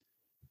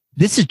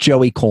This is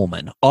Joey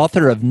Coleman,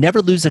 author of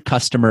Never Lose a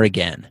Customer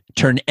Again.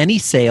 Turn any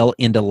sale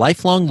into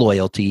lifelong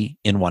loyalty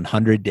in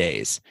 100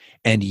 days.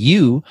 And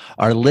you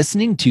are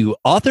listening to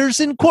Authors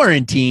in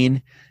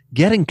Quarantine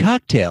Getting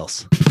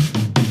Cocktails.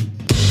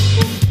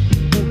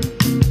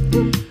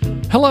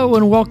 Hello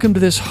and welcome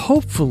to this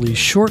hopefully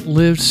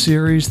short-lived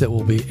series that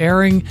will be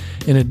airing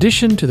in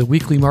addition to the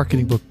weekly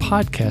Marketing Book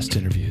podcast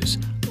interviews.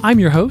 I'm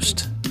your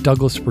host,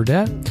 Douglas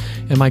Burdett,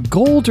 and my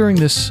goal during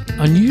this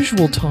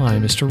unusual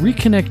time is to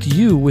reconnect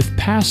you with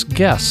past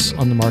guests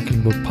on the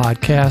Marketing Book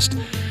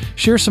podcast,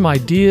 share some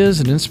ideas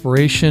and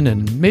inspiration,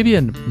 and maybe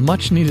a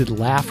much-needed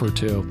laugh or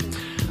two.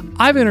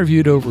 I've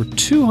interviewed over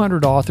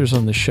 200 authors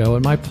on the show,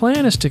 and my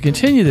plan is to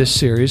continue this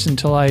series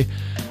until I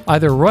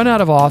either run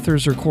out of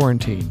authors or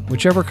quarantine,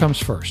 whichever comes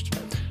first.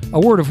 A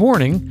word of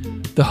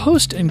warning, the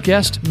host and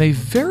guest may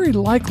very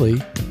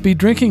likely be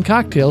drinking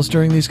cocktails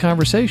during these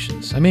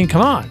conversations. I mean,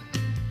 come on.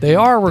 They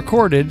are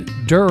recorded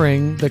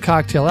during the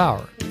cocktail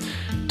hour.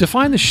 To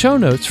find the show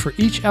notes for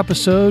each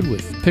episode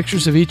with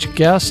pictures of each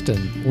guest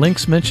and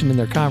links mentioned in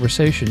their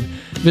conversation,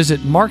 visit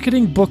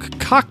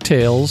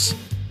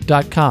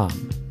marketingbookcocktails.com.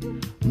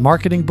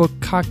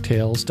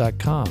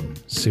 marketingbookcocktails.com.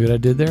 See what I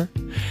did there?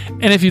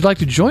 And if you'd like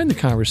to join the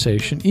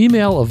conversation,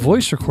 email a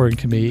voice recording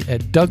to me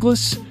at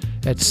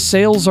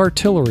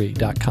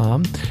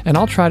douglas@salesartillery.com, and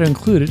I'll try to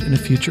include it in a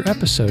future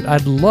episode.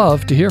 I'd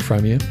love to hear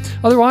from you.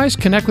 Otherwise,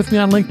 connect with me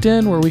on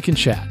LinkedIn where we can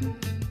chat.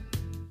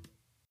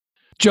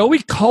 Joey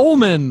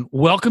Coleman,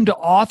 welcome to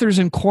Authors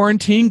in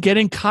Quarantine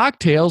Getting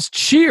Cocktails.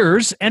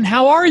 Cheers, and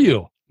how are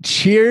you?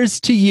 Cheers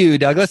to you,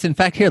 Douglas. In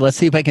fact, here, let's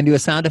see if I can do a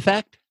sound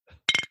effect.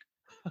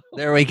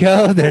 There we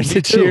go. There's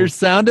a cheers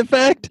sound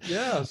effect.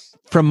 Yes.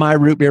 From my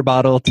root beer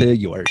bottle to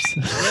yours.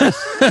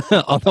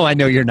 Although I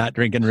know you're not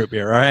drinking root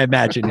beer, or I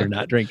imagine you're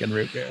not drinking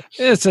root beer.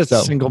 It's a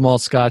single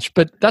malt scotch,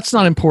 but that's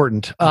not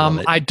important.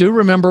 I do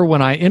remember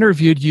when I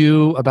interviewed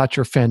you about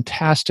your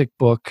fantastic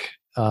book,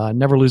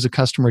 Never Lose a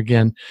Customer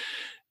Again.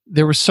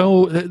 There's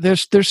so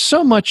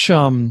much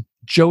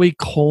Joey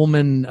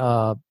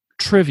Coleman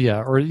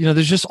trivia, or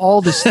there's just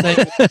all this thing.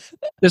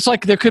 It's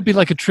like there could be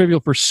like a Trivial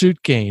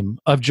Pursuit game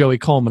of Joey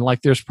Coleman.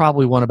 Like there's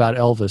probably one about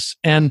Elvis,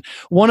 and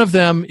one of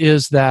them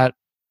is that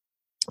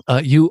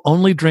you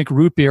only drink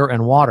root beer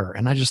and water.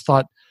 And I just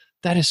thought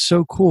that is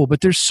so cool.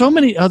 But there's so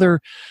many other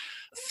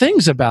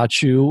things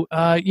about you.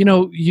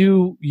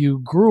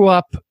 You grew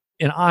up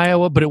in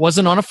Iowa, but it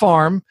wasn't on a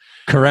farm.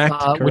 Correct.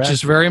 Which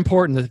is very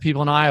important to the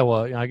people in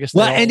Iowa. I guess.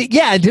 And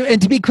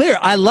to be clear,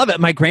 I love it.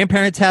 My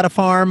grandparents had a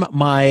farm.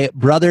 My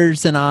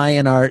brothers and I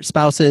and our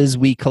spouses,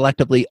 we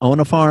collectively own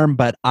a farm,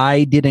 but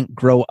I didn't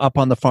grow up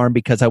on the farm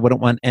because I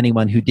wouldn't want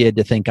anyone who did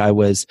to think I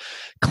was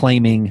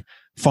claiming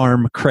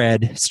farm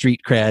cred,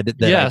 street cred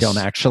that I don't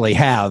actually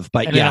have.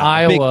 But in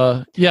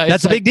Iowa,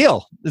 that's a big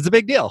deal. It's a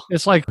big deal.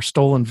 It's like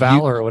stolen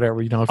valor or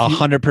whatever.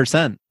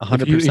 100%.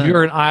 If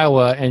you're in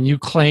Iowa and you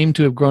claim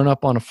to have grown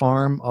up on a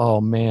farm, oh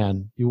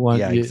man, you want.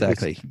 Yeah,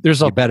 exactly.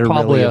 You better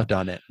really have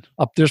done it.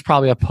 There's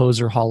probably a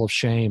poser hall of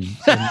shame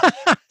in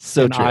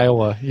true.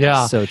 Iowa.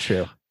 Yeah, so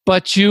true.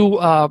 But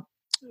you.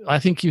 I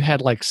think you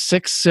had like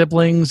 6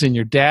 siblings, and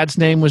your dad's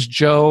name was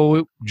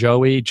Joe,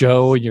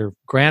 and your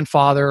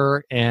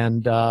grandfather.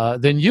 And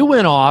then you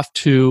went off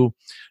to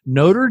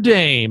Notre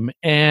Dame,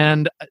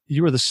 and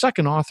you were the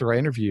second author I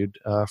interviewed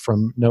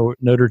from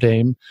Notre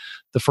Dame.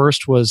 The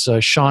first was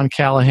Sean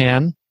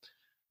Callahan.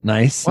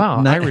 Nice.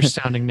 Wow,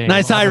 Irish-sounding name.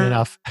 Nice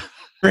Irish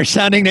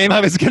sounding name. I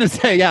was going to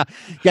say, yeah.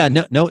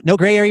 No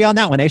gray area on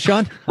that one, eh,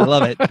 Sean? I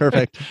love it.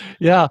 Perfect.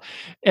 Yeah,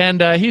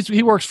 and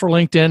he works for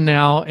LinkedIn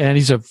now, and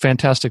he's a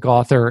fantastic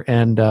author.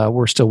 And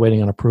we're still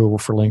waiting on approval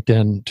for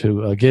LinkedIn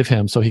to give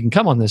him so he can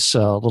come on this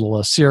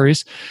little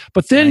series.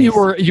 But then you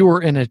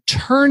were an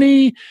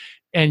attorney,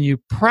 and you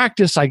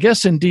practiced, I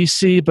guess, in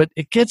D.C. But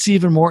it gets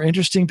even more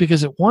interesting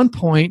because at one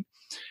point,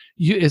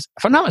 if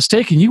I'm not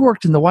mistaken, you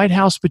worked in the White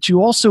House, but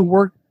you also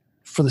worked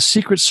for the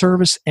Secret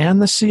Service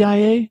and the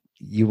CIA.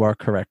 You are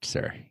correct,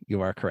 sir.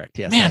 You are correct.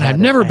 Yes. Man, I've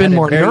never been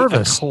more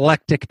nervous.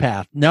 Eclectic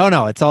path. No,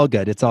 it's all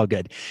good. It's all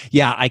good.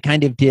 Yeah, I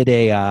kind of did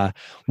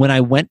when I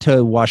went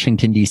to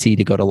Washington, D.C.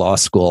 to go to law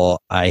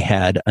school, I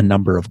had a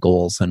number of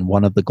goals. And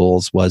one of the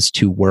goals was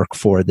to work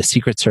for the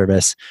Secret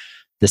Service,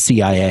 the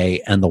CIA,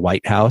 and the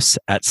White House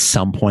at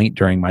some point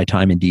during my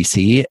time in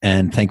DC,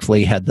 and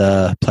thankfully had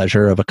the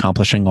pleasure of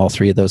accomplishing all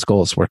 3 of those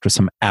goals. Worked with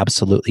some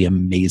absolutely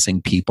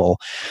amazing people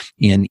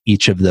in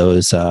each of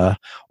those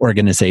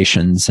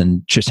organizations,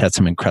 and just had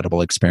some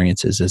incredible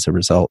experiences as a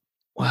result.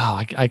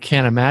 Wow, I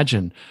can't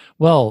imagine.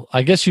 Well,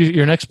 I guess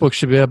your next book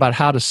should be about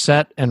how to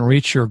set and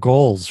reach your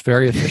goals.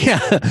 Very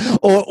efficient. Yeah,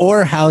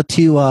 or how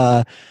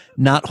to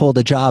not hold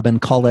a job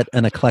and call it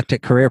an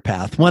eclectic career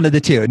path. One of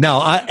the two.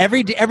 No,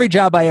 every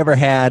job I ever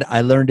had,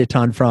 I learned a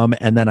ton from,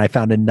 and then I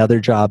found another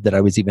job that I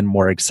was even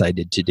more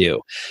excited to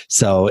do.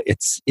 So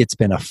it's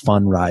been a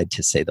fun ride,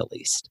 to say the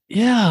least.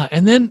 Yeah,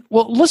 and then,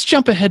 well, let's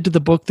jump ahead to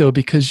the book, though,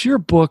 because your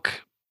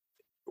book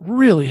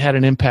really had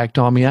an impact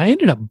on me. I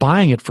ended up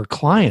buying it for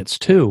clients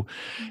too.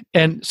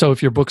 And so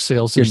if your book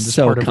sales, you're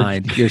so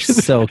kind. You're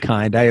so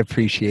kind. I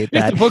appreciate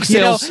that. The book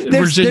sales,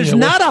 there's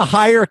not a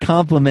higher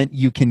compliment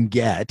you can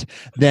get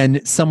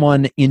than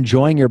someone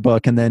enjoying your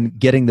book and then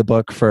getting the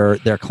book for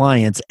their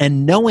clients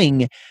and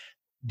knowing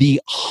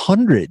the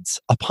hundreds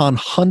upon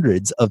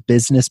hundreds of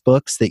business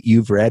books that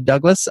you've read,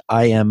 Douglas.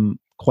 I am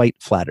quite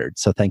flattered.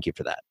 So thank you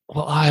for that.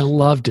 Well, I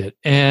loved it.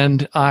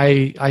 And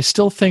I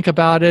still think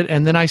about it.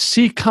 And then I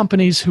see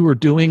companies who are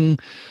doing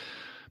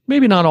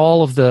maybe not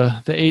all of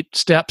the 8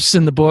 steps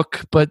in the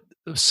book, but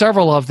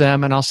several of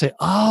them. And I'll say,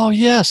 oh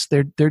yes,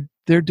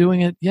 they're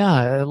doing it.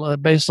 Yeah.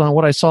 Based on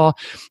what I saw.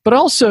 But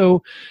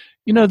also,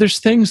 there's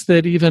things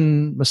that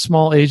even a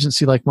small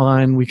agency like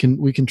mine, we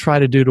can try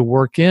to do to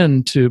work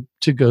in to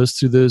go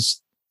through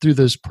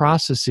those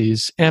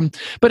processes.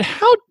 But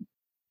how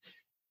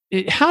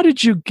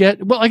did you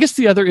get, well, I guess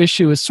the other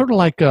issue is sort of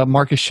like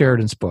Marcus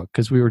Sheridan's book,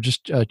 because we were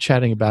just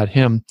chatting about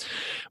him,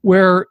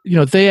 where,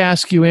 they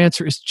ask you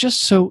answer is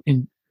just so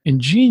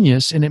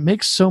ingenious, and it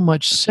makes so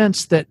much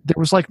sense that there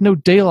was like no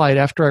daylight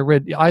after I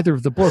read either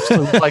of the books.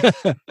 So like,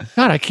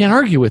 God, I can't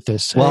argue with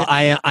this. Well,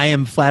 I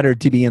am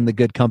flattered to be in the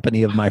good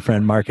company of my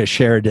friend Marcus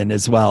Sheridan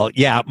as well.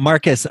 Yeah,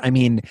 Marcus,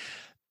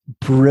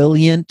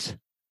 brilliant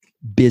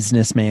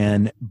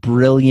businessman,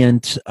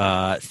 brilliant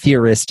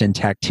theorist and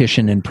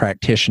tactician and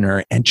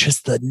practitioner, and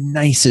just the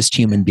nicest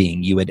human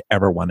being you would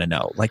ever want to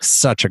know. Like,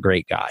 such a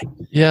great guy.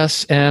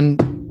 Yes,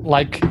 and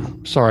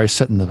sorry,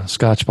 setting the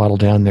scotch bottle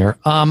down there.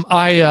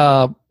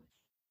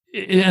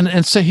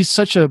 And so he's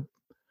such a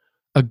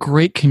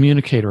great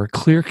communicator, a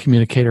clear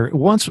communicator.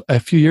 Once,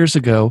 a few years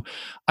ago,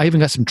 I even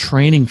got some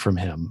training from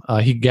him.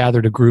 He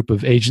gathered a group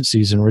of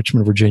agencies in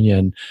Richmond, Virginia,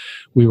 and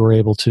we were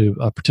able to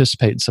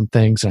participate in some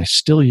things, and I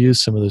still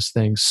use some of those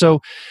things.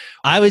 So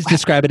I always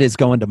describe it as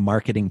going to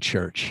marketing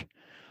church.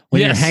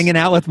 When yes. You're hanging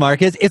out with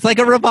Marcus, it's like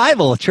a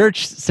revival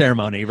church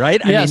ceremony, right?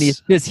 Yes.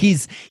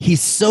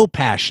 He's so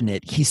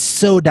passionate. He's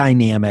so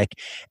dynamic.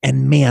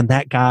 And man,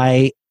 that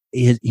guy,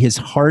 his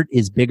heart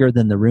is bigger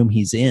than the room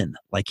he's in.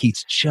 Like, he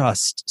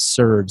just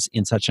serves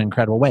in such an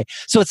incredible way.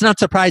 So it's not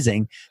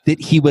surprising that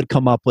he would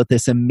come up with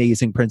this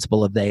amazing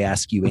principle of they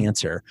ask, you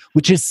answer,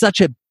 which is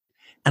and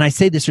I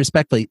say this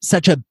respectfully,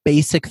 such a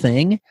basic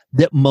thing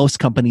that most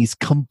companies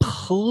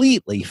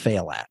completely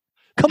fail at.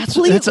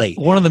 Completely. That's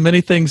one of the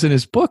many things in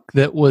his book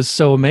that was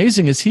so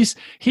amazing is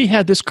he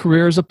had this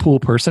career as a pool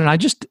person, and I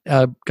just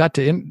got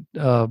to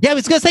I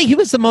was going to say he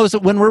was the most,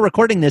 when we're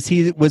recording this,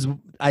 he was,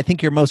 I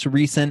think, your most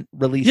recent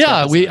release.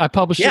 Yeah, I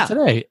published it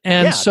today.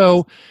 And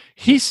so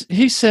he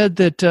said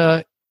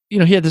that he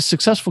had this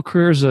successful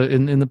career as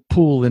in the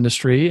pool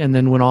industry, and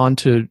then went on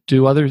to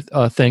do other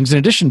things in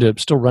addition to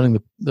still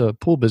running the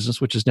pool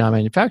business, which is now a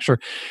manufacturer.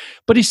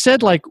 But he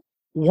said, like,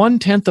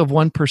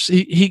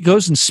 0.1%. He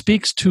goes and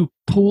speaks to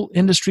pool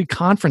industry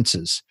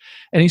conferences,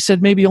 and he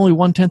said maybe only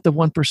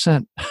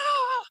 0.1%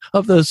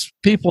 of those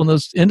people in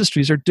those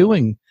industries are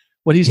doing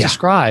what he's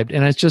described,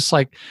 and it's just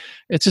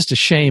a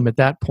shame at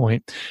that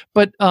point.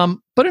 But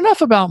enough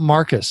about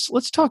Marcus.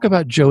 Let's talk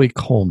about Joey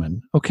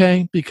Coleman,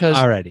 okay? Because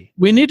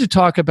we need to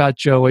talk about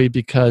Joey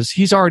because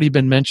he's already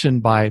been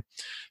mentioned by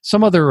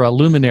some other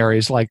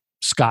luminaries like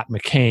Scott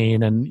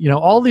McCain and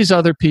all these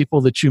other people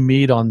that you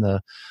meet on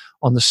the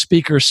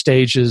speaker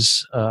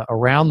stages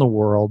around the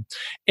world.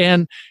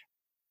 And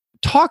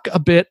talk a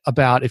bit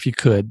about, if you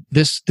could,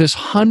 this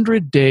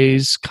 100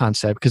 days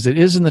concept, because it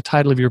is in the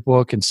title of your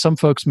book, and some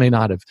folks may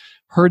not have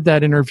heard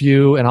that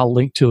interview, and I'll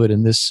link to it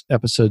in this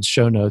episode's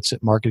show notes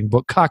at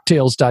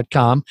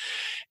marketingbookcocktails.com.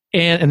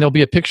 And there'll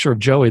be a picture of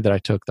Joey that I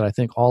took that I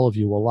think all of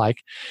you will like.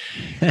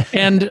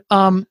 And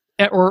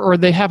or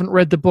they haven't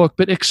read the book,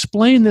 but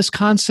explain this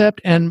concept.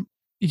 And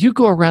you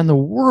go around the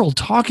world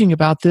talking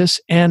about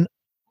this, and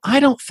I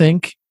don't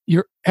think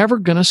you're ever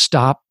going to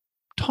stop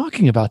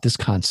talking about this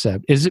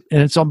concept. And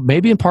it's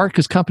maybe in part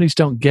because companies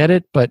don't get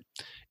it, but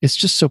it's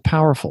just so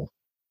powerful.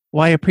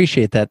 Well, I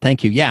appreciate that.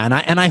 Thank you. Yeah,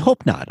 and I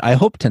hope not. I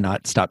hope to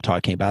not stop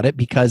talking about it,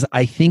 because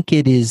I think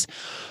it is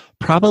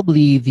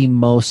probably the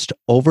most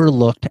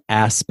overlooked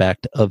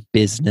aspect of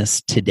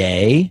business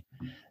today,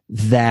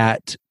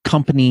 that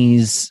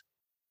companies,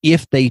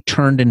 if they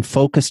turned and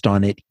focused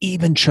on it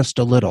even just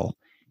a little,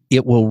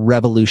 it will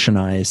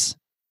revolutionize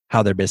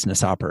how their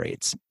business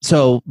operates.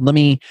 So let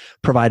me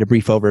provide a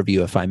brief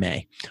overview, if I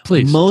may.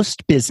 Please.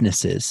 Most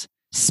businesses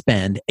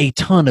spend a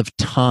ton of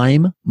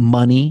time,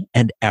 money,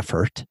 and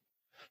effort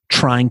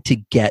trying to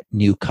get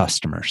new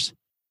customers,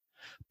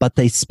 but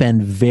they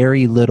spend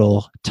very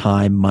little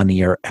time,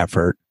 money, or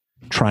effort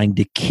trying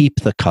to keep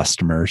the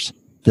customers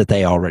that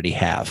they already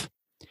have.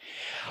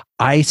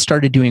 I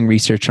started doing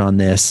research on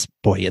this,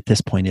 at this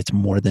point, it's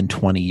more than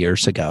 20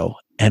 years ago.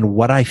 And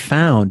what I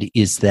found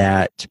is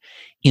that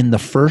in the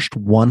first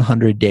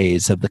 100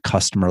 days of the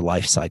customer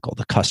life cycle,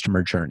 the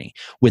customer journey,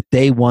 with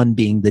day one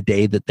being the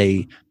day that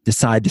they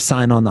decide to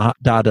sign on the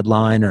dotted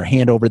line or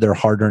hand over their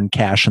hard-earned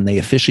cash and they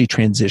officially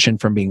transition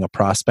from being a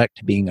prospect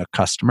to being a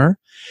customer,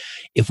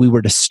 if we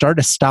were to start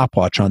a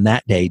stopwatch on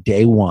that day,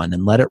 day one,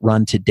 and let it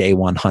run to day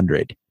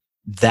 100,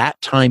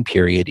 that time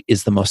period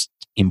is the most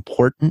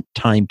important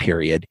time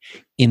period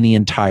in the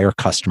entire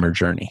customer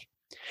journey.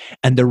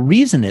 And the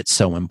reason it's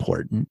so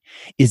important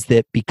is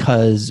that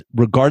because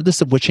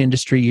regardless of which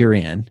industry you're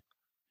in,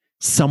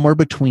 somewhere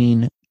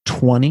between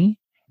 20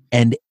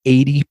 and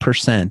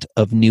 80%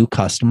 of new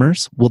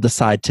customers will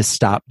decide to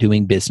stop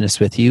doing business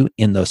with you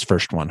in those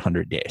first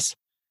 100 days.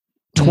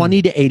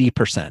 20 to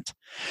 80%.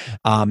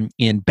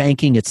 In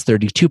banking, it's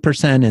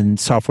 32%. In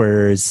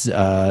software as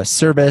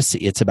service,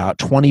 it's about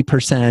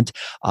 20%.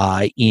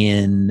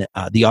 In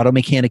the auto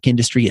mechanic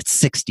industry,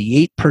 it's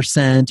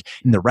 68%.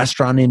 In the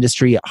restaurant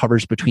industry, it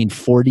hovers between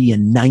 40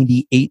 and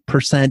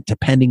 98%,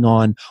 depending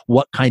on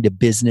what kind of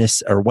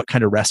business or what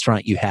kind of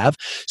restaurant you have.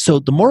 So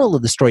the moral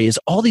of the story is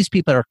all these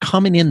people are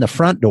coming in the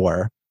front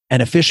door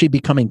and officially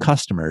becoming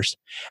customers,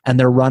 and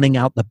they're running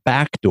out the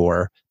back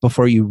door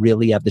before you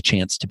really have the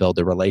chance to build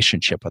a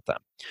relationship with them.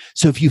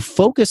 So if you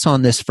focus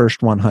on this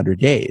first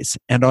 100 days,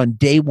 and on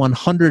day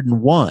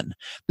 101,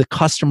 the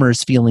customer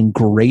is feeling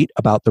great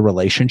about the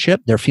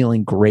relationship, they're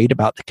feeling great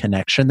about the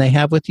connection they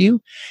have with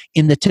you,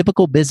 in the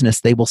typical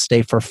business, they will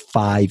stay for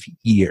 5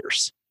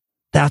 years.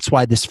 That's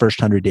why this first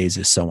 100 days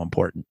is so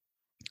important.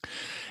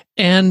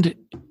 And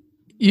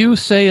you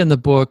say in the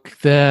book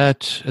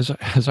that,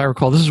 as I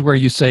recall, this is where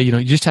you say,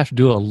 you just have to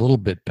do it a little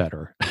bit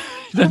better. It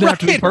doesn't have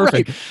to be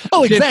perfect. Right.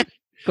 Oh,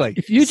 exactly.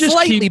 If you just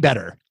slightly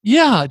better.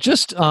 Yeah,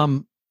 just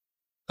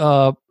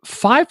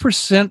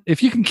 5%.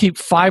 If you can keep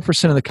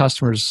 5% of the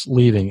customers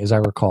leaving, as I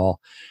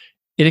recall,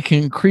 it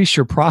can increase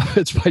your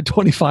profits by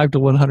 25 to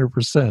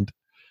 100%.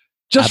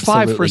 Just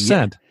Absolutely.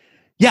 5%.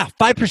 Yeah,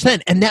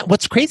 5%. And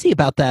what's crazy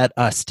about that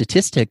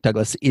statistic,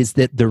 Douglas, is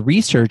that the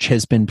research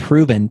has been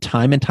proven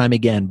time and time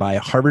again by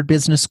Harvard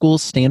Business School,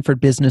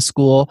 Stanford Business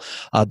School,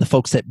 the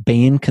folks at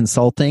Bain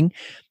Consulting.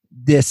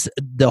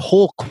 The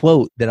whole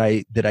quote that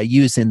I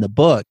use in the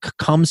book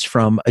comes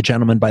from a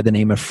gentleman by the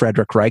name of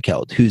Frederick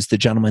Reichheld, who's the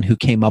gentleman who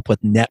came up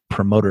with Net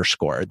Promoter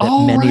Score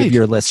that many of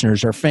your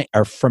listeners are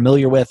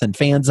familiar with and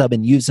fans of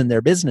and use in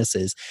their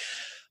businesses.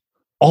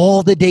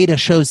 All the data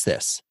shows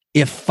this.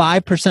 If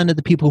 5% of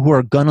the people who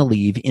are going to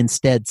leave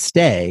instead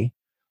stay,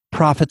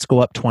 profits go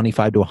up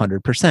 25 to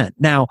 100%.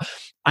 Now,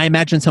 I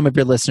imagine some of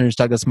your listeners,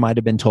 Douglas, might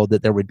have been told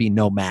that there would be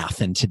no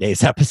math in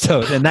today's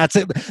episode. And that's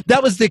it.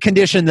 That was the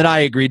condition that I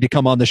agreed to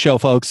come on the show,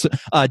 folks.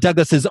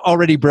 Douglas has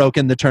already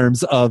broken the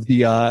terms of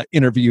the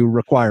interview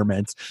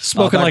requirements.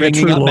 Spoken like a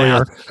true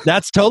lawyer.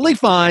 That's totally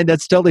fine.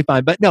 That's totally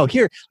fine. But no,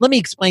 here, let me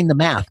explain the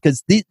math,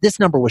 because this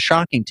number was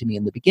shocking to me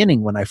in the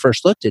beginning when I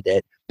first looked at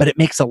it, but it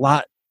makes a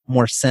lot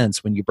more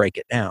sense when you break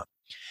it down.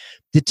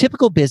 The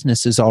typical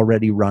business is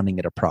already running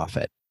at a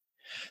profit.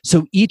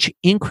 So each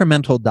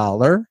incremental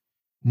dollar,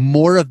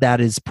 more of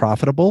that is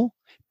profitable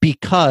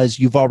because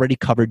you've already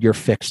covered your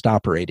fixed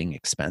operating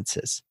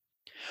expenses.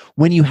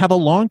 When you have a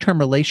long-term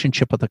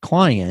relationship with a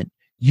client,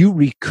 you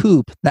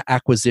recoup the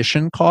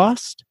acquisition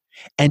cost,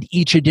 and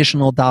each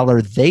additional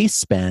dollar they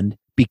spend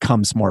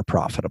becomes more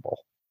profitable.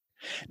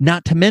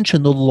 Not to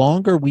mention, the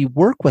longer we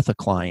work with a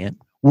client,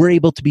 we're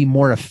able to be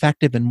more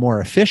effective and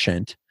more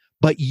efficient,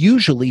 but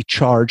usually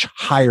charge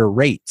higher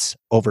rates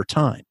over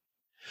time.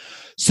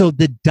 So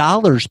the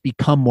dollars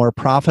become more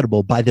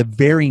profitable by the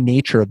very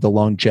nature of the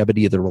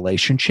longevity of the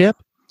relationship,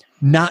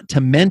 not to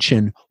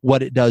mention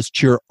what it does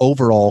to your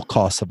overall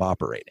cost of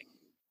operating.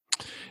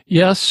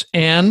 Yes,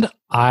 and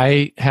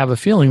I have a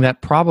feeling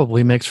that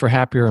probably makes for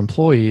happier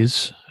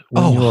employees.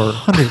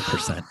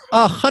 100%.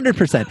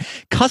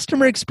 100%.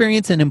 Customer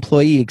experience and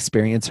employee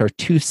experience are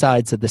two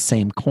sides of the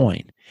same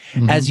coin.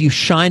 Mm-hmm. As you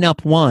shine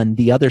up one,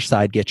 the other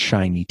side gets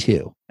shiny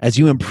too. As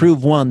you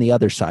improve one, the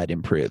other side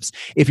improves.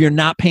 If you're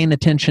not paying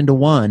attention to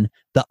one,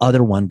 the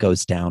other one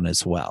goes down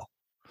as well.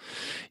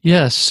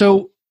 Yes.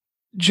 So,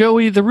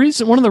 Joey,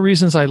 one of the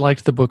reasons I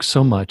liked the book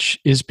so much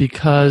is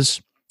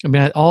because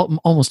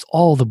almost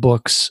all the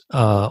books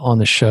on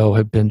the show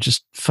have been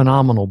just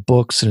phenomenal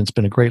books, and it's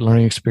been a great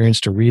learning experience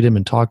to read them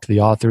and talk to the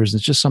authors.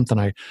 It's just something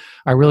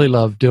I really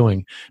love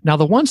doing. Now,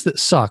 the ones that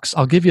sucks,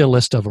 I'll give you a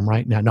list of them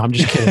right now. No, I'm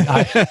just kidding.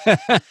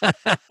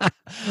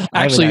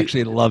 I would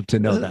actually love to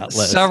know that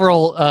list.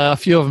 A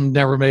few of them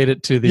never made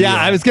it to the. Yeah,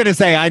 I was going to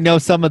say, I know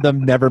some of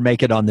them never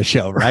make it on the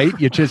show, right?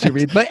 You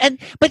read,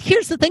 but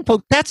here's the thing,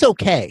 folks. That's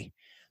okay.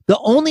 The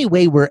only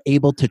way we're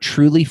able to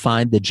truly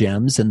find the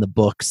gems in the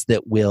books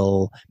that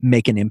will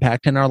make an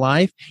impact in our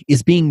life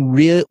is being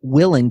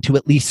willing to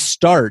at least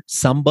start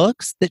some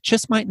books that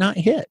just might not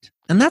hit.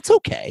 And that's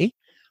okay.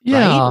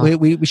 Yeah. Right?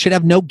 We should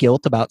have no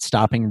guilt about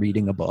stopping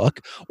reading a book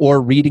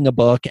or reading a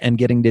book and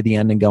getting to the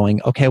end and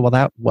going, okay, well,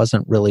 that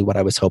wasn't really what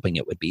I was hoping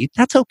it would be.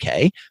 That's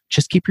okay.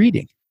 Just keep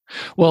reading.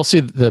 Well,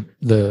 see, the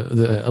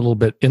a little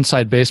bit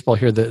inside baseball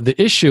here.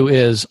 The issue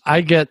is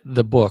I get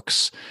the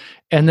books,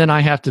 and then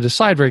I have to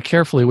decide very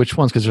carefully which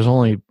ones, because there's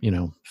only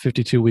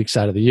 52 weeks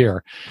out of the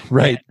year.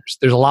 Right.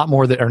 There's a lot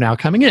more that are now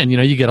coming in.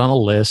 You get on a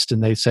list,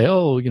 and they say,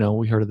 "Oh,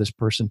 we heard of this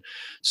person."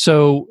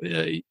 So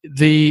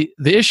the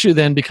issue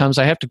then becomes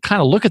I have to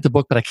kind of look at the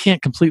book, but I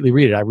can't completely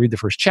read it. I read the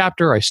first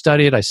chapter, I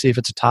study it, I see if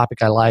it's a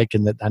topic I like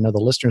and that I know the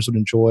listeners would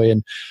enjoy,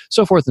 and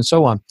so forth and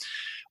so on.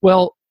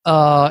 Well,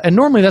 and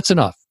normally that's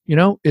enough.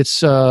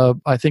 It's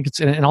I think it's,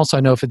 and also I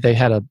know if they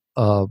had a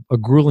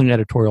grueling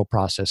editorial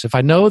process. If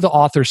I know the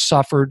author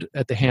suffered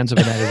at the hands of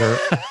an editor,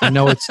 I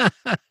know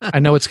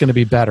it's going to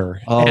be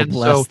better. Oh, and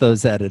bless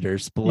those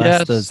editors!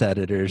 Bless those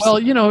editors.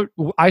 Well,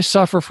 I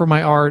suffer for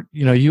my art.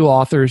 You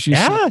authors, you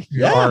suffer for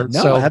your art.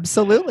 No,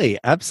 absolutely.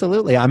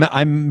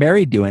 I'm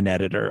married to an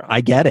editor.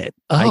 I get it.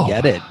 I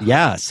get it.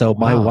 Yeah. So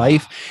my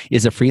wife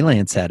is a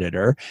freelance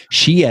editor.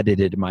 She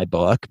edited my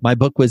book. My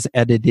book was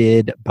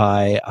edited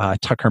by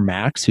Tucker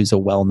Max, who's a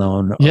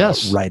well-known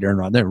writer and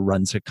runner,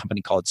 runs a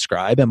company called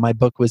Scribe. And my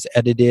book was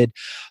edited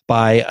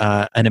by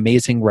an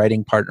amazing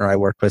writing partner I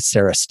work with,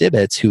 Sarah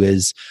Stibbets, who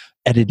has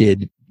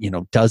edited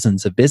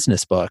dozens of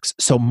business books.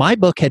 So my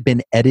book had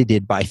been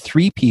edited by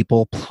 3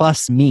 people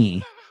plus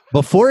me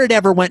before it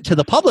ever went to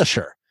the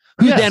publisher,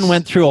 who then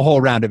went through a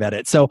whole round of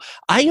edits. So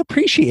I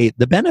appreciate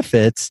the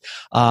benefits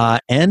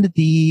and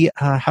the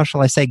how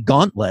shall I say,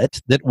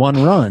 gauntlet that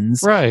one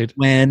runs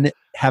when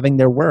having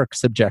their work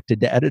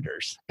subjected to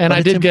editers. And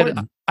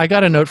I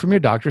got a note from your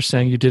doctor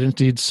saying you did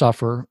indeed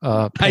suffer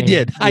pain. I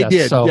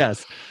did. So,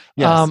 yes.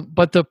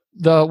 But the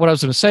what I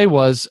was going to say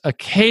was,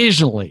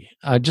 occasionally,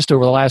 just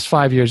over the last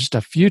 5 years, just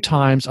a few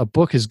times, a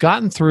book has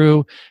gotten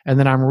through, and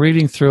then I'm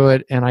reading through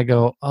it, and I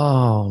go,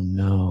 "Oh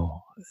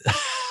no,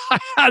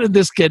 how did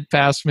this get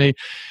past me?"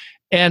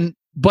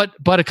 But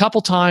a couple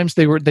times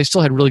they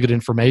still had really good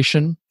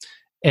information,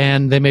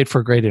 and they made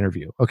for a great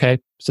interview. Okay,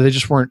 so they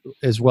just weren't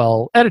as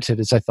well edited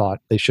as I thought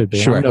they should be.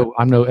 Sure.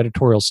 I'm no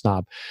editorial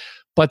snob,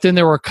 but then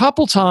there were a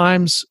couple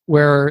times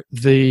where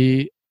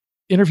the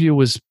interview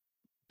was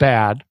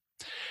bad.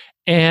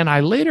 And I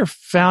later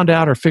found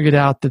out or figured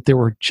out that there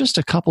were just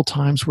a couple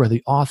times where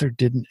the author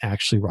didn't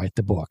actually write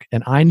the book.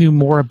 And I knew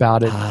more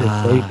about it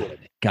than they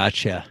did.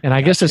 Gotcha. And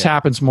I guess this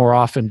happens more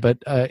often. But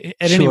at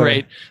any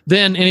rate,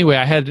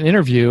 I had an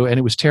interview and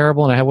it was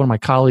terrible. And I had one of my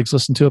colleagues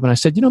listen to it. And I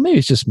said, maybe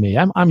it's just me.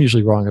 I'm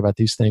usually wrong about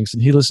these things.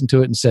 And he listened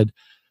to it and said,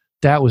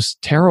 that was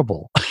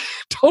terrible.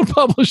 Don't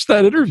publish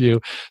that interview.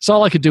 So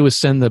all I could do was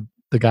send the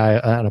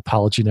guy an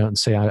apology note and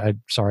say,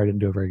 I'm sorry, I didn't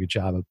do a very good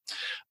job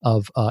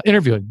of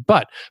interviewing.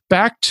 But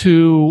back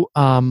to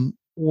the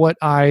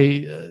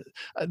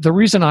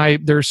reason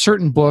there are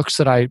certain books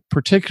that I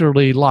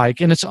particularly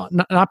like, and it's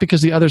not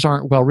because the others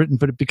aren't well written,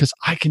 but because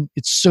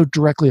it's so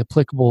directly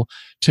applicable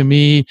to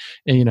me,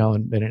 and,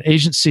 in an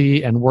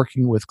agency and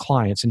working with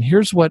clients. And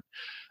here's what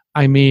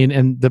I mean.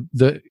 And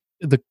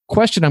the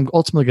question I'm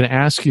ultimately going to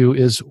ask you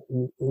is,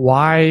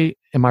 why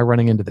am I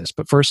running into this?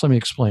 But first, let me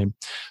explain.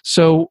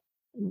 So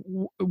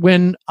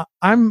when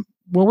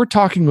we're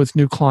talking with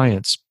new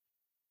clients,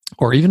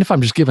 or even if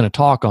I'm just giving a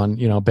talk on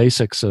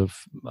basics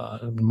of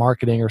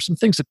marketing or some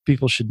things that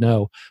people should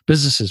know,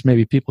 businesses,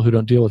 maybe people who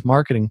don't deal with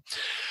marketing,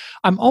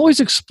 I'm always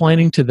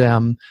explaining to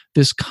them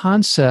this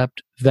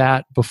concept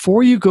that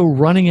before you go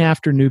running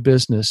after new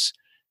business,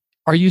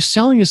 are you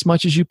selling as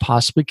much as you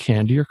possibly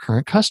can to your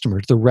current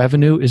customers? The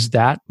revenue is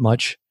that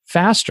much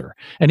faster.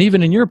 And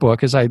even in your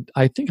book, as I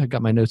think I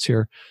got my notes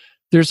here,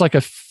 there's like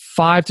a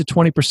 5 to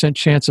 20%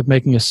 chance of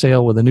making a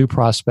sale with a new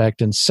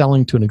prospect, and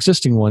selling to an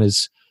existing one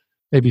is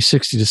maybe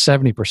 60 to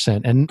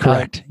 70%. And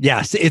correct.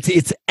 Yes.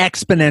 It's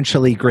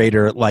exponentially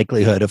greater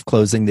likelihood of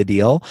closing the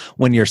deal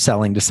when you're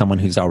selling to someone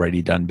who's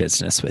already done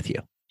business with you.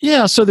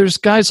 Yeah. So there's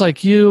guys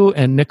like you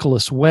and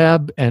Nicholas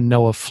Webb and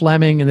Noah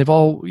Fleming, and they've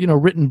all,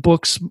 written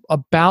books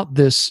about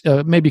this,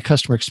 maybe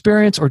customer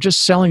experience or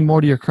just selling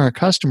more to your current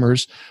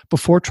customers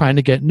before trying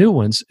to get new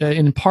ones.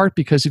 In part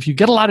because if you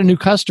get a lot of new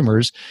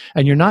customers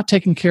and you're not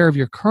taking care of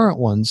your current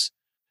ones,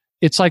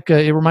 it's like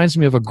it reminds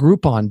me of a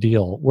Groupon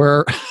deal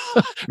where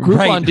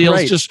Groupon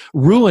deals just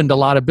ruined a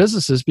lot of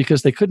businesses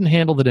because they couldn't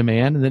handle the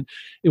demand, and then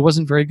it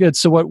wasn't very good.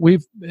 So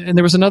and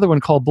there was another one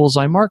called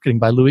Bullseye Marketing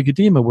by Louis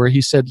Gadima, where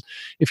he said,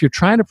 if you're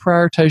trying to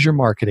prioritize your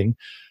marketing,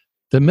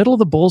 the middle of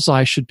the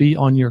bullseye should be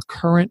on your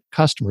current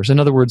customers. In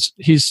other words,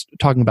 he's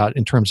talking about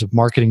in terms of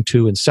marketing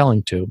to and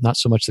selling to, not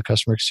so much the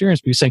customer experience,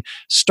 but he's saying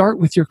start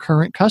with your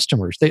current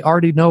customers. They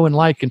already know and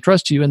like and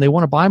trust you, and they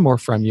want to buy more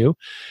from you.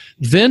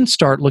 Then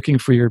start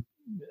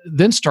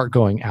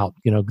going out,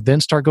 then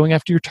start going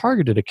after your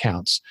targeted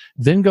accounts,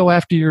 then go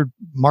after your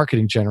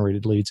marketing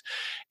generated leads.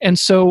 And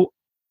so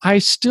I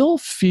still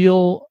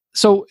feel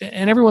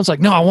and everyone's like,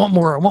 no, I want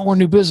more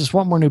new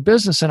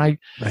business. And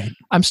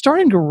I'm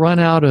starting to run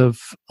out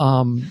of,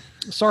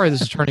 sorry,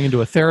 this is turning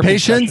into a therapy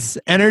patience,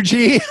 session.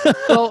 Energy,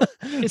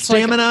 it's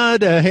stamina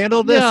to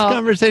handle this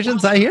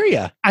conversations. I hear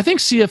you. I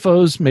think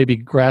CFOs maybe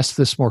grasp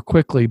this more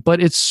quickly,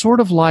 but it's sort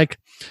of like,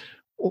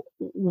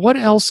 what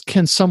else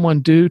can someone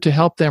do to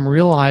help them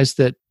realize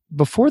that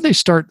before they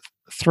start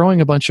throwing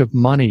a bunch of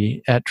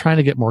money at trying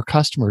to get more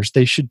customers,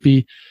 they should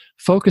be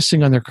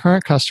focusing on their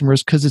current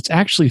customers, because it's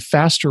actually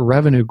faster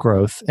revenue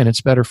growth and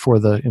it's better for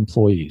the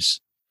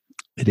employees?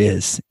 It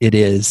is.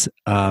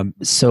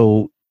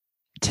 So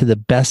to the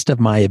best of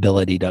my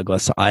ability,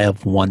 Douglas, I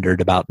have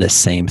wondered about this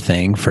same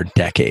thing for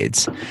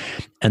decades.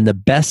 And the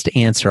best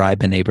answer I've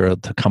been able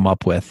to come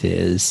up with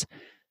is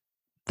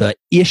the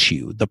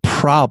issue, the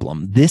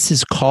problem. This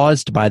is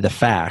caused by the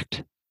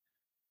fact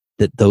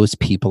that those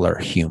people are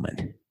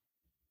human.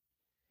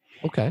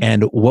 Okay.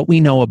 And what we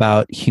know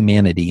about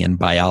humanity and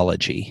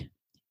biology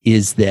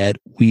is that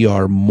we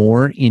are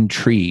more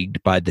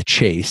intrigued by the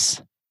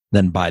chase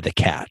than by the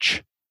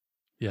catch.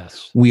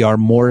 Yes. We are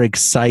more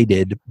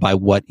excited by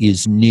what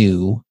is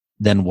new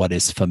than what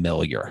is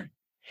familiar.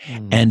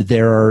 And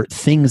there are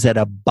things at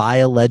a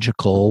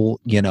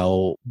biological,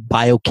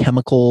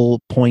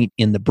 biochemical point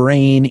in the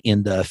brain,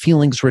 in the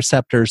feelings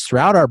receptors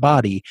throughout our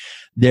body.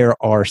 There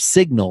are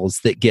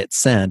signals that get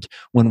sent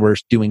when we're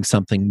doing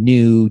something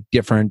new,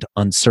 different,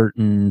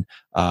 uncertain,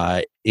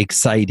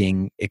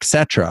 exciting,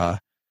 etc.,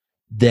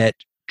 that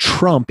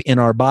trump in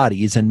our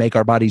bodies and make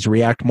our bodies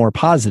react more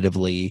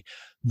positively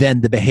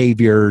than the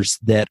behaviors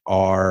that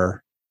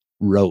are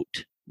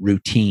rote,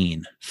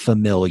 routine,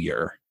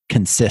 familiar,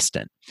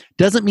 consistent.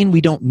 Doesn't mean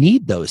we don't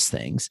need those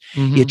things.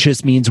 It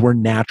just means we're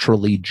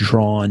naturally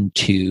drawn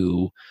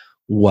to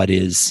what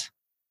is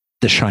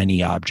the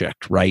shiny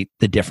object, right?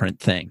 The different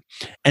thing.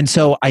 And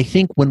so I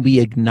think when we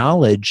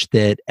acknowledge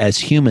that as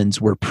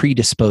humans, we're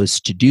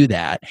predisposed to do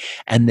that,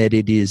 and that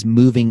it is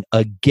moving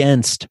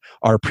against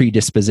our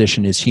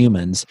predisposition as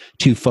humans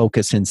to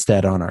focus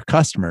instead on our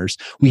customers,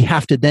 we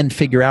have to then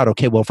figure out,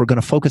 okay, well, if we're going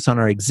to focus on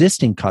our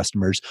existing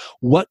customers,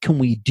 what can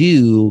we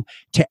do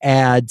to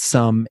add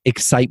some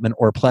excitement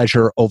or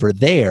pleasure over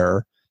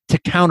there to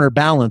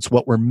counterbalance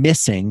what we're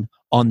missing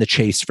on the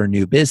chase for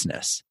new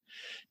business?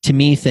 To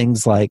me,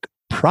 things like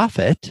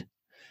profit,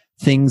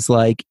 things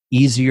like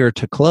easier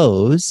to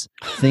close,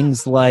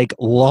 things like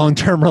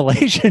long-term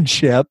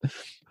relationship,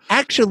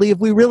 actually, if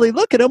we really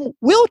look at them,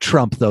 will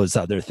trump those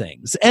other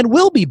things and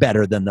will be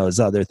better than those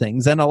other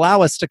things and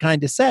allow us to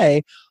kind of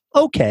say,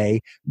 okay,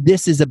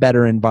 this is a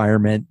better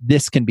environment.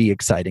 This can be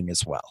exciting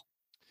as well.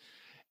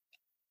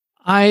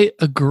 I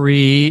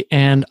agree.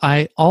 And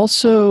I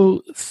also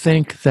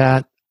think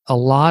that a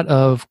lot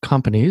of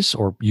companies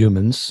or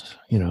humans,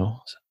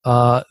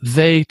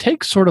 they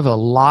take sort of a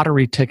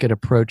lottery ticket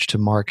approach to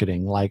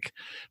marketing. Like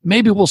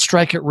maybe we'll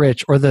strike it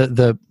rich, or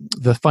the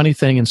funny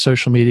thing in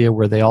social media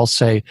where they all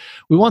say,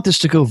 we want this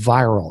to go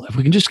viral. If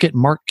we can just get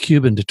Mark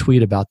Cuban to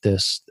tweet about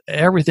this,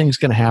 everything's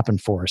going to happen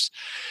for us.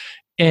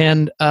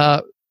 And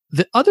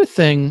the other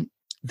thing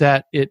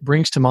that it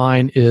brings to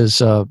mind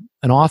is an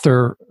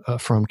author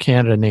from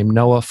Canada named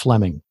Noah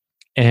Fleming.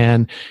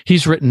 And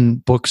he's written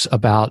books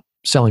about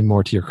selling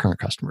more to your current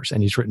customers.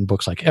 And he's written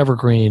books like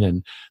Evergreen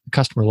and the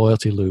Customer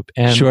Loyalty Loop.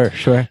 And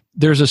Sure.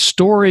 There's a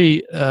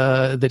story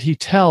that he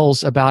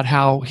tells about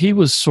how he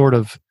was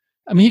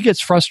he gets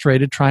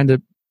frustrated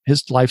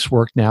his life's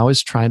work now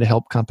is trying to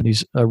help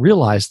companies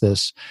realize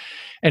this.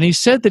 And he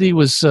said that he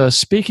was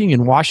speaking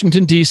in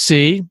Washington,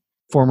 D.C.,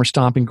 former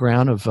stomping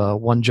ground of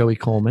one Joey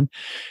Coleman,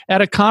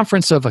 at a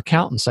conference of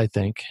accountants, I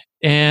think.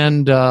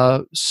 And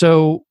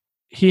so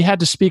he had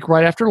to speak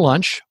right after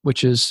lunch,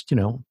 which is,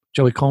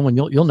 Joey Coleman,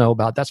 you'll know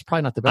about. That's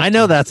probably not the best. I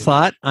know that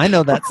slot. I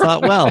know that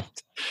slot well.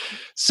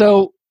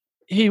 So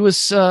he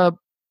was up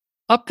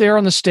there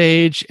on the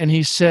stage, and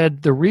he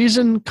said the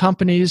reason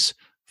companies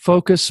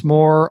focus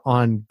more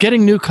on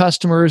getting new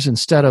customers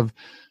instead of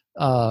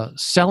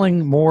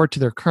selling more to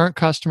their current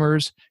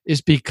customers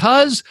is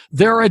because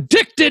they're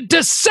addicted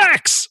to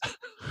sex.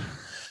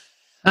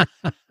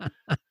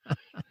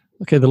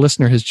 Okay, the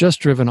listener has just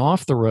driven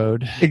off the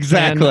road.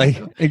 Exactly.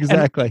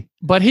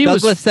 But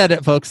Douglas said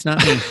it, folks,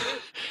 not me.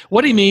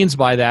 What he means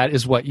by that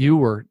is what you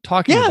were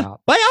talking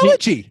about.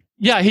 Biology.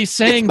 He's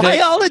saying it's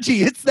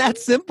biology. It's that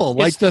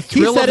simple. It's the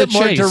thrill he said of the it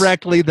more chase.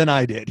 directly than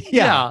I did.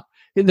 Yeah.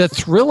 The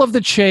thrill of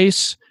the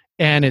chase,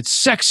 and it's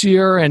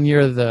sexier, and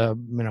you're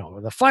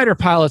the fighter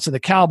pilots or the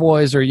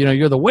cowboys, or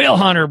you're the whale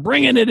hunter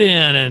bringing it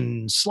in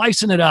and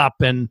slicing it up,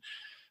 and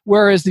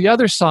whereas the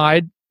other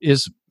side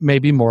is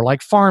maybe more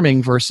like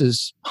farming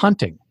versus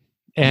hunting.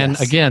 And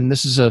again,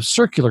 this is a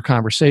circular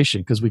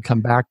conversation because we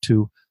come back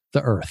to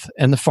the earth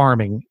and the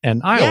farming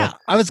and Iowa. Yeah,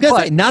 I was going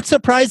to say, not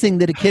surprising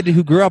that a kid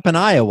who grew up in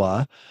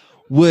Iowa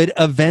would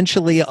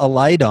eventually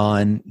alight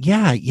on,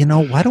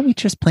 why don't we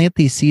just plant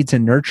these seeds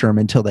and nurture them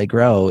until they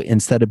grow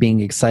instead of being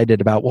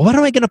excited about, well, what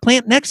am I going to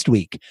plant next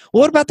week?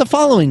 Well, what about the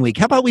following week?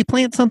 How about we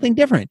plant something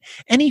different?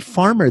 Any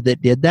farmer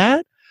that did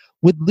that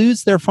would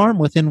lose their farm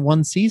within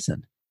one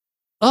season.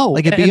 Oh,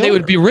 and they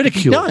would be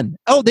ridiculed. Done.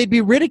 Oh, they'd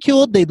be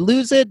ridiculed. They'd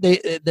lose it.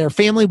 Their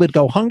family would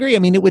go hungry. I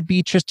mean, it would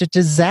be just a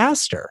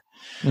disaster.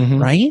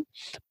 Right?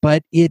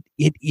 But it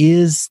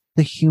is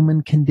the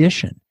human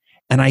condition.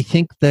 And I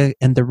think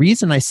the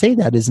reason I say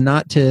that is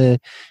not to,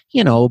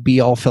 be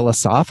all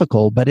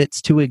philosophical, but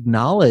it's to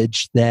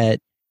acknowledge that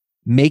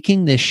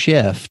making this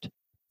shift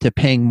to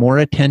paying more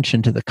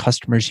attention to the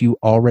customers you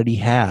already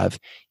have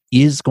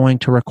is going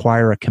to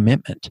require a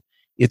commitment.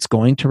 It's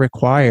going to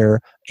require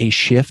a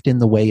shift in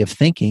the way of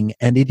thinking.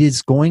 And it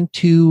is going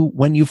to,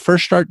 when you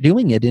first start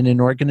doing it in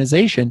an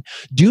organization,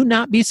 do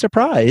not be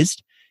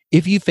surprised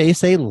if you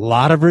face a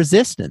lot of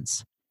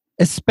resistance,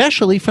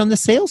 especially from the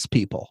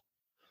salespeople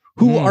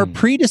who are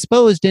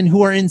predisposed and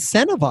who are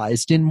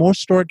incentivized in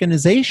most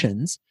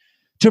organizations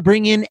to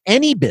bring in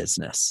any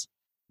business,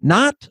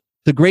 not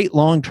the great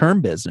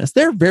long-term business.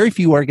 There are very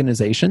few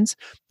organizations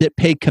that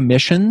pay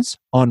commissions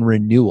on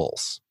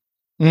renewals.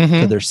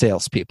 to their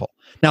salespeople.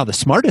 Now, the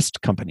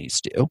smartest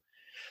companies do.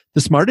 The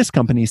smartest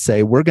companies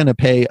say, we're going to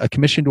pay a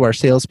commission to our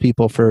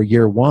salespeople for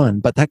year one,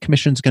 but that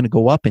commission is going to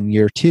go up in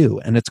year two,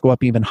 and it's go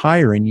up even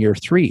higher in year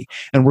three.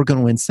 And we're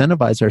going to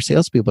incentivize our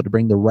salespeople to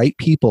bring the right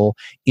people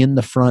in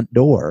the front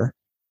door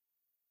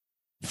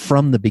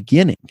from the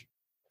beginning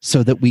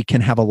so that we can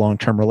have a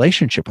long-term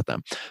relationship with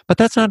them. But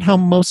that's not how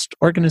most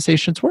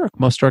organizations work.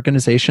 Most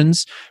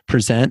organizations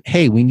present,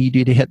 hey, we need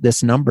you to hit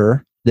this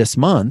number this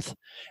month.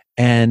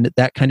 And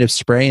that kind of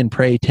spray and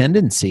pray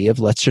tendency of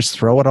let's just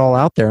throw it all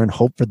out there and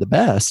hope for the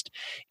best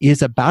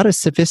is about as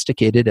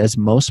sophisticated as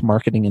most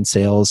marketing and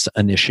sales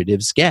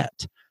initiatives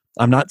get.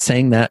 I'm not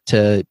saying that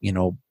to,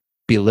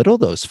 belittle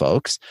those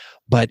folks,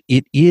 but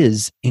it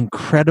is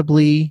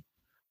incredibly,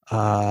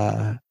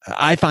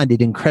 I find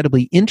it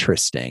incredibly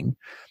interesting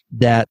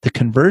that the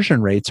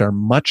conversion rates are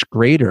much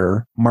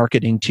greater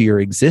marketing to your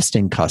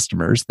existing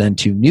customers than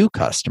to new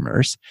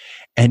customers.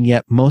 And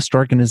yet most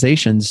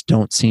organizations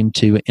don't seem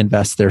to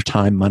invest their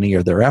time, money,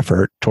 or their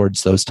effort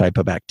towards those type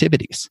of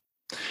activities.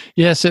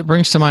 Yes, it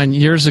brings to mind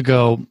years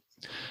ago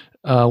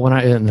when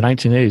in the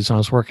 1980s, when I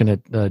was working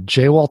at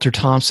J. Walter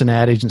Thompson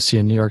ad agency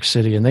in New York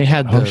City, and they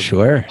had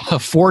a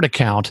Ford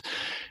account.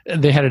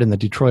 They had it in the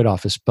Detroit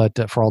office, but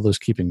for all those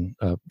playing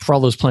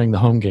the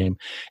home game.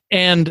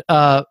 And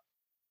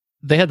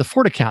they had the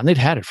Ford account, and they'd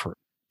had it for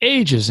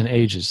ages and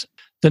ages.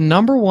 The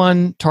number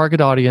one target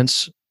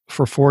audience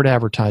for Ford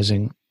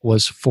advertising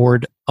was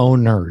Ford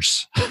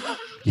owners.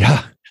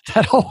 Yeah.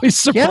 That always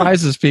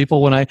surprises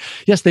people when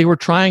they were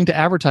trying to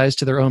advertise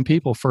to their own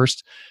people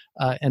first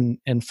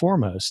and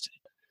foremost.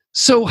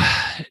 So,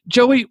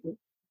 Joey,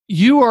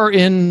 you are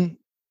in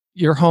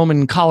your home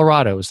in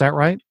Colorado, is that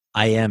right?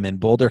 I am in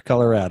Boulder,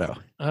 Colorado.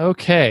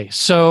 Okay.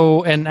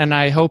 So, and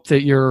I hope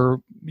that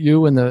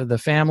you and the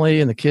family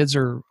and the kids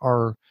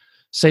are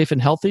safe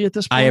and healthy at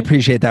this point? I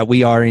appreciate that.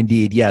 We are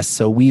indeed, yes.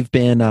 So we've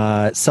been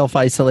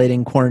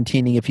self-isolating,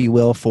 quarantining, if you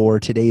will, for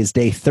today is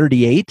day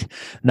 38.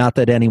 Not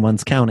that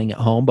anyone's counting at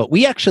home, but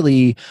we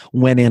actually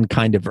went in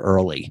kind of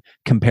early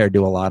compared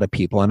to a lot of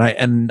people.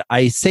 And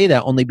I say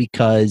that only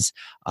because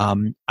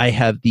I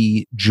have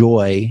the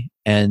joy,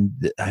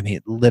 and I mean,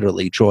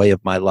 literally joy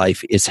of my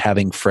life is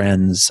having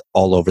friends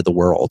all over the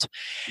world.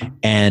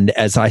 And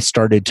as I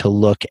started to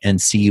look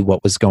and see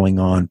what was going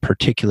on,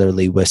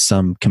 particularly with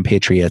some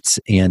compatriots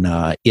in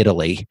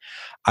Italy,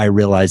 I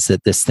realized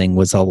that this thing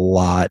was a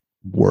lot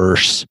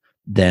worse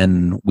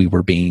than we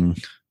were being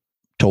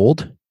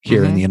told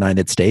here in the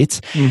United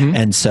States.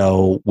 And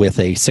so with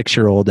a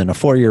 6-year-old and a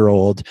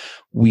 4-year-old,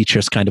 we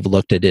just kind of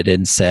looked at it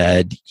and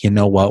said, you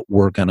know what,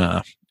 we're going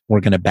to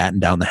batten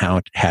down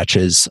the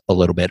hatches a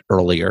little bit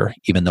earlier,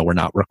 even though we're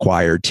not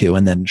required to.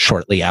 And then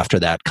shortly after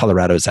that,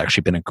 Colorado has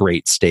actually been a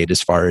great state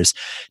as far as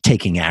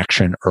taking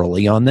action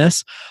early on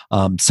this.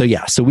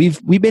 So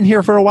we've been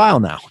here for a while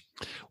now.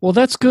 Well,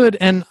 that's good.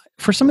 And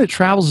for somebody that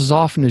travels as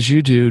often as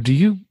you do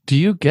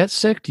you get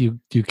sick? Do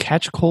you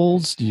catch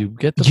colds? Do you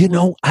get the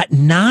flu?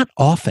 Not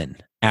often.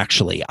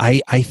 Actually,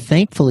 I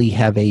thankfully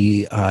have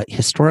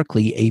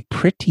historically a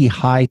pretty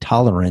high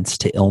tolerance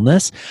to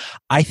illness.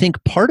 I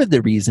think part of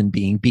the reason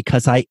being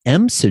because I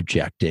am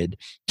subjected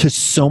to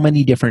so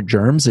many different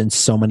germs in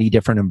so many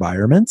different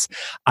environments.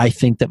 I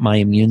think that my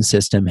immune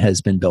system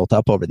has been built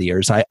up over the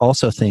years. I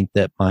also think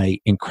that my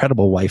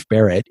incredible wife,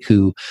 Barrett,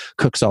 who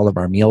cooks all of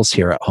our meals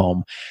here at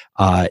home,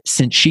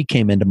 since she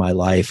came into my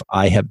life,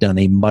 I have done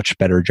a much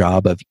better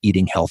job of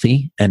eating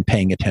healthy and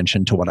paying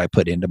attention to what I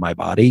put into my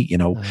body.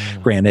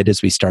 Granted,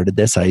 as we started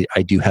this, I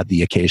do have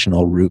the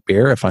occasional root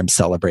beer if I'm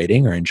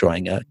celebrating or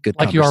enjoying a good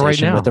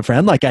conversation with a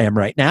friend, like I am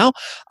right now.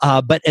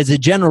 But as a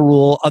general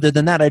rule, other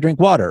than that, I drink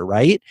water,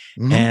 right?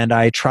 And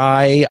I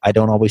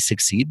don't always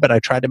succeed, but I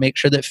try to make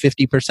sure that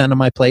 50% of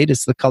my plate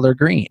is the color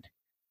green.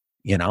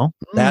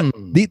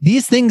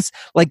 These things,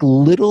 like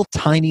little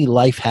tiny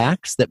life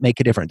hacks that make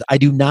a difference. I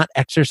do not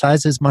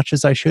exercise as much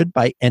as I should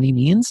by any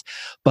means,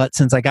 but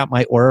since I got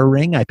my Oura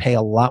Ring, I pay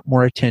a lot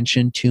more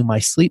attention to my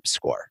sleep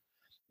score.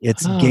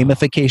 It's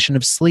gamification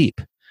of sleep.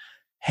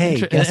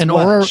 Hey, guess an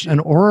what?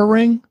 Oura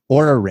Ring?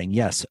 Oura Ring,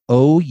 yes.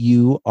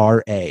 Oura,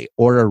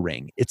 Oura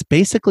Ring. It's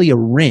basically a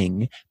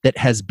ring that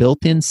has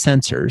built-in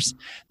sensors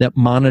that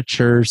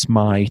monitors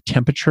my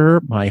temperature,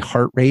 my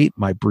heart rate,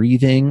 my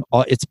breathing.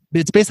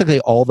 It's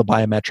basically all the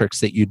biometrics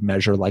that you'd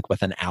measure like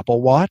with an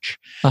Apple Watch,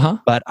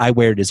 but I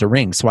wear it as a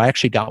ring. So I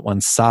actually got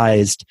one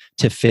sized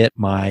to fit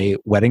my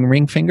wedding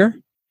ring finger.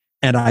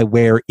 And I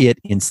wear it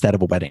instead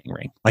of a wedding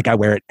ring. Like I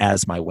wear it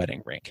as my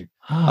wedding ring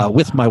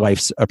with my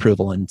wife's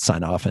approval and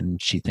sign off.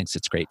 And she thinks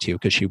it's great too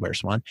because she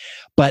wears one.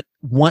 But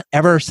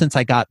ever since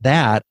I got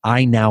that,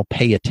 I now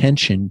pay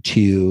attention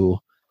to,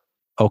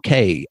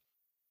 okay,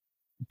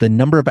 the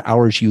number of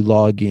hours you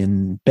log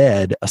in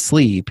bed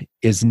asleep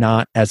is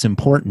not as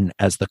important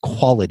as the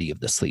quality of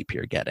the sleep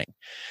you're getting.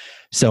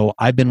 So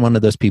I've been one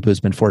of those people who's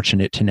been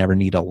fortunate to never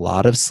need a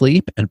lot of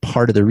sleep. And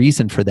part of the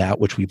reason for that,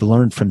 which we've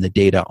learned from the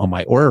data on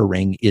my Oura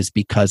Ring, is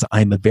because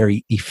I'm a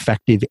very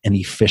effective and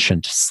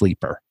efficient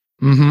sleeper.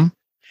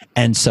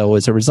 And so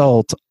as a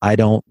result, I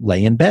don't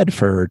lay in bed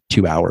for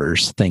 2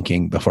 hours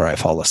thinking before I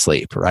fall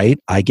asleep, right?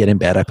 I get in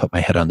bed, I put my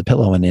head on the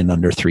pillow, and in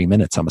under 3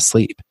 minutes, I'm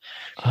asleep.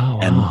 Oh, wow.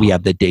 And we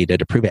have the data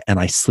to prove it. And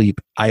I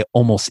sleep, I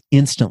almost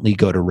instantly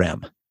go to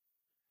REM.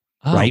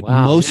 Oh, Right?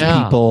 wow. Most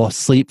people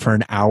sleep for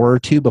an hour or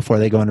two before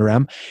they go into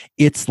REM.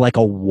 It's like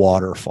a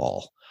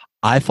waterfall.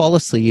 I fall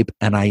asleep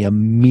and I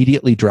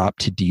immediately drop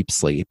to deep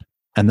sleep.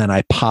 And then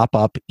I pop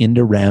up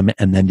into REM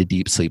and then to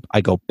deep sleep. I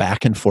go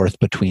back and forth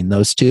between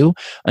those two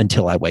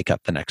until I wake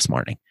up the next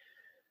morning.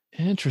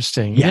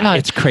 Interesting. Yeah,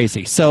 it's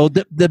crazy. So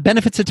the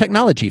benefits of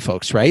technology,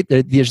 folks, right?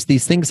 There's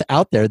these things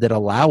out there that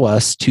allow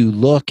us to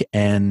look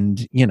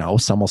and,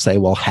 some will say,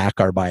 well,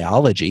 hack our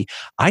biology.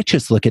 I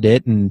just look at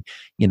it and,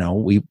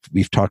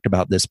 we've talked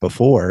about this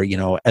before,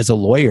 as a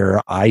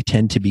lawyer, I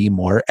tend to be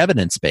more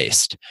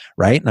evidence-based,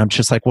 right? And I'm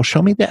just like, well,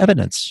 show me the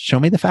evidence, show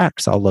me the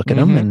facts. I'll look at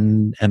them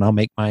and I'll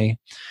make my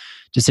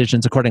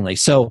decisions accordingly.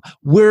 So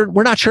we're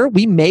not sure.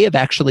 We may have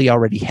actually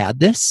already had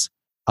this.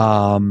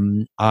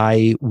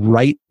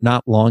 Right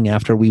not long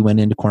after we went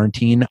into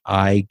quarantine,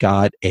 I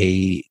got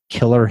a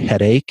killer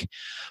headache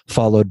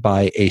followed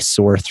by a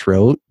sore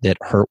throat that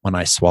hurt when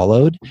I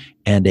swallowed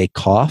and a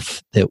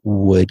cough that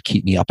would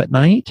keep me up at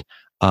night.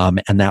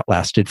 And that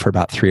lasted for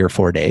about 3 or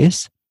 4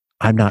 days.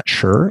 I'm not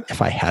sure if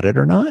I had it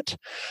or not,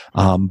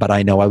 but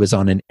I know I was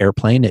on an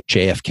airplane at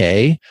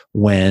JFK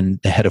when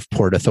the head of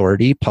Port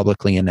Authority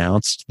publicly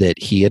announced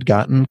that he had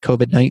gotten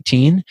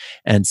COVID-19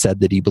 and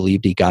said that he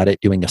believed he got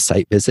it doing a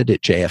site visit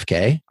at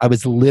JFK. I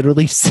was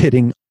literally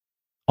sitting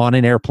on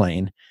an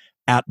airplane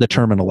at the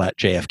terminal at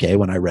JFK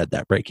when I read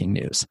that breaking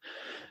news.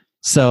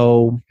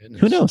 So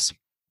who knows?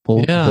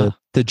 Well,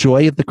 the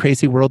joy of the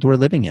crazy world we're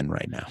living in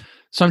right now.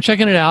 So I'm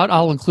checking it out.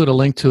 I'll include a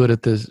link to it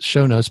at the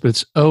show notes, but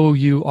it's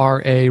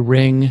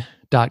ouraring.com.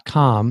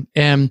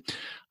 And I'm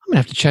going to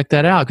have to check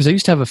that out because I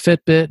used to have a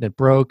Fitbit and it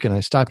broke and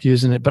I stopped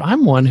using it. But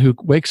I'm one who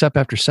wakes up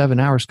after 7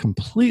 hours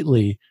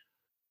completely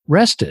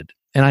rested.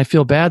 And I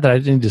feel bad that I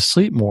didn't need to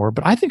sleep more.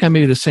 But I think I may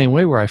be the same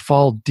way where I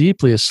fall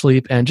deeply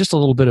asleep. And just a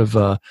little bit of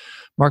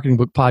Marketing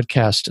Book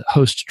Podcast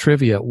host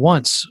trivia.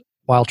 Once,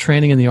 while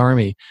training in the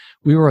Army,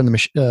 we were on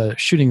the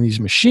shooting these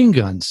machine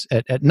guns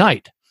at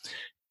night.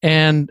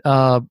 And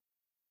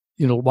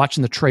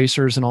watching the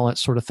tracers and all that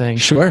sort of thing.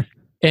 Sure.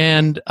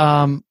 And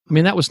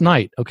that was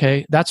night.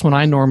 Okay, that's when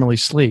I normally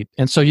sleep,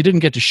 and so you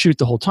didn't get to shoot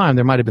the whole time.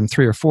 There might have been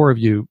 3 or 4 of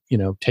you,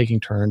 taking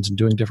turns and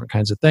doing different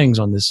kinds of things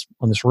on this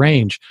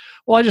range.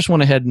 Well, I just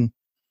went ahead and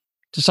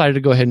decided to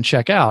go ahead and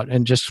check out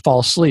and just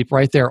fall asleep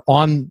right there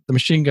on the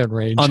machine gun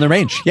range. On the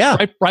range, yeah.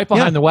 right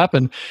behind the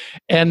weapon.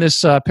 And this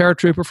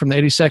paratrooper from the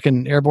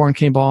 82nd Airborne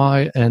came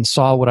by and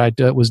saw what I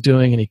was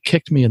doing, and he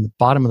kicked me in the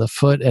bottom of the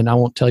foot, and I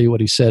won't tell you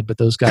what he said, but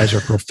those guys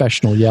are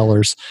professional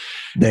yellers.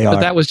 They are. But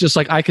that was just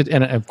like I could,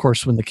 and of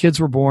course, when the kids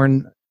were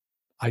born,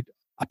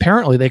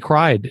 apparently they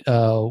cried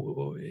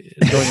during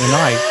the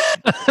night.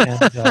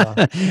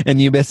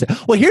 And you missed it.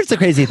 Well, here's the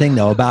crazy thing,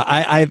 though. About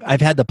I've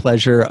had the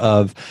pleasure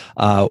of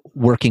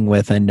working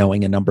with and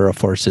knowing a number of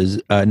folks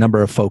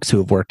who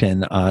have worked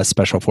in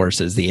special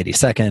forces, the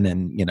 82nd,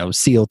 and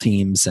SEAL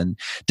teams and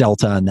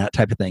Delta and that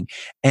type of thing.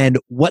 And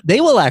what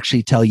they will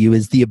actually tell you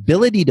is the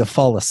ability to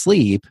fall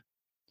asleep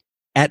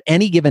at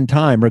any given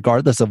time,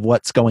 regardless of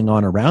what's going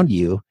on around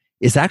you,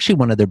 is actually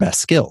one of their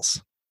best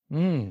skills.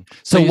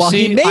 So while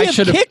he may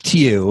have kicked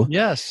you,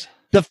 yes,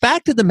 the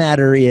fact of the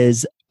matter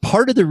is,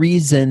 part of the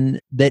reason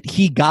that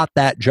he got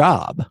that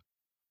job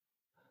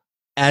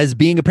as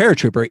being a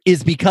paratrooper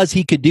is because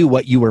he could do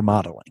what you were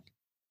modeling.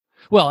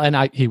 Well, and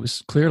he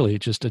was clearly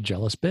just a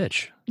jealous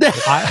bitch.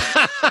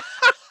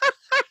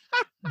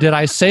 Did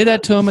I say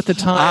that to him at the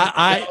time?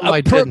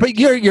 I didn't. But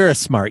you're a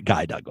smart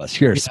guy, Douglas.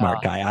 You're a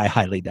smart guy. I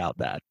highly doubt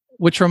that.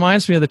 Which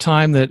reminds me of the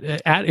time that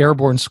at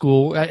airborne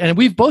school, and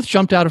we've both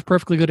jumped out of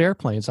perfectly good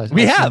airplanes.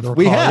 We have.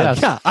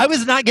 Yes. Yeah, I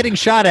was not getting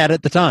shot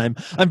at the time.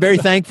 I'm very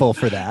thankful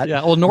for that.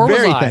 Yeah, well, nor was I.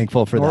 Very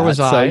thankful for that. Nor was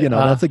I. So,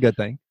 that's a good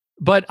thing.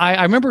 But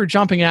I remember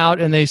jumping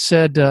out, and they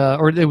said,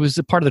 or it was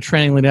a part of the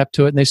training leading up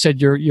to it, and they said,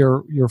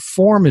 your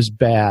form is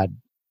bad.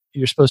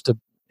 You're supposed to,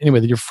 anyway,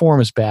 your form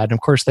is bad. And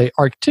of course, they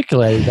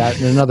articulated that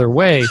in another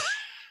way.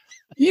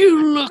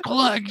 You look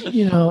like,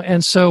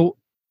 and so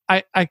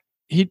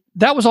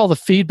that was all the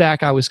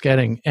feedback I was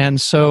getting.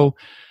 And so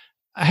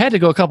I had to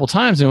go a couple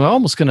times, and they were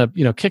almost going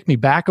to, kick me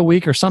back a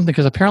week or something,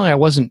 because apparently I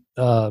wasn't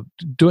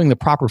doing the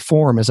proper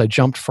form as I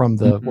jumped from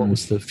what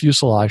was the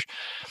fuselage.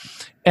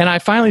 And I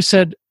finally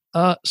said,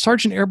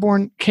 Sergeant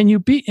Airborne, can you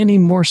be any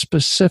more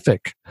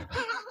specific?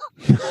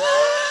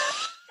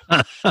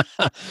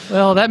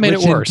 Well, that made it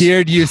worse.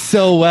 Endeared you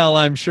so well,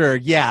 I'm sure.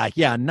 Yeah,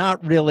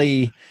 not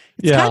really.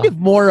 It's kind of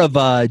more of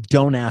a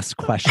don't ask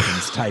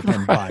questions type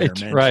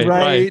environment,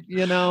 right?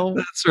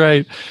 That's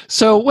right.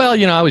 So,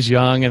 I was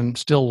young and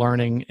still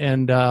learning,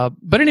 and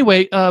but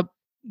anyway,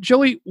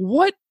 Joey,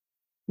 what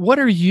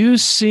are you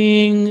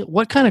seeing?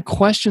 What kind of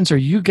questions are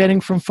you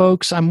getting from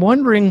folks? I'm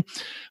wondering,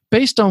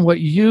 based on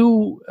what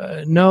you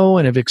know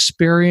and have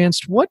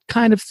experienced, what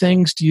kind of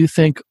things do you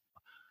think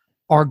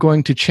are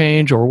going to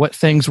change, or what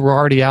things were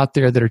already out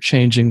there that are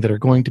changing that are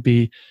going to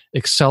be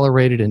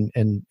accelerated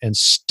and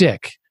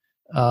stick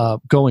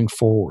going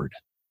forward?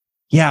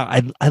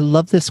 Yeah, I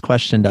love this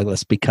question,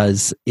 Douglas,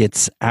 because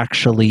it's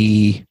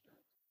actually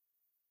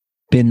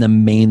been the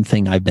main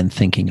thing I've been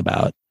thinking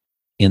about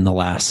in the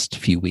last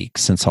few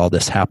weeks since all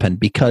this happened,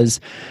 because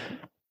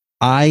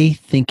I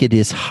think it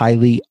is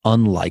highly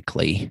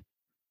unlikely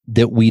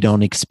that we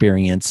don't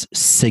experience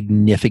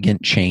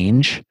significant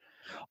change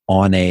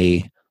on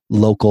a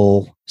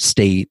local,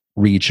 state,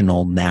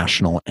 regional,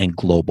 national, and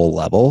global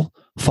level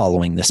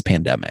following this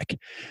pandemic.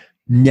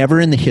 Never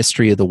in the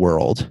history of the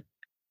world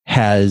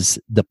has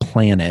the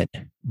planet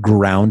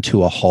ground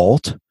to a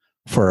halt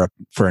for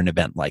an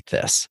event like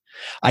this.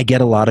 I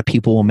get a lot of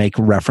people will make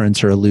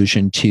reference or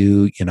allusion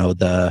to,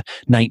 the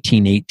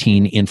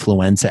 1918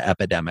 influenza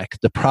epidemic.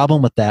 The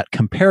problem with that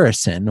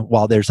comparison,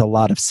 while there's a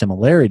lot of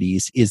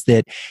similarities, is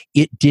that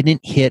it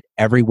didn't hit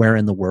everywhere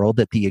in the world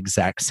at the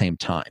exact same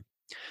time.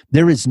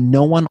 There is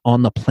no one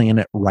on the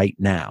planet right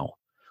now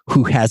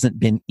who hasn't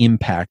been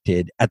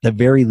impacted, at the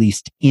very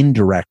least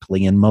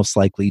indirectly and most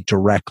likely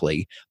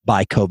directly,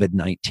 by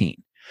COVID-19.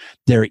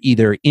 They're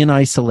either in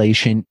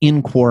isolation,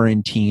 in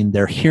quarantine,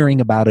 they're hearing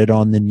about it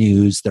on the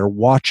news, they're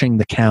watching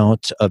the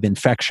count of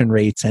infection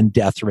rates and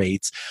death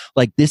rates.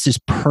 Like, this has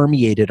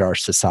permeated our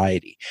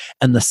society.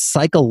 And the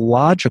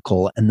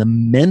psychological and the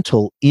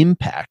mental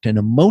impact and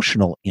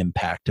emotional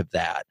impact of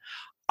that,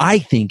 I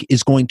think,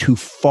 is going to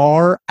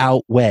far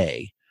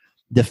outweigh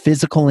the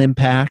physical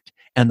impact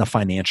and the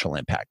financial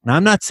impact. Now,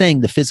 I'm not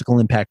saying the physical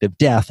impact of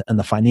death and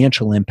the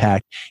financial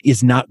impact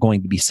is not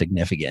going to be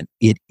significant.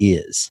 It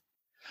is.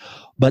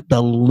 But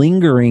the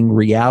lingering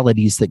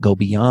realities that go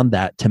beyond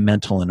that to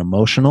mental and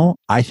emotional,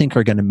 I think,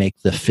 are going to make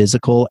the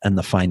physical and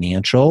the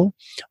financial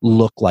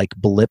look like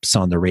blips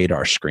on the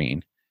radar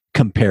screen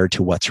compared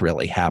to what's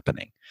really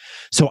happening.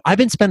 So I've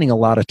been spending a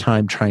lot of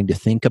time trying to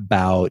think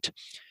about,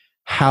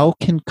 how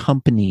can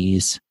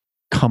companies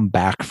come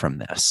back from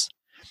this?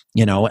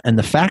 And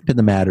the fact of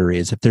the matter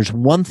is, if there's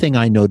one thing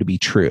I know to be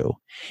true,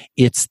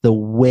 it's the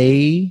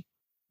way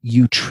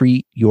you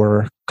treat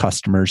your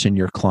customers and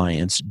your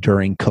clients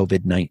during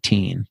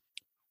COVID-19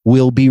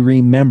 will be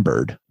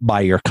remembered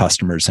by your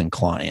customers and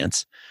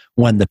clients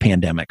when the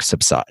pandemic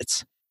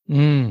subsides.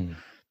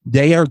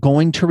 They are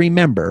going to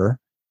remember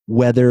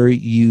whether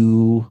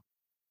you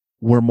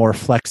were more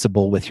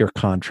flexible with your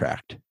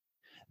contract.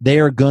 They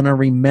are going to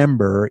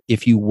remember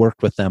if you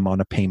worked with them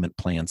on a payment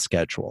plan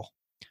schedule.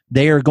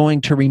 They are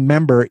going to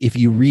remember if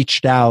you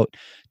reached out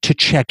to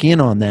check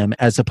in on them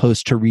as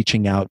opposed to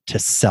reaching out to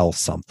sell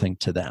something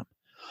to them.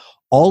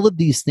 All of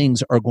these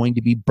things are going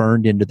to be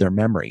burned into their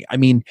memory. I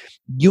mean,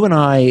 you and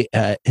I,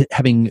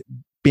 having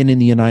been in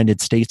the United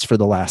States for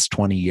the last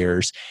 20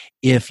 years,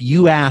 if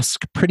you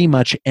ask pretty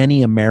much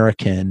any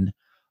American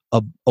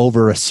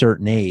over a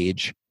certain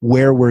age,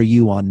 where were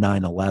you on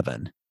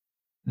 9/11?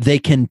 They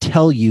can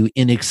tell you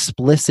in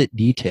explicit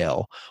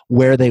detail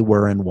where they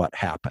were and what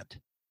happened.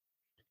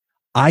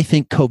 I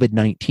think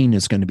COVID-19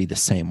 is going to be the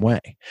same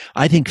way.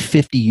 I think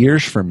 50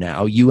 years from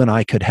now, you and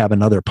I could have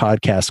another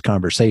podcast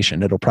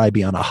conversation. It'll probably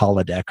be on a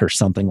holodeck or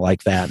something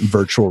like that in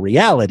virtual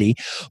reality.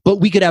 But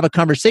we could have a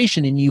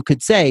conversation and you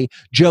could say,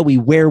 Joey,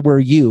 where were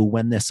you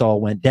when this all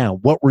went down?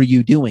 What were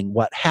you doing?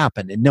 What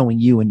happened? And knowing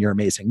you and your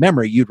amazing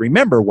memory, you'd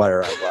remember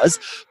where I was.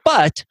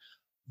 But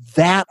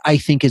that, I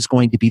think, is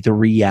going to be the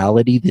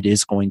reality that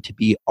is going to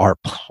be our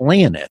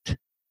planet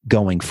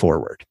going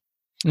forward.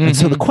 And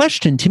so the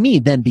question to me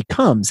then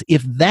becomes,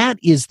 if that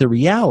is the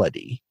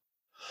reality,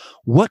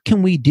 what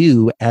can we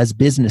do as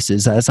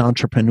businesses, as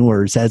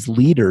entrepreneurs, as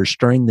leaders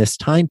during this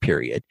time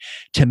period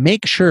to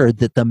make sure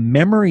that the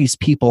memories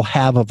people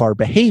have of our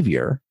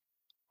behavior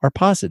are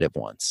positive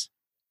ones?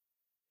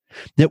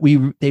 That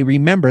they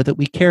remember that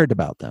we cared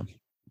about them.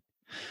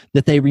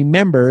 That they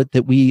remember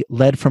that we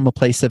led from a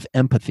place of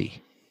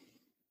empathy.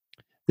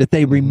 That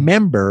they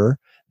remember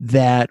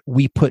that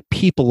we put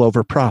people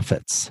over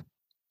profits.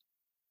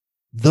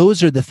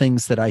 Those are the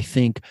things that I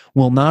think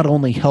will not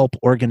only help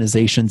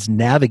organizations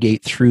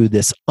navigate through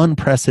this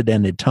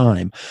unprecedented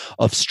time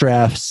of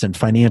stress and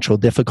financial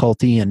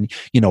difficulty and,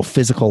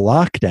 physical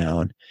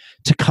lockdown,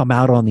 to come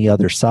out on the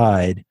other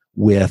side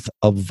with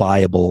a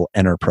viable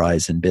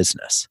enterprise and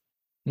business.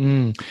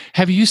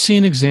 Have you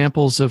seen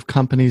examples of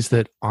companies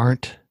that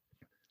aren't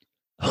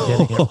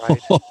getting it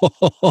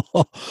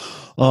right?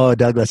 Oh,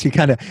 Douglas, you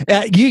kind of,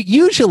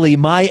 usually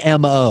my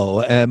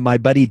MO, my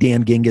buddy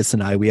Dan Gingiss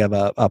and I, we have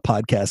a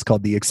podcast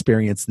called The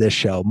Experience This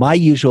Show. My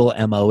usual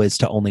MO is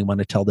to only want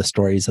to tell the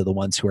stories of the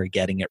ones who are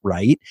getting it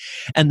right.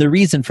 And the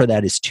reason for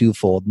that is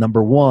twofold.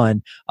 Number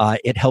one,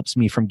 it helps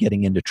me from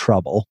getting into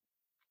trouble.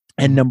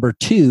 And number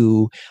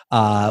two,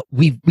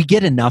 we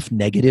get enough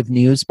negative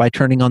news by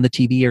turning on the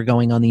TV or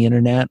going on the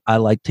internet. I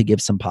like to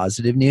give some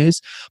positive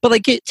news. But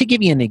like to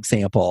give you an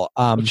example,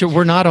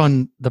 we're not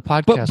on the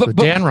podcast with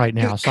Dan right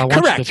now, so I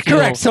want you to feel...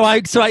 Correct.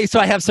 So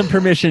I have some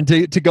permission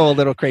to go a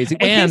little crazy.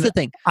 But here's the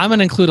thing: I'm going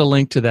to include a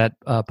link to that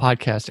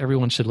podcast.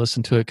 Everyone should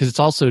listen to it because it's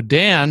also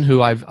Dan,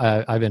 who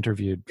I've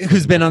interviewed,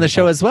 who's been on the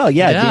show as well.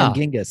 Yeah. Dan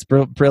Gingiss,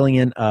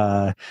 brilliant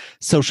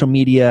social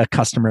media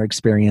customer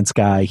experience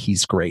guy.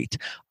 He's great.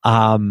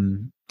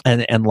 And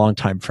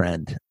longtime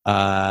friend.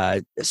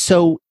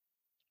 So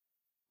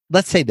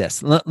let's say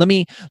this. Let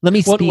me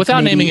speak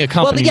without naming a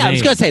company. I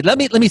was going to say let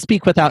me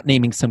speak without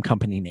naming some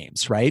company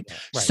names. Right.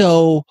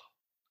 So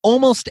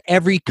almost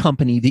every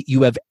company that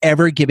you have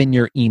ever given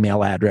your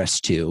email address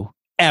to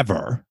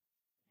ever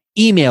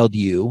emailed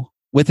you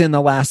within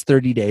the last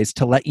 30 days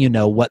to let you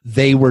know what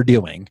they were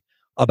doing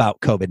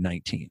about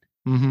COVID-19.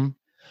 Mm-hmm.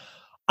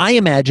 I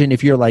imagine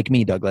if you're like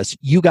me, Douglas,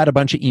 you got a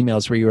bunch of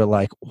emails where you were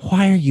like,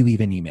 why are you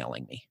even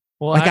emailing me?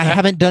 Well, I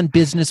haven't done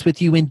business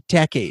with you in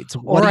decades.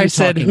 What I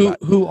said,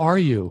 who are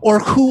you? Or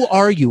who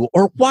are you?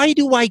 Or why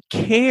do I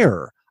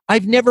care?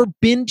 I've never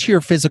been to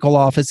your physical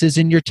offices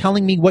and you're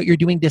telling me what you're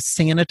doing to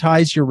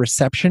sanitize your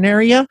reception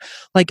area?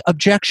 Like,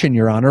 objection,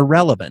 Your Honor,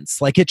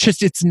 relevance. Like,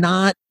 it's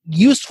not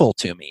useful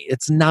to me.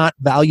 It's not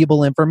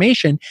valuable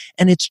information,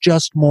 and it's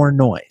just more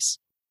noise.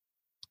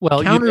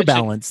 Well,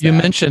 counterbalance you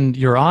mentioned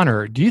Your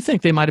Honor. Do you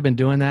think they might have been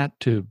doing that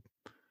to...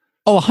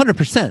 Oh,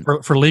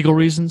 100%. For legal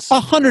reasons?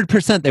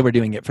 100% they were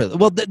doing it for...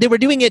 Well, they were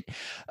doing it...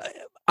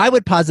 I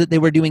would posit they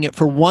were doing it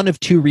for one of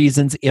two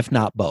reasons, if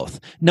not both.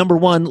 Number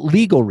one,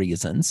 legal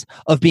reasons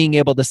of being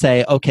able to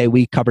say, okay,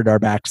 we covered our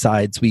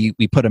backsides. We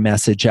put a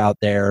message out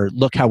there.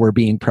 Look how we're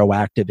being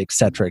proactive, et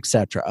cetera, et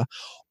cetera.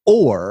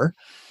 Or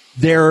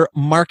their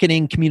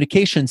marketing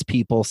communications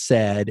people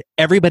said,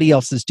 everybody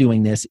else is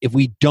doing this. If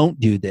we don't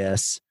do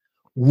this,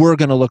 we're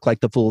going to look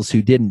like the fools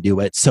who didn't do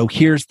it. So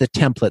here's the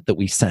template that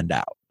we send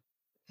out.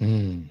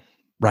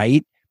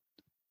 Right?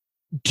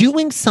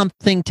 Doing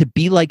something to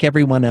be like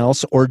everyone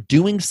else or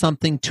doing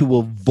something to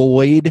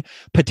avoid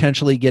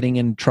potentially getting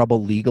in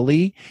trouble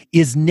legally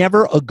is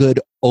never a good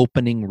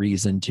opening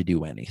reason to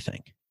do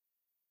anything.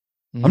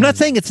 I'm not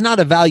saying it's not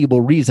a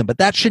valuable reason, but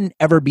that shouldn't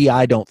ever be,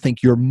 I don't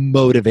think, your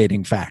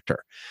motivating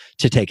factor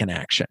to take an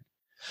action.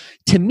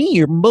 To me,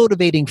 your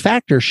motivating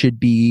factor should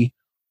be,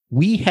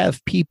 we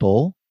have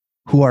people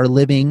who are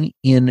living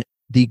in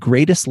the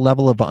greatest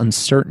level of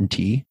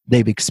uncertainty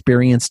they've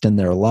experienced in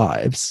their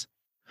lives.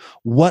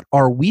 What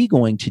are we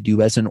going to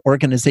do as an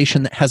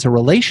organization that has a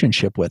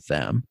relationship with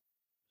them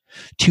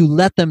to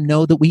let them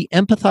know that we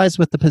empathize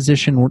with the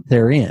position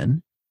they're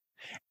in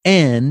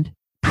and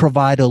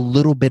provide a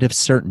little bit of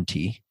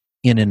certainty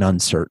in an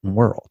uncertain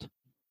world?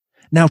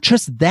 Now,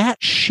 just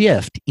that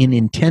shift in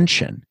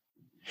intention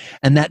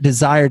and that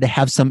desire to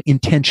have some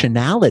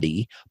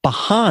intentionality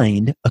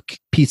behind a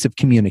piece of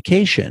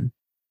communication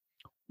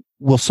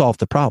will solve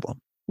the problem,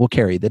 will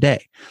carry the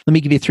day. Let me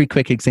give you 3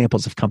 quick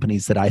examples of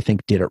companies that I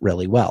think did it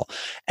really well.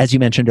 As you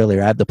mentioned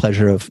earlier, I have the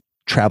pleasure of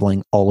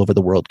traveling all over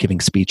the world giving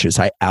speeches.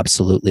 I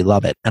absolutely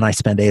love it. And I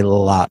spend a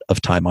lot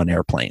of time on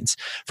airplanes.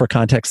 For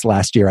context,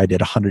 last year I did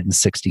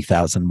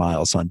 160,000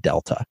 miles on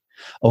Delta.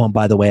 Oh, and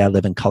by the way, I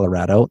live in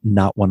Colorado,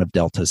 not one of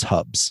Delta's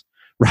hubs.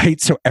 Right?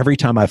 So every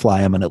time I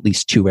fly, I'm on at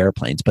least 2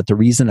 airplanes. But the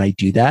reason I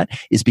do that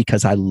is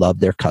because I love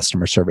their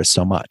customer service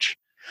so much.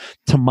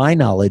 To my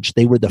knowledge,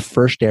 they were the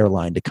first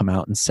airline to come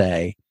out and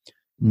say,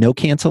 no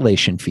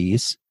cancellation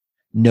fees,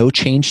 no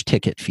change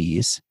ticket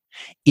fees.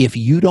 If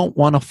you don't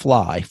want to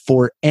fly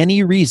for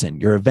any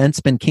reason, your event's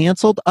been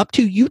canceled, up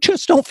to you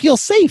just don't feel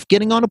safe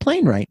getting on a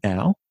plane right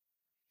now,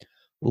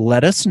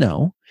 let us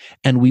know,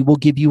 and we will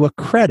give you a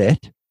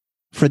credit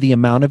for the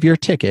amount of your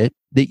ticket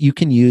that you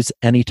can use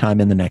anytime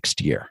in the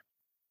next year,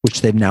 which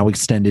they've now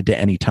extended to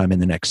anytime in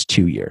the next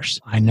 2 years.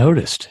 I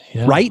noticed.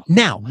 Yeah. Right?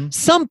 Now,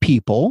 some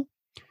people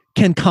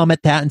can come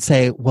at that and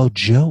say, well,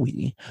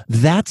 Joey,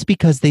 that's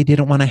because they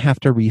didn't want to have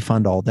to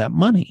refund all that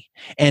money.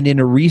 And in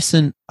a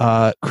recent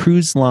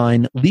cruise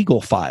line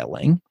legal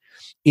filing,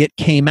 it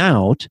came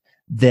out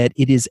that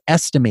it is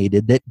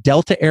estimated that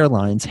Delta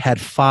Airlines had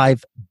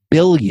 $5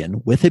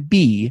 billion, with a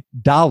B,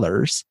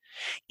 dollars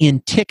in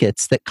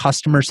tickets that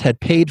customers had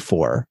paid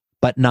for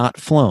but not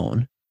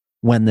flown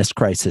when this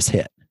crisis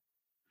hit.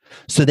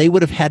 So they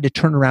would have had to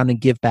turn around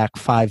and give back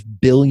 $5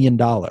 billion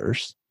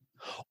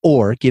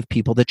or give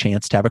people the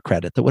chance to have a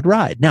credit that would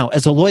ride. Now,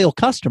 as a loyal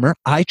customer,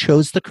 I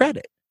chose the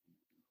credit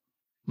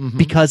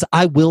because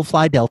I will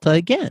fly Delta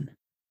again.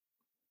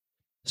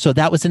 So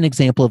that was an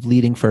example of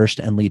leading first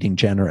and leading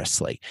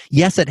generously.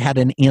 Yes, it had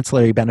an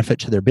ancillary benefit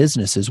to their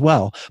business as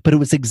well, but it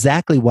was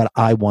exactly what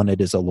I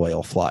wanted as a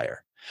loyal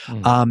flyer.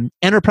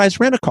 Enterprise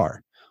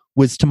Rent-A-Car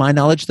was, to my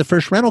knowledge, the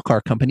first rental car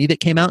company that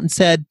came out and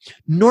said,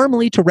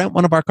 normally to rent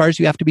one of our cars,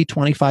 you have to be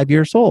 25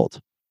 years old.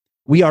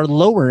 We are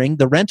lowering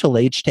the rental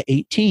age to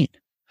 18.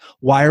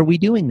 Why are we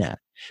doing that?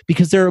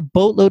 Because there are a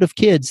boatload of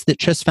kids that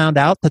just found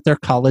out that their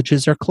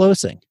colleges are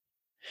closing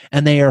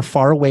and they are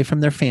far away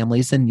from their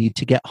families and need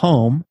to get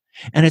home.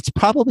 And it's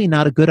probably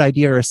not a good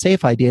idea or a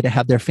safe idea to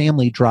have their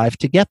family drive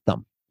to get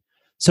them.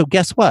 So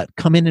guess what?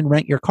 Come in and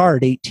rent your car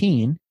at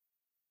 18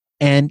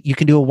 and you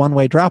can do a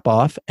one-way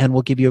drop-off and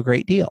we'll give you a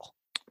great deal.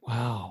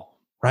 Wow.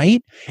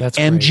 Right? That's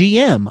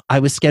MGM. Great. I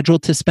was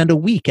scheduled to spend a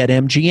week at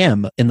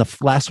MGM in the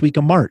last week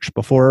of March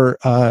before,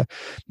 I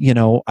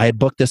had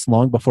booked this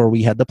long before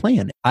we had the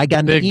plan. I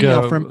got an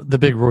email from the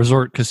big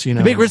resort casino.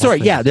 The big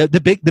resort. Yeah.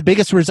 The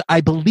biggest resort. I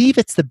believe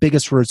it's the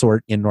biggest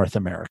resort in North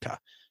America,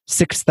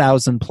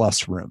 6,000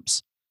 plus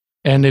rooms.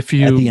 And if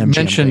you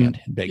mention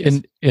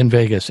in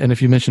Vegas, and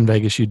if you mention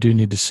Vegas, you do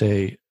need to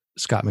say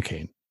Scott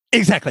McCain.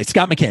 Exactly.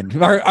 Scott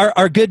McCain,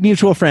 our good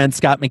mutual friend,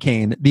 Scott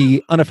McCain,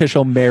 the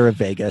unofficial mayor of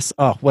Vegas.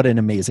 Oh, what an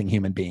amazing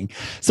human being.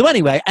 So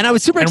anyway, and I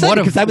was super excited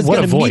because I was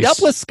going to meet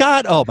up with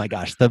Scott. Oh my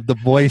gosh, the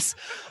voice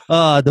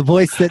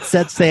that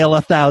set sail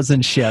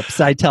 1,000 ships.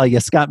 I tell you,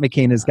 Scott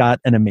McCain has got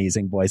an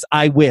amazing voice.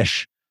 I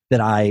wish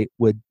that I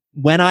would,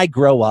 when I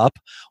grow up,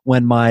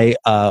 when I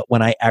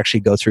actually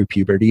go through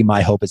puberty,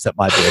 my hope is that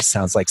my voice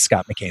sounds like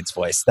Scott McCain's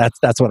voice.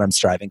 That's what I'm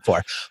striving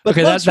for. But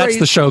okay, that's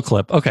the show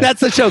clip. Okay. That's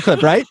the show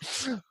clip, right?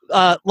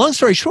 Long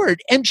story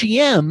short,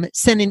 MGM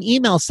sent an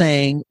email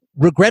saying,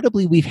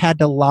 regrettably, we've had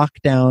to lock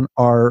down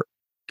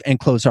and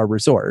close our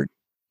resort.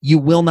 You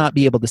will not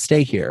be able to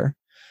stay here.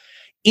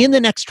 In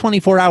the next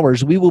 24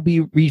 hours, we will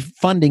be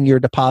refunding your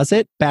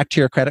deposit back to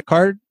your credit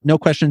card. No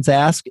questions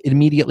asked. It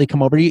immediately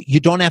come over to you. You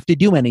don't have to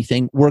do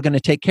anything. We're going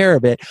to take care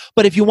of it.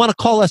 But if you want to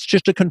call us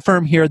just to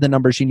confirm, here are the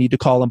numbers you need to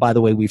call. And by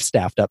the way, we've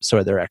staffed up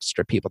so there are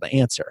extra people to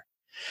answer.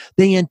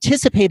 They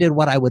anticipated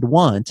what I would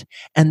want,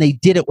 and they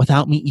did it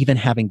without me even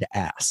having to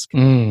ask.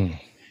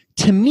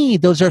 To me,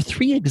 those are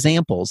 3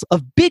 examples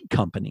of big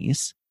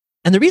companies.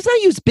 And the reason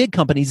I use big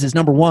companies is,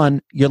 number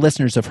one, your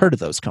listeners have heard of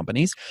those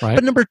companies. Right.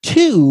 But number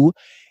 2,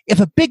 if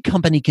a big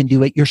company can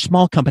do it, your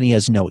small company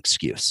has no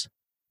excuse.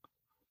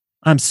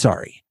 I'm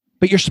sorry,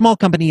 but your small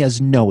company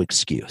has no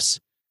excuse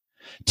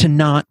to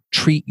not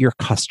treat your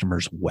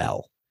customers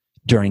well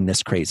during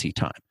this crazy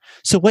time.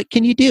 So what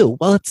can you do?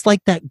 Well, it's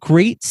like that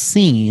great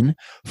scene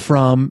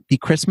from the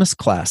Christmas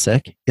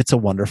classic, It's a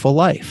Wonderful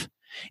Life.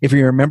 If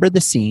you remember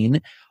the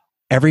scene,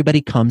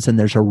 everybody comes and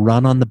there's a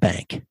run on the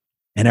bank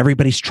and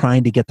everybody's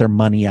trying to get their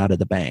money out of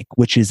the bank,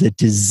 which is a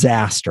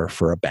disaster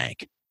for a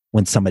bank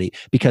when somebody,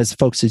 because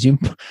folks, as you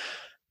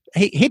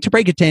hate to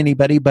break it to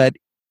anybody, but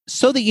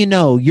so that you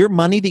know, your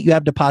money that you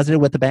have deposited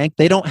with the bank,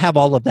 they don't have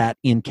all of that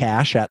in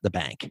cash at the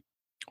bank.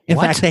 In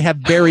fact, they have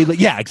very,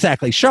 yeah,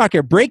 exactly.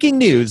 Shocker. Breaking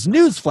news.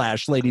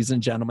 Newsflash, ladies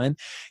and gentlemen.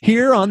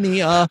 Here on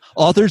the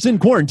Authors in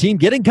Quarantine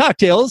Getting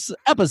Cocktails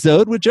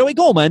episode with Joey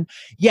Coleman.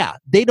 Yeah,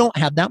 they don't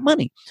have that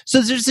money.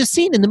 So there's this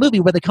scene in the movie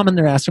where they come and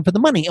they're asking for the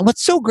money. And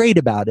what's so great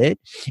about it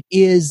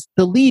is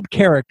the lead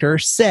character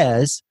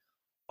says,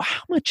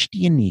 how much do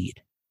you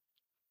need?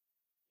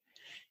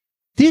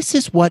 This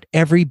is what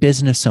every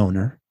business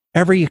owner,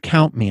 every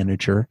account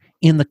manager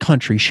in the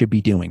country should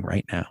be doing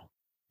right now.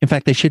 In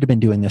fact, they should have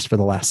been doing this for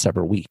the last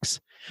several weeks.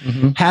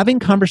 Having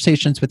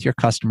conversations with your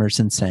customers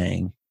and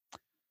saying,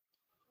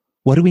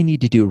 what do we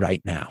need to do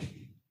right now?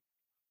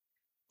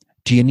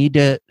 Do you need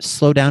to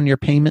slow down your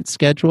payment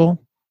schedule?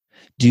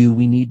 Do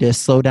we need to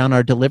slow down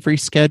our delivery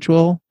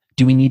schedule?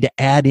 Do we need to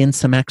add in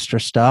some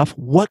extra stuff?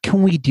 What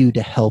can we do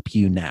to help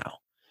you now?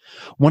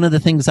 One of the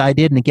things I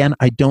did, and again,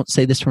 I don't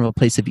say this from a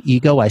place of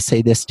ego, I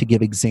say this to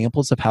give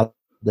examples of how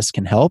this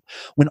can help.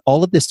 When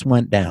all of this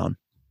went down,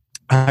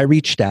 I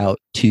reached out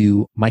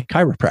to my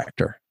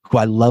chiropractor, who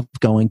I love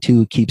going to,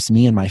 who keeps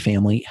me and my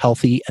family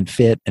healthy and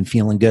fit and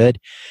feeling good.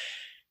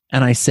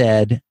 And I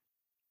said,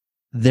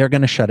 they're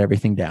going to shut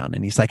everything down.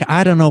 And he's like,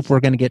 I don't know if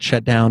we're going to get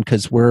shut down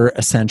because we're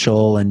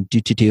essential and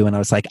do. And I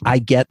was like, I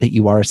get that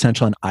you are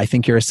essential and I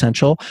think you're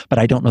essential, but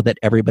I don't know that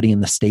everybody in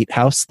the state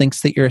house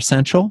thinks that you're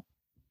essential.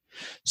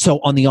 So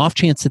on the off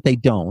chance that they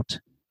don't,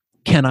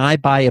 can I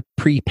buy a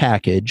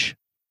pre-package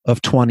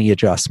of 20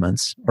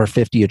 adjustments or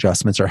 50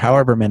 adjustments or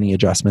however many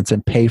adjustments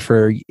and pay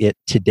for it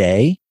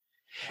today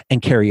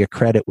and carry a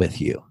credit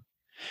with you?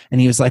 And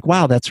he was like,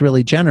 wow, that's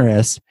really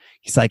generous.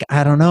 He's like,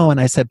 I don't know. And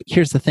I said,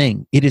 here's the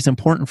thing. It is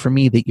important for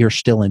me that you're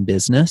still in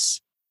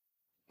business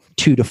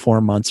 2 to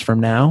 4 months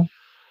from now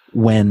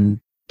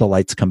when the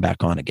lights come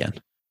back on again.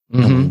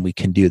 And when we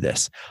can do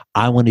this,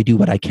 I want to do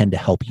what I can to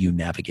help you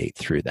navigate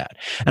through that.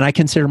 And I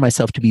consider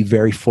myself to be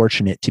very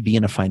fortunate to be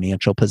in a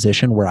financial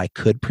position where I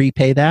could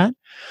prepay that.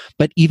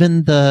 But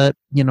even the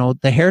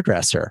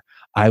hairdresser,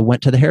 I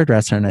went to the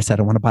hairdresser and I said,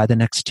 I want to buy the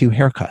next 2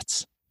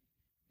 haircuts.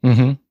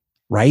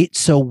 Right?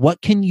 So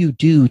what can you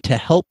do to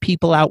help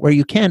people out where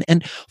you can?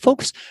 And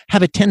folks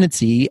have a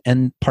tendency,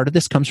 and part of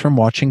this comes from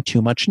watching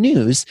too much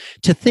news,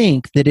 to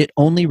think that it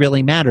only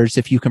really matters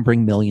if you can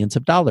bring millions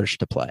of dollars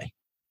to play.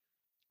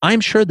 I'm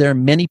sure there are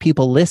many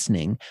people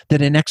listening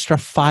that an extra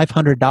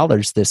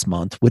 $500 this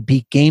month would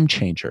be game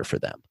changer for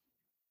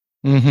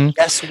them.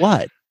 Guess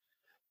what?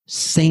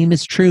 Same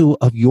is true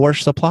of your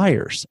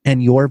suppliers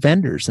and your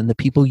vendors and the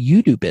people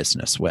you do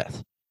business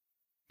with.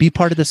 Be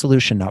part of the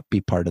solution, not be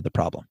part of the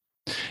problem.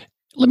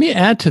 Let me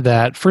add to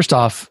that. First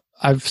off,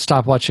 I've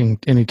stopped watching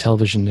any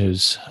television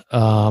news.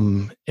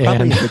 Probably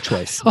a good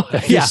choice.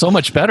 Yeah, so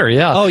much better.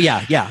 Yeah. Oh,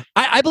 yeah, yeah.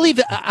 I believe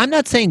I'm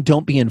not saying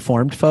don't be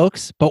informed,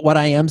 folks, but what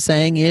I am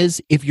saying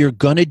is if you're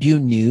going to do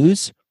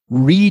news,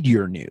 read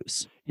your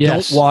news.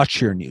 Yes. Don't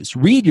watch your news.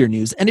 Read your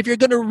news. And if you're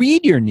going to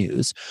read your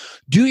news,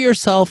 do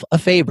yourself a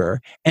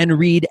favor and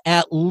read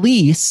at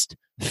least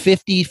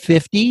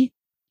 50-50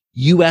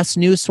 U.S.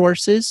 news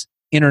sources,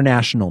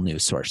 international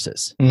news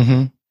sources.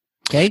 Mm-hmm.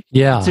 Okay?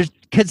 Yeah.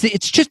 Because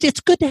it's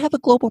good to have a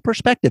global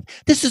perspective.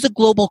 This is a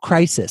global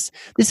crisis.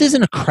 This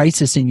isn't a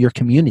crisis in your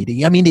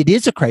community. I mean, it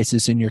is a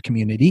crisis in your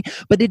community,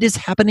 but it is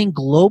happening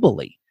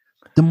globally.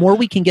 The more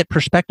we can get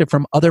perspective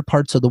from other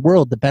parts of the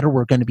world, the better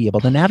we're going to be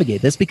able to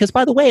navigate this. Because,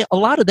 by the way, a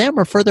lot of them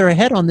are further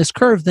ahead on this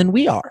curve than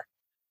we are.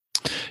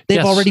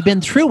 They've already been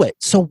through it.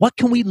 So what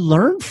can we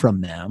learn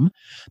from them,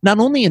 not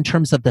only in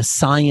terms of the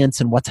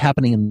science and what's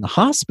happening in the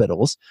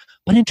hospitals,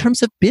 but in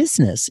terms of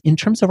business, in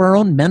terms of our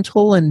own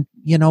mental and,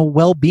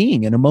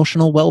 well-being and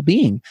emotional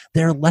well-being?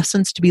 There are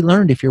lessons to be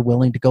learned if you're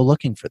willing to go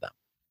looking for them.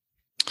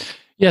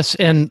 Yes.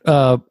 And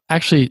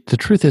actually, the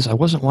truth is I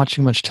wasn't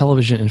watching much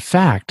television, in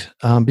fact,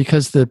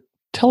 because the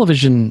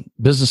television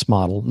business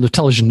model, the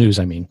television news,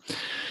 I mean,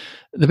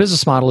 the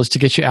business model is to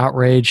get you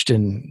outraged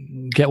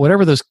and get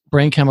whatever those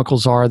brain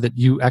chemicals are that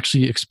you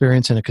actually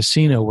experience in a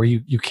casino where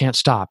you can't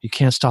stop. You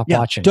can't stop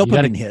watching.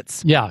 Dopamine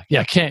hits. Yeah.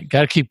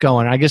 Got to keep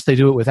going. I guess they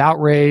do it with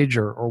outrage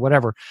or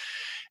whatever.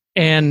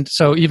 And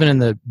so even in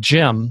the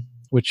gym,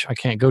 which I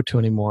can't go to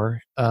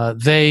anymore,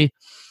 they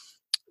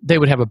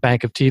would have a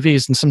bank of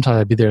TVs, and sometimes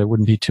I'd be there. There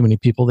wouldn't be too many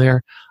people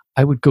there.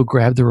 I would go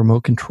grab the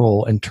remote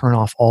control and turn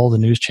off all the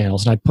news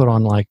channels, and I'd put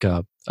on like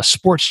a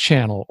sports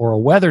channel or a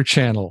weather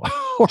channel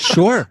or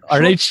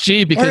an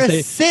HG because or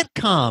a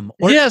sitcom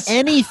or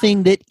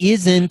anything that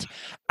isn't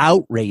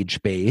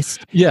outrage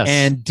based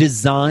and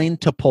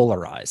designed to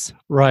polarize.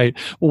 Right.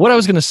 Well, what I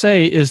was going to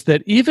say is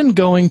that even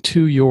going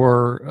to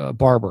your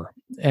barber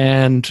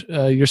and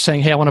you're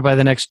saying, hey, I want to buy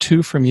the next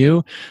 2 from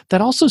you,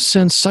 that also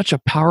sends such a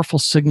powerful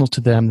signal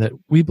to them that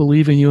we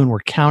believe in you and we're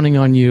counting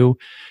on you,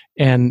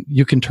 and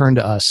you can turn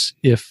to us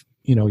if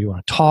you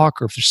want to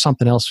talk or if there's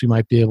something else we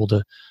might be able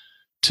to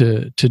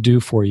do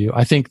for you.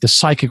 I think the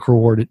psychic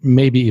reward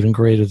may be even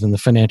greater than the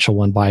financial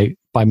one by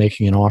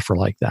making an offer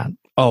like that.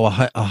 Oh,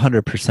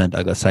 100%,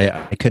 Douglas.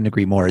 I couldn't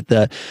agree more.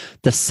 The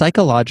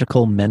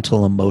psychological,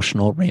 mental,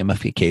 emotional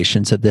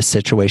ramifications of this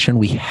situation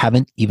we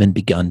haven't even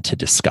begun to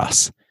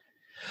discuss.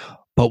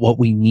 But what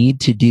we need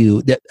to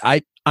do,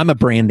 I'm a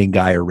branding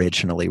guy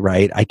originally,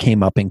 right? I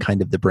came up in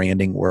kind of the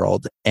branding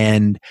world,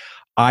 and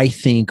I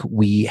think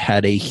we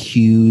had a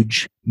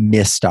huge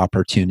missed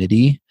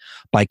opportunity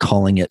by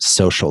calling it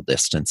social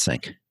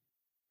distancing.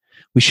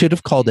 We should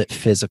have called it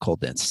physical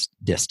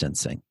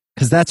distancing,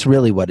 because that's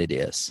really what it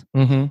is.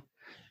 Mm-hmm.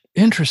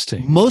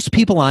 Interesting. Most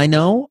people I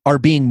know are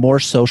being more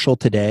social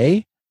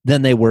today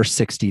than they were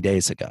 60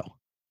 days ago.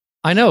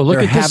 I know.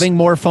 They're having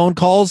more phone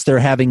calls. They're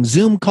having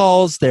Zoom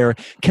calls. They're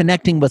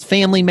connecting with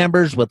family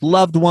members, with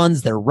loved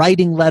ones. They're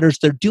writing letters.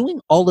 They're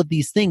doing all of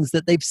these things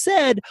that they've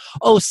said,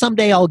 oh,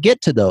 someday I'll get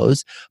to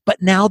those.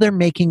 But now they're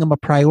making them a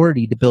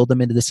priority to build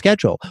them into the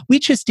schedule. We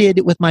just did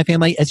it with my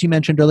family. As you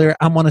mentioned earlier,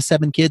 I'm one of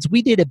 7 kids.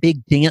 We did a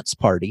big dance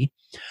party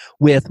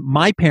with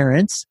my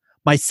parents,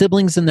 my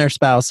siblings and their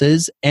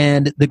spouses,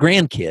 and the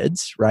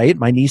grandkids, right?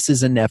 My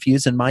nieces and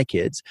nephews and my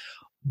kids.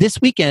 This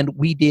weekend,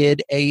 we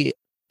did a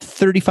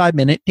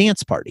 35-minute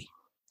dance party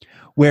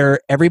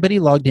where everybody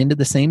logged into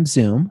the same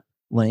Zoom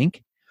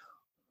link.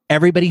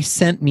 Everybody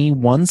sent me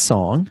one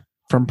song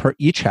from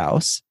each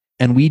house,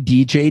 and we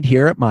DJ'd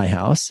here at my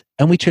house,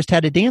 and we just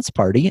had a dance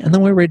party. And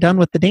then when we were done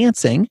with the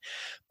dancing,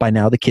 by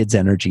now the kids'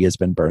 energy has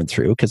been burned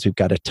through because we've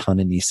got a ton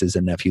of nieces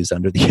and nephews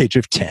under the age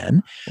of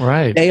 10.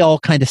 Right. They all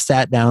kind of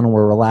sat down and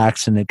were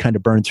relaxed, and it kind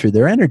of burned through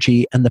their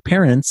energy, and the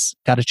parents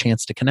got a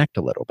chance to connect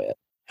a little bit,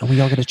 and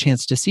we all got a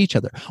chance to see each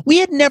other. We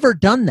had never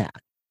done that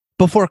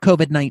before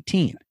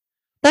COVID-19.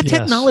 That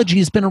technology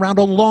has been around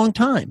a long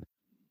time.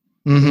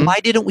 Mm-hmm. Why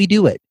didn't we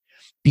do it?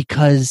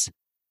 Because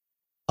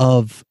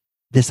of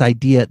this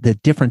idea, the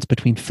difference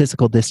between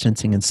physical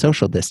distancing and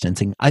social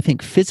distancing. I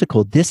think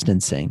physical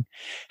distancing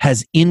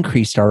has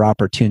increased our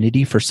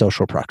opportunity for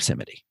social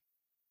proximity.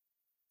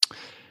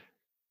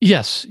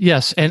 Yes.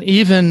 And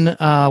even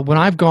when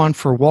I've gone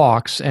for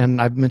walks, and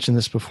I've mentioned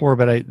this before,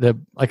 but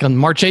like on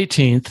March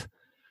 18th,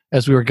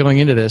 as we were going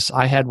into this,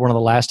 I had one of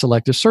the last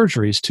elective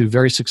surgeries to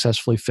very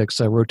successfully fix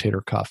a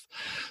rotator cuff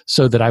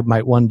so that I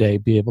might one day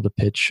be able to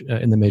pitch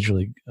in the major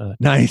league.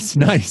 Nice.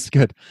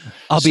 Good.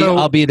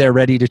 I'll be there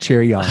ready to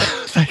cheer you on.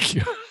 Thank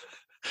you.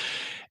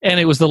 And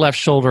it was the left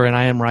shoulder, and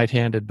I am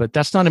right-handed, but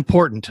that's not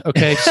important.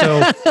 Okay.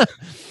 So,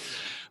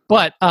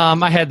 but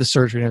I had the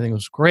surgery and everything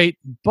was great,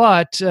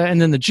 but,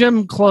 and then the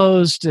gym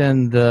closed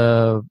and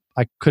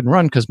I couldn't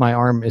run because my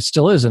arm, it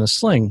still is in a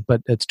sling,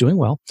 but it's doing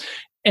well.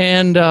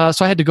 And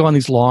so I had to go on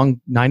these long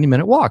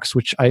 90-minute walks,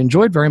 which I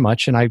enjoyed very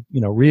much. And I,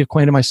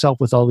 reacquainted myself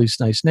with all these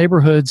nice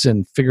neighborhoods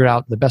and figured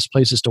out the best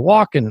places to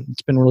walk. And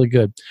it's been really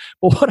good.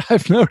 But what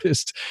I've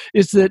noticed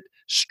is that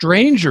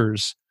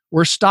strangers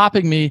were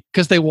stopping me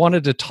because they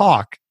wanted to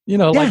talk.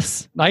 like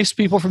Yes. nice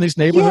people from these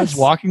neighborhoods Yes.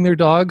 walking their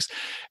dogs.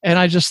 And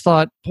I just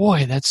thought,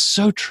 boy, that's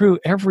so true.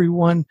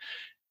 Everyone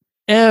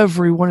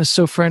is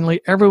so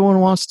friendly. Everyone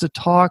wants to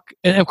talk.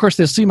 And of course,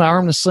 they'll see my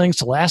arm in a sling,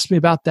 so they'll ask me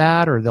about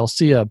that, or they'll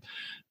see a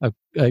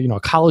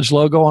college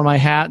logo on my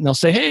hat, and they'll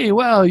say, "Hey,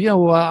 well,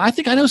 I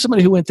think I know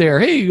somebody who went there.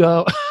 Hey,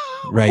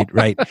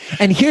 Right.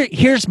 And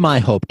here's my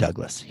hope,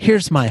 Douglas.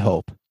 Here's my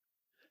hope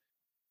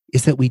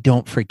is that we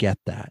don't forget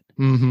that.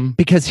 mm-hmm.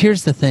 Because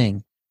here's the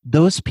thing.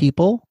 Those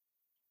people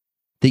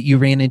that you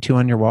ran into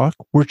on your walk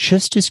were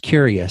just as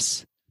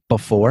curious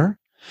before,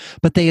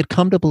 but they had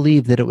come to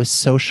believe that it was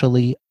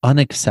socially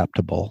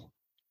unacceptable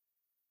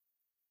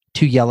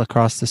to yell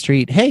across the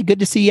street, "Hey, good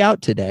to see you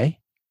out today."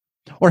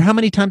 Or how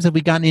many times have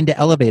we gotten into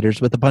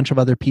elevators with a bunch of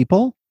other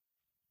people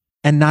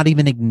and not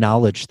even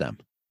acknowledged them?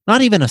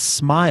 Not even a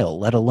smile,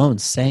 let alone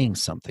saying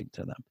something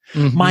to them.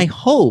 Mm-hmm. My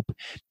hope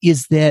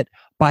is that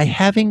by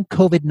having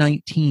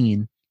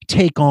COVID-19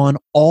 take on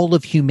all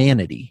of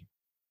humanity,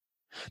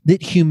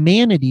 that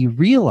humanity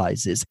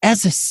realizes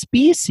as a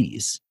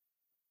species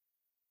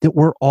that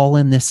we're all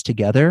in this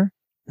together,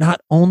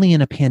 not only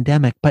in a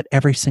pandemic, but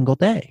every single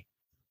day.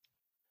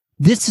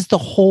 This is the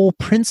whole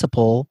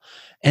principle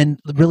and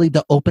really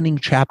the opening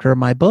chapter of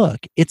my book.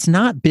 It's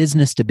not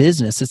business to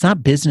business. It's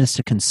not business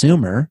to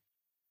consumer.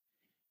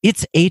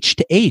 It's H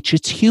to H.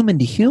 It's human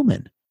to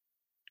human.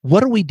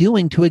 What are we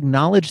doing to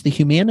acknowledge the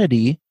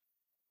humanity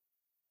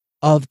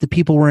of the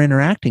people we're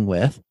interacting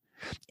with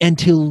and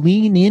to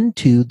lean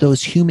into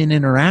those human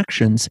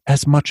interactions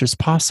as much as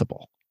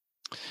possible?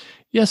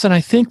 Yes, and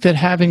I think that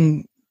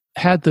having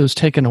had those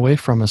taken away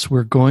from us,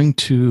 we're going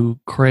to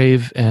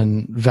crave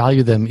and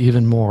value them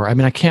even more. I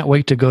mean, I can't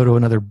wait to go to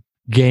another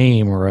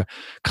game or a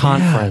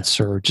conference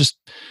or just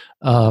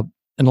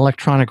an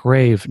electronic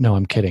rave. No,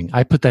 I'm kidding.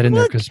 I put that in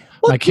there because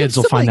my kids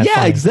will find that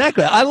funny. Yeah,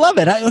 exactly. I love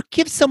it.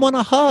 Give someone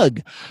a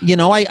hug.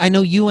 I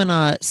know you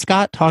and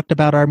Scott talked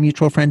about our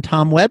mutual friend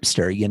Tom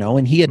Webster,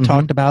 and he had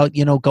talked about,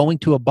 going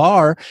to a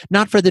bar,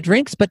 not for the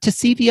drinks, but to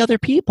see the other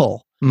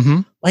people.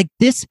 Mm-hmm. Like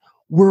this,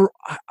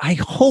 I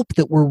hope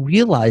that we're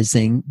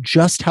realizing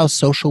just how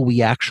social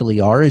we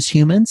actually are as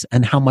humans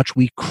and how much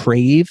we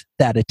crave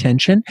that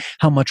attention,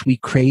 how much we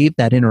crave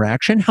that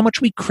interaction, how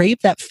much we crave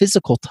that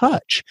physical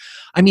touch.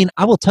 I mean,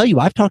 I will tell you,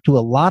 I've talked to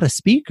a lot of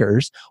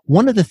speakers.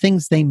 One of the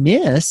things they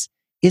miss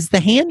is the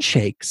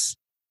handshakes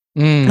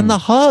and the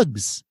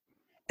hugs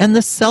and the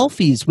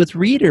selfies with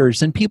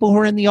readers and people who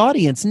are in the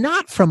audience,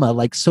 not from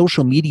a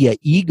social media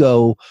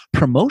ego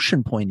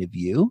promotion point of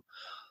view,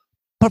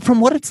 but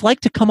from what it's like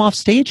to come off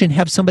stage and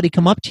have somebody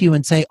come up to you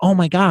and say, "Oh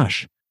my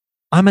gosh,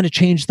 I'm going to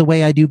change the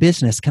way I do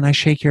business. Can I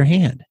shake your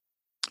hand?"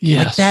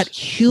 Yes. Like that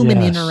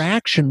human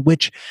interaction,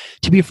 which,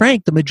 to be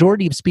frank, the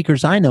majority of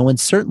speakers I know, and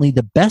certainly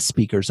the best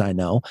speakers I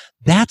know,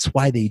 that's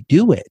why they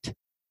do it.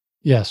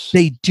 Yes.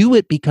 They do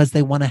it because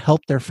they want to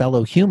help their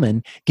fellow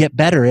human get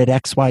better at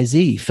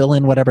XYZ, fill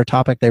in whatever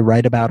topic they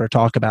write about or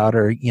talk about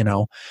or,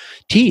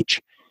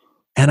 teach.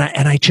 And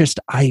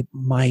I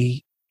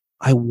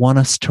want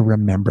us to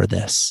remember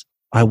this.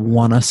 I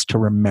want us to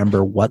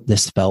remember what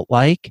this felt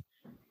like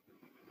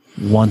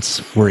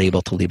once we're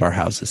able to leave our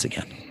houses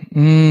again.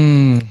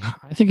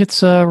 I think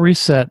it's a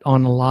reset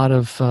on a lot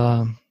of.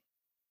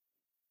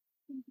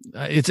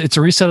 It's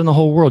a reset in the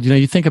whole world.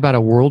 You think about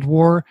a world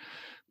war.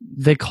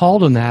 They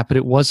called on that, but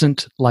it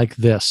wasn't like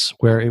this,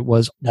 where it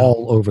was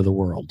all over the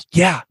world.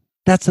 Yeah,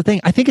 that's the thing.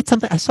 I think it's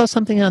something. I saw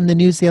something on the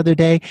news the other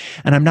day,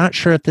 and I'm not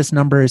sure if this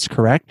number is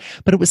correct,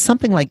 but it was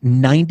something like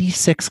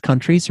 96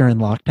 countries are in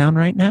lockdown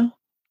right now.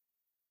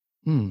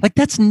 Like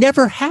that's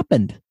never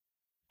happened.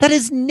 That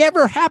has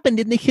never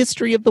happened in the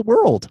history of the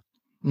world.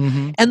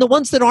 Mm-hmm. And the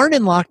ones that aren't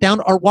in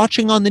lockdown are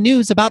watching on the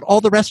news about all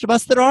the rest of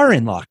us that are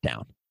in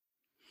lockdown.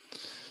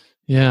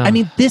 Yeah. I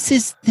mean, this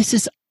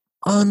is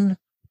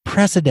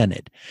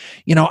unprecedented.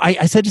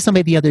 I said to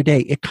somebody the other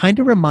day, it kind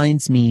of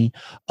reminds me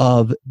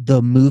of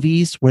the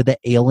movies where the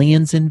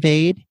aliens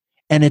invade,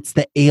 and it's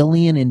the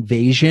alien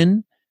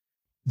invasion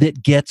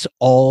that gets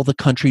all the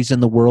countries in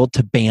the world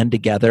to band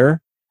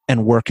together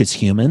and work as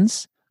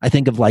humans. I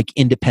think of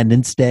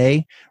Independence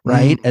Day,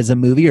 right, as a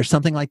movie or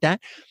something like that.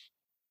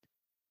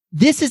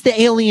 This is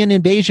the alien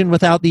invasion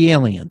without the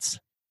aliens.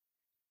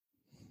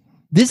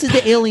 This is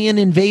the alien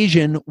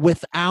invasion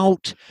with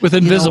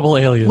invisible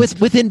aliens.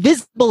 With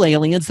invisible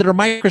aliens that are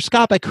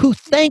microscopic, who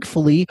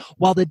thankfully,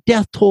 while the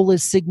death toll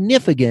is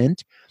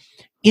significant,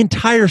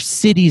 entire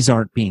cities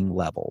aren't being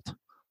leveled.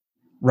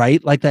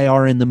 Right? Like they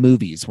are in the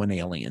movies when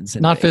aliens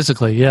invade. Not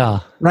physically, yeah.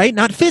 Right?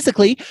 Not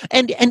physically.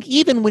 And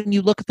even when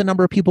you look at the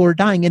number of people who are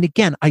dying, and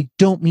again, I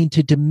don't mean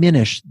to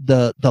diminish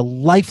the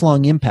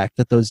lifelong impact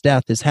that those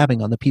deaths is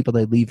having on the people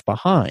they leave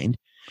behind.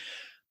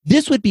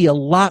 This would be a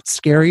lot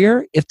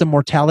scarier if the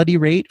mortality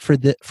rate for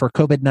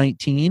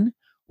COVID-19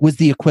 was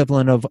the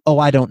equivalent of,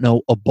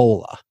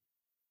 Ebola.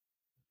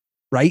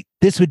 Right?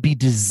 This would be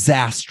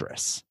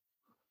disastrous.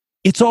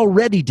 It's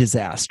already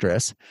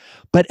disastrous,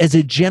 but as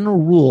a general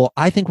rule,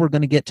 I think we're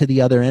going to get to the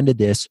other end of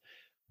this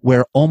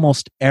where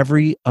almost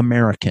every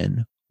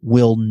American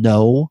will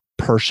know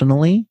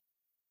personally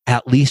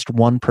at least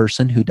one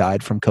person who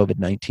died from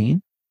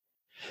COVID-19.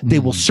 They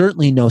will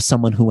certainly know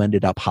someone who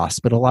ended up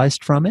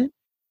hospitalized from it.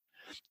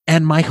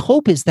 And my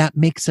hope is that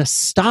makes us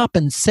stop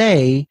and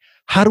say,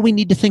 how do we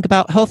need to think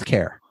about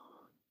healthcare?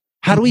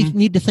 How do we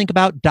need to think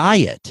about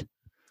diet?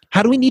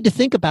 How do we need to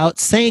think about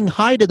saying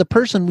hi to the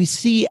person we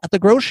see at the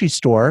grocery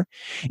store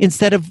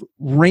instead of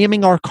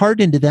ramming our cart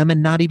into them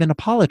and not even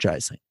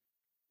apologizing?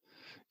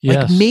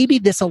 Yes. Like maybe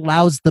this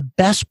allows the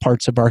best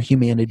parts of our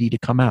humanity to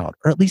come out,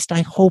 or at least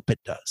I hope it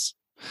does.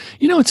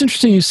 You know, it's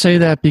interesting you say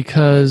that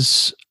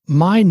because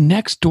my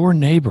next door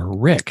neighbor,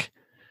 Rick,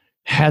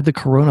 had the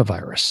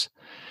coronavirus.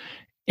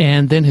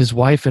 And then his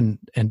wife and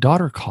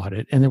daughter caught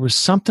it. And there was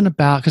something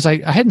about, because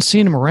I hadn't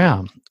seen him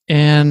around.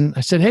 And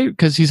I said, hey,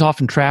 because he's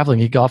often traveling.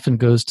 He often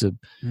goes to,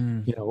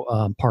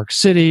 Park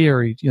City,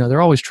 or,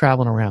 they're always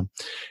traveling around.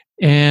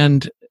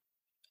 And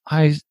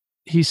I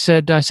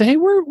said, hey,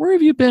 where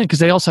have you been? Because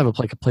they also have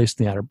a place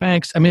in the Outer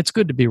Banks. I mean, it's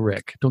good to be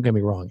Rick. Don't get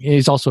me wrong.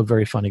 He's also a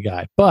very funny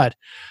guy. But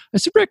I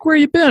said, Rick, where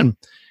have you been?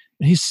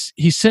 And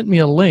he sent me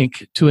a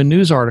link to a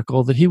news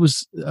article that he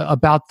was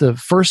about the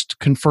first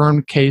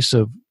confirmed case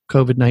of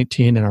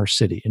COVID-19 in our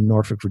city in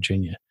Norfolk,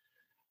 Virginia.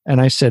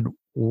 And I said,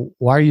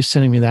 why are you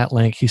sending me that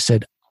link? He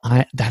said,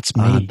 that's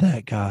me.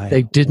 That guy.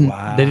 They didn't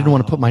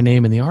want to put my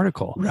name in the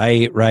article.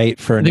 Right.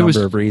 For a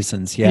number of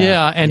reasons. Yeah.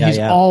 Yeah. And he's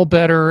all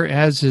better,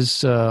 as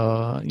is,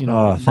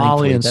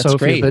 Molly and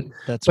Sophie. Great.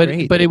 That's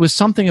great. But it was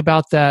something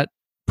about that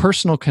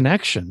personal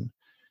connection.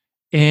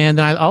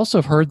 And I also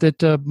have heard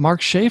that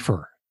Mark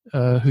Schaefer,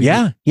 Mark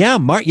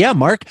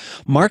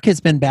has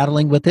been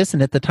battling with this,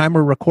 and at the time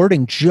we're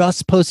recording,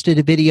 just posted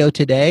a video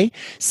today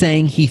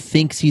saying he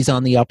thinks he's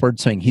on the upward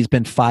swing. He's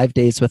been 5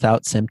 days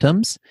without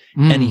symptoms,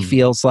 and he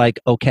feels like,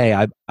 okay,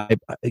 I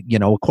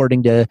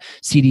according to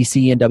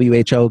CDC and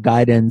WHO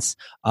guidance,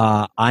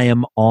 I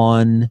am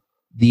on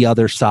the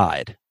other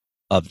side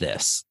of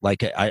this.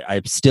 Like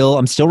I'm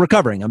still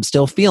recovering. I'm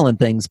still feeling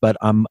things, but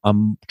I'm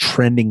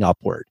trending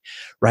upward,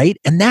 right?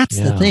 And that's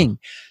the thing.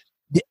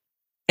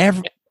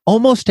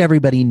 Almost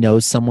everybody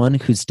knows someone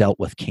who's dealt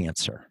with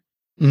cancer,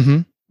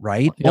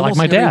 right? Yeah, like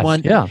my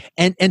dad. Yeah.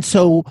 And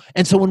so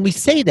when we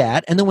say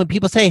that, and then when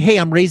people say, hey,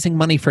 I'm raising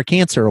money for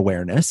cancer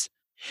awareness,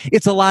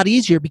 it's a lot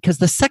easier because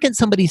the second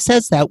somebody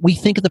says that, we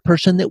think of the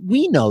person that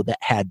we know that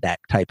had that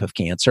type of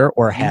cancer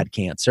or had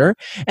cancer,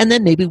 and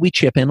then maybe we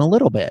chip in a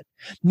little bit.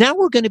 Now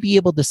we're going to be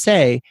able to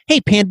say, hey,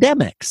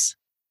 pandemics,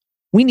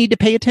 we need to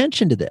pay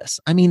attention to this.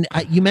 I mean,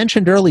 you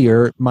mentioned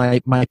earlier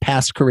my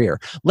past career.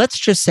 Let's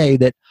just say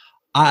that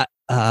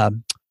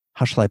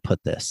how shall I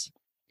put this?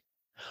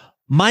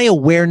 My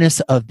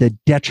awareness of the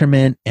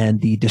detriment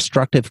and the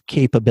destructive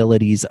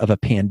capabilities of a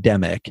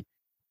pandemic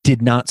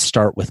did not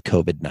start with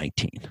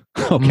COVID-19.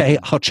 Okay.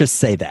 I'll just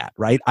say that,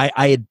 right?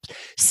 I had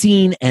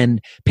seen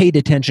and paid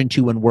attention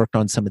to and worked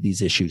on some of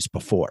these issues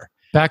before.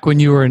 Back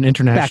when you were an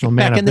international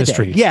man of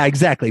mystery. Yeah,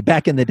 exactly.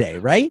 Back in the day,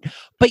 right?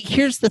 But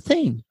here's the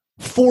thing.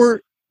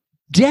 For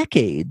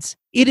decades,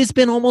 it has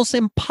been almost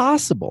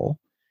impossible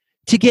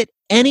to get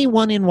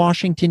anyone in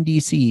Washington,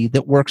 D.C.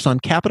 that works on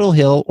Capitol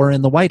Hill or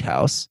in the White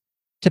House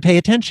to pay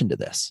attention to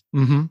this.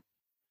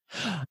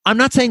 I'm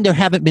not saying there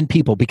haven't been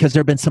people, because there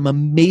have been some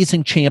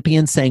amazing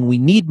champions saying we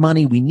need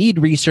money, we need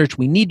research,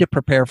 we need to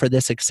prepare for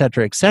this, et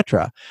cetera, et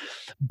cetera.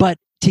 But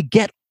to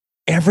get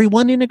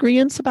everyone in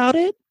agreement about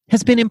it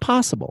has been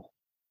impossible.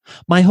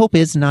 My hope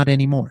is not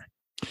anymore.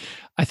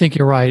 I think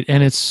you're right.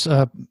 And it's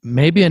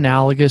maybe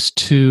analogous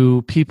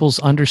to people's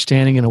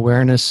understanding and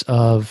awareness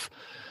of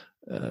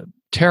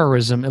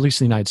terrorism, at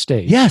least in the United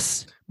States.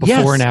 Yes.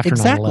 Before and after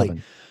exactly.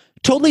 9/11.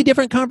 Totally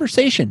different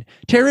conversation.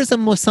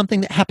 Terrorism was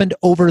something that happened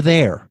over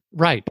there.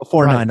 Right.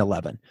 Before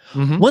 9/11.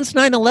 Once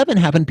 9/11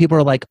 happened, people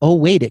are like, oh,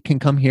 wait, it can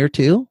come here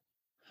too?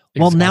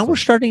 Well, now we're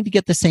starting to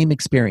get the same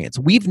experience.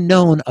 We've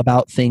known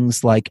about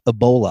things like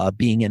Ebola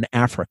being in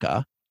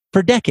Africa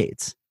for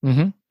decades.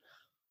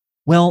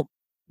 Well,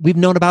 we've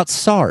known about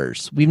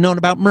SARS. We've known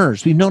about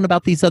MERS. We've known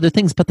about these other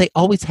things, but they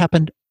always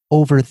happened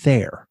over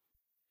there.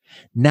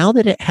 Now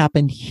that it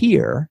happened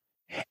here,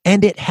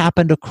 and it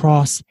happened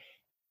across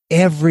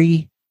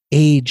every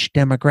age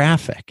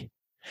demographic,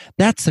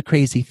 that's the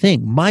crazy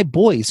thing. My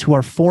boys who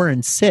are 4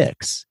 and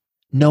 6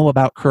 know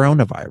about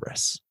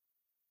coronavirus.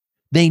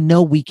 They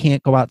know we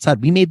can't go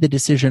outside. We made the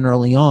decision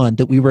early on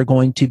that we were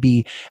going to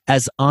be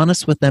as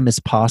honest with them as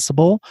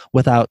possible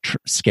without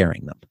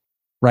scaring them,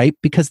 right?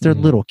 Because they're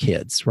little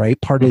kids, right?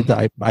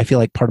 I feel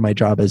like part of my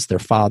job as their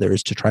father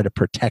is to try to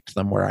protect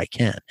them where I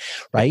can,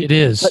 right? It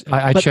is.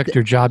 I checked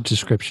your job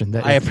description.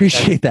 I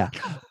appreciate that.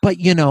 But,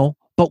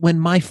 but when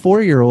my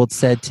 4-year-old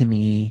said to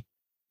me,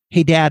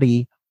 hey,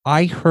 Daddy,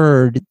 I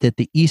heard that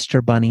the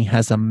Easter Bunny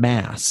has a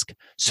mask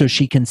so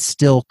she can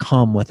still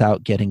come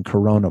without getting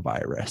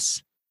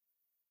coronavirus.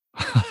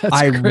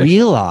 I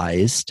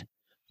realized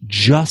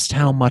just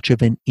how much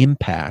of an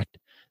impact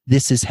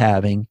this is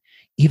having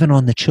even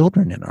on the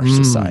children in our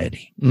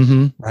society,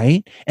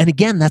 right? And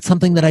again, that's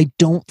something that I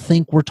don't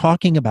think we're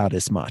talking about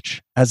as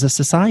much as a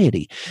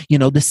society.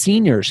 The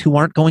seniors who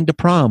aren't going to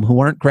prom, who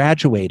aren't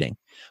graduating,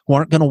 who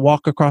aren't going to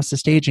walk across the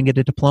stage and get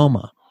a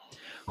diploma.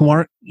 who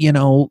aren't,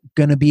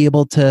 going to be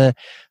able to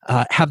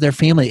have their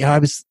family. I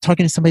was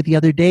talking to somebody the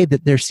other day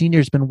that their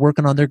senior's been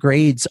working on their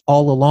grades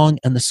all along,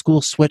 and the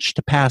school switched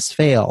to pass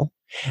fail,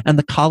 and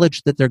the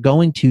college that they're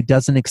going to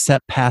doesn't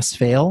accept pass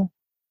fail.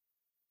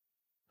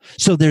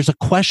 So there's a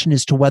question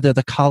as to whether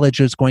the college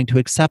is going to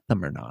accept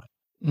them or not.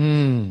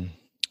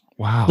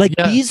 Wow. Like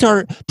these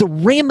are the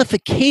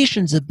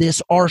ramifications of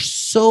this are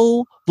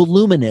so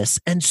voluminous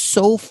and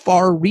so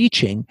far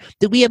reaching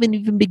that we haven't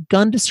even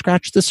begun to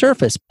scratch the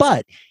surface.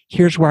 But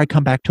here's where I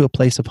come back to a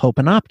place of hope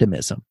and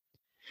optimism.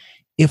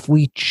 If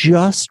we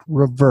just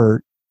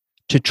revert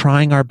to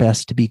trying our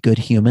best to be good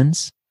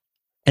humans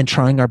and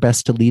trying our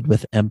best to lead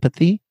with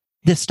empathy,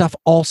 this stuff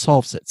all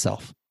solves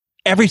itself.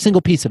 Every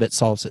single piece of it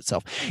solves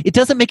itself. It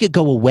doesn't make it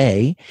go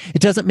away.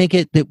 It doesn't make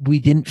it that we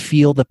didn't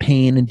feel the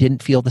pain and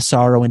didn't feel the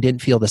sorrow and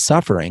didn't feel the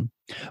suffering,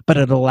 but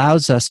it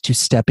allows us to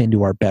step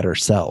into our better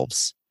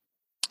selves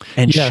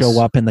and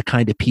show up in the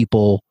kind of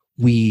people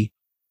we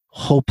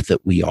hope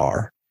that we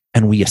are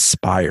and we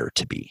aspire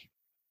to be.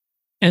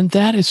 And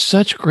that is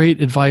such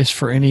great advice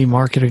for any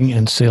marketing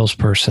and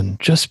salesperson.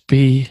 Just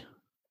be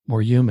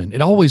more human. It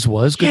always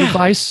was good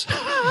advice.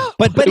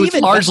 But it was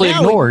even largely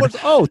ignored.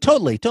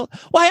 Totally. Well,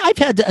 I've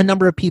had a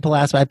number of people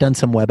ask. I've done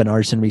some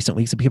webinars in recent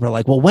weeks, and people are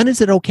like, "Well, when is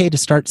it okay to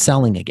start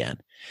selling again?"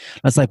 I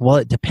was like, "Well,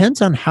 it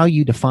depends on how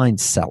you define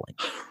selling."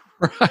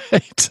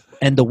 Right.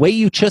 And the way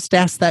you just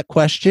asked that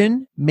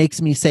question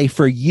makes me say,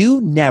 for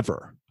you,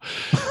 never.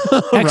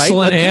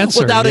 Excellent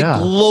answer. Without a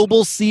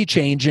global sea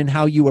change in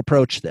how you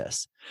approach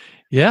this.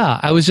 Yeah,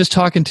 I was just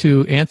talking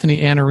to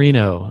Anthony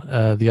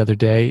Iannarino the other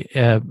day.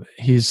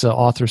 He's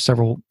author of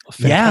several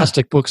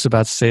fantastic books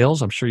about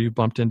sales. I'm sure you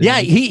bumped into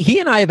him. He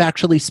and I have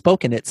actually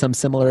spoken at some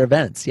similar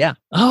events. Yeah.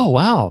 Oh,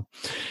 wow.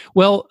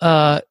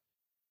 Well,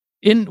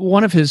 in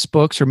one of his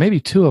books, or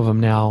maybe two of them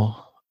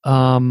now,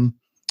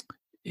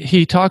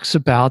 he talks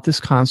about this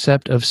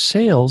concept of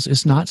sales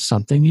is not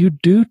something you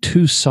do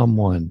to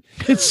someone.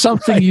 It's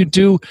something you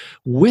do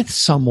with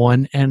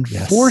someone and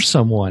for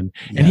someone.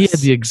 And he had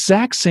the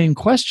exact same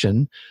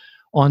question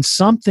on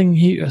some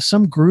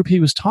group he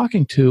was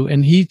talking to,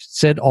 and he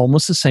said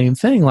almost the same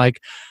thing.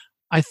 Like,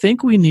 I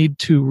think we need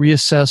to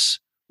reassess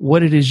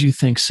what it is you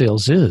think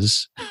sales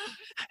is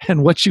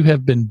and what you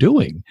have been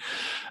doing.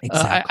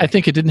 Exactly. I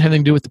think it didn't have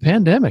anything to do with the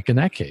pandemic in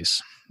that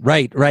case.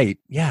 Right.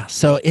 Yeah.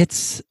 So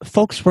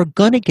folks, we're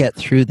going to get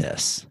through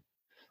this.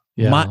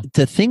 Yeah.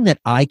 The thing that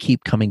I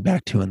keep coming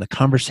back to in the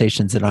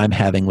conversations that I'm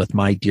having with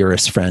my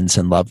dearest friends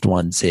and loved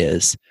ones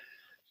is,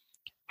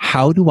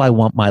 how do I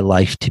want my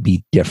life to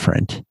be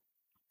different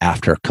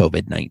after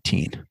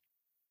COVID-19?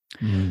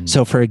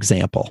 So, for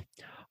example,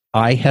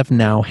 I have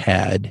now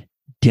had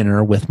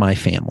dinner with my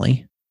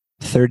family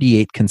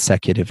 38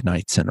 consecutive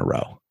nights in a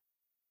row.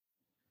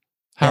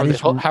 How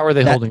are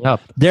they holding up?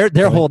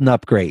 They're holding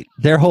up great.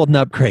 They're holding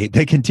up great.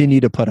 They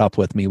continue to put up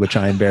with me, which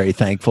I am very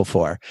thankful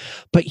for.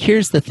 But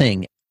here's the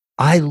thing.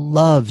 I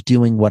love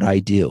doing what I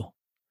do.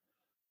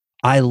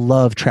 I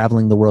love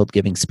traveling the world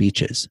giving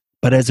speeches.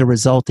 But as a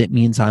result, it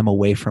means I'm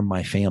away from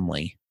my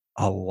family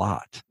a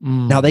lot.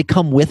 Now, they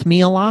come with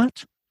me a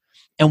lot,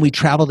 and we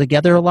travel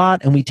together a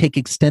lot, and we take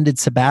extended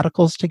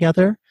sabbaticals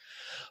together.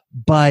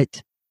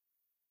 But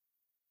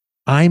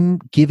I'm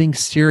giving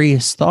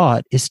serious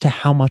thought as to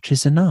how much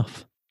is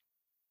enough.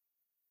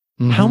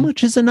 How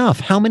much is enough?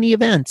 How many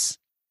events?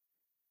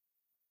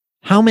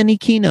 How many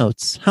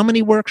keynotes? How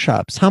many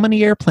workshops? How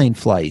many airplane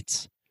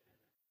flights?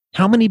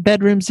 How many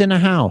bedrooms in a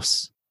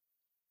house?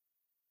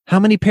 How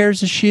many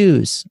pairs of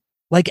shoes?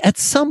 Like, at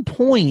some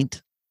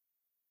point,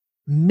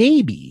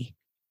 maybe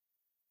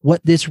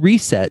what this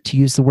reset, to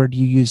use the word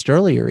you used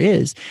earlier,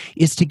 is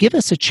to give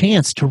us a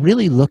chance to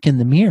really look in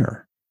the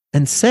mirror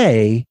and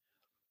say,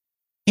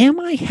 am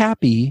I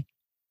happy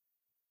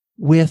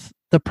with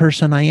the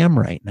person I am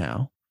right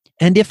now?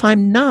 And if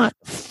I'm not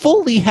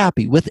fully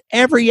happy with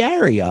every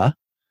area,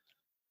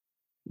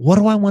 what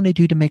do I want to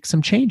do to make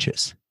some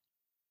changes?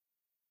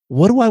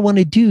 What do I want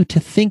to do to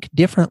think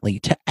differently,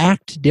 to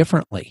act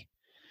differently?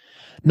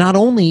 Not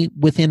only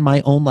within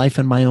my own life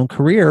and my own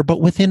career,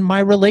 but within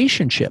my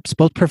relationships,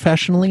 both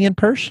professionally and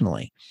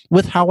personally,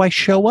 with how I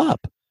show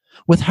up,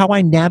 with how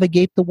I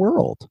navigate the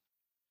world.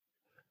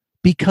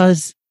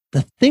 Because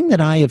the thing that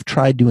I have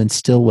tried to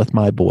instill with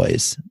my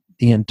boys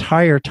the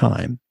entire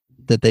time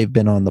that they've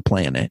been on the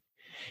planet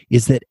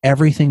is that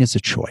everything is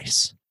a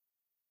choice.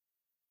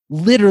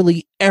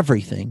 Literally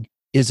everything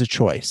is a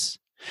choice.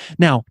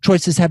 Now,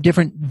 choices have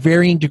different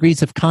varying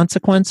degrees of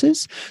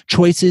consequences.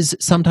 Choices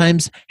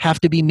sometimes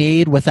have to be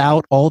made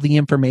without all the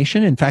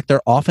information. In fact,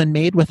 they're often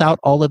made without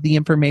all of the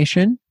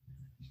information.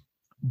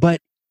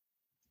 But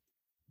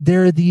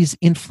there are these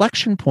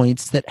inflection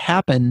points that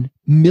happen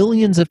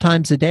millions of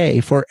times a day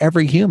for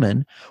every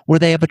human where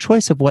they have a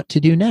choice of what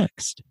to do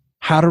next,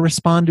 how to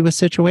respond to a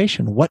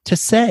situation, what to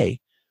say,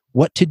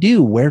 what to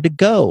do, where to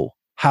go,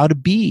 how to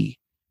be,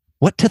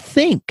 what to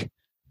think,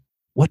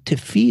 what to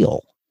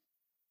feel.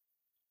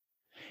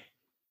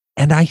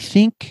 And I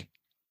think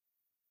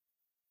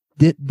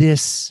that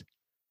this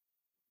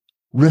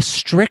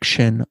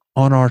restriction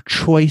on our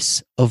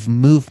choice of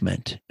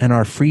movement and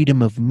our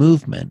freedom of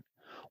movement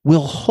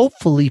will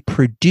hopefully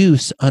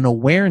produce an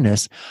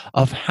awareness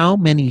of how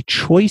many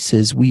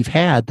choices we've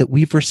had that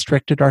we've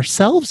restricted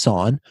ourselves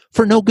on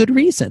for no good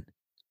reason.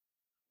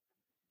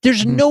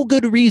 There's no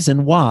good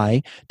reason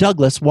why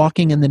Douglas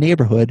walking in the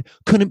neighborhood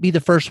couldn't be the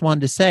first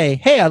one to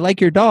say, hey, I like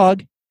your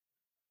dog,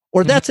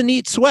 or that's a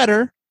neat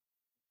sweater,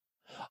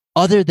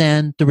 other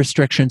than the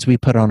restrictions we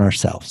put on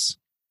ourselves.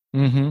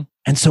 And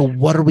so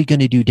what are we going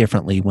to do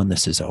differently when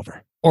this is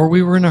over? Or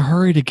we were in a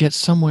hurry to get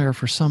somewhere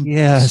for some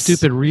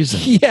stupid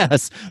reason.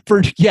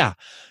 For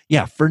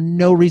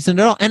no reason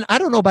at all. And I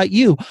don't know about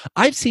you,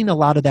 I've seen a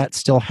lot of that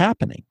still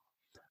happening.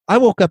 I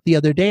woke up the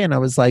other day and I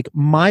was like,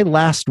 my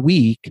last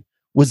week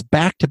was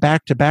back to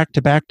back to back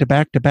to back to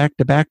back to back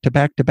to back to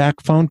back to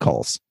back phone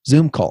calls,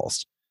 Zoom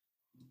calls.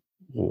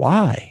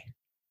 Why?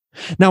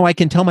 Now I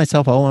can tell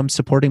myself, oh, I'm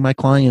supporting my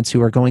clients who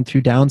are going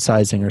through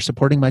downsizing, or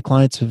supporting my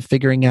clients who are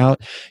figuring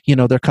out,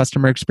 their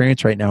customer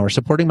experience right now, or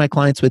supporting my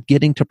clients with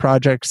getting to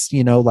projects,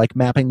 like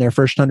mapping their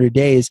first 100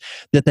 days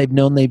that they've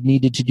known they've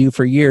needed to do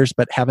for years,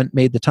 but haven't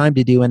made the time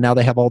to do. And now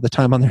they have all the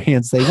time on their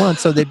hands they want.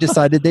 So they've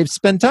decided they've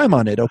spent time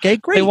on it. Okay,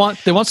 great.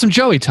 They want some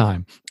Joey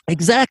time.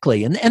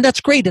 Exactly. And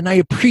that's great. And I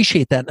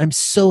appreciate that. And I'm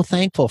so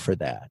thankful for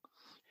that.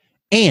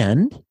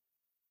 And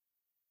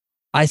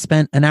I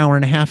spent an hour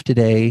and a half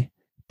today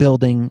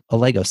building a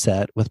Lego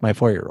set with my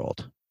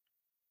 4-year-old.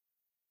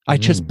 I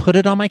just put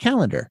it on my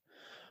calendar.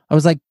 I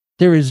was like,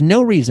 there is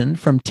no reason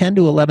from 10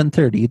 to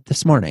 11:30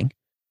 this morning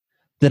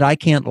that I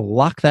can't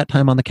lock that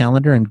time on the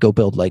calendar and go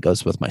build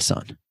Legos with my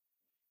son.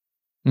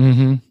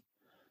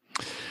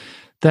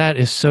 That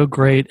is so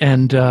great.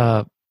 And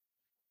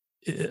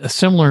a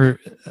similar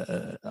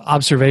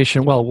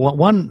observation. Well,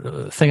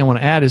 one thing I want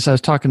to add is I was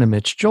talking to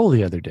Mitch Joel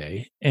the other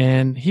day,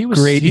 and he was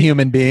great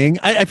human being.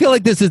 I feel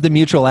like this is the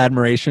Mutual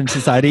Admiration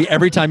Society.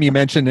 Every time you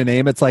mention a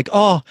name, it's like,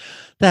 oh,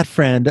 that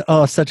friend.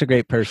 Oh, such a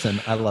great person.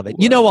 I love it.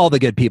 You know all the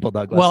good people,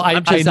 Douglas. Well,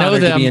 I'm just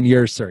honored to be in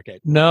your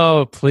circuit.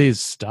 No, please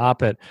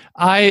stop it.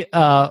 I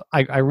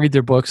read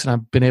their books, and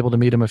I've been able to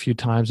meet them a few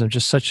times. I'm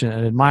just such an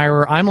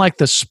admirer. I'm like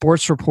the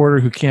sports reporter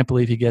who can't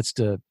believe he gets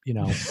to,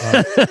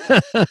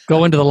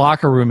 go into the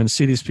locker room and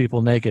see these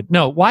people naked.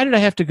 No, why did I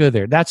have to go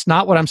there? That's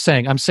not what I'm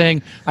saying. I'm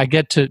saying I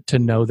get to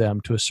know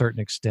them to a certain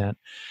extent.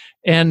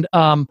 And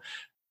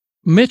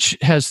Mitch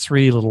has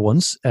 3 little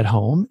ones at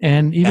home,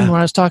 and even when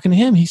I was talking to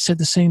him, he said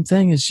the same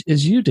thing as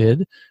you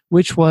did,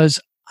 which was,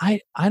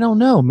 I don't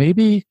know,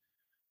 maybe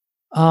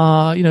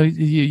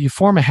you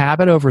form a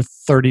habit over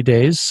 30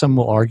 days, some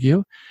will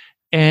argue,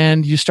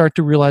 and you start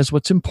to realize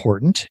what's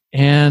important,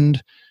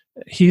 and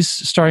he's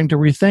starting to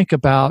rethink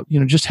about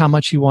just how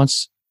much he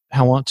wants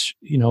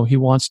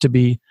to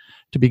be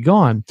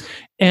gone.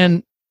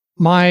 And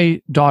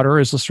my daughter,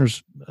 as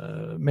listeners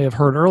may have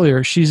heard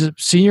earlier, she's a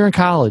senior in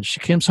college. She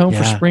comes home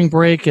for spring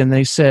break, and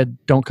they said,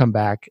 don't come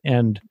back.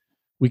 And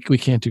we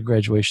can't do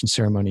graduation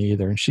ceremony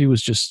either. And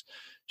she's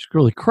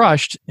really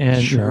crushed.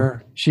 And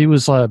she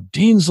was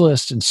Dean's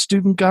List and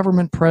student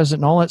government president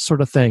and all that sort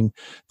of thing.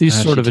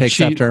 These sort of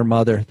takes after her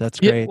mother. That's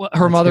great. Yeah,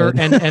 her mother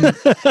and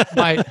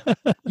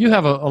you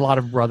have a lot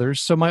of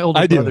brothers. So my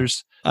older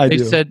brothers, they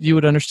said you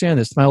would understand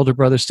this. My older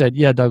brother said,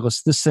 yeah,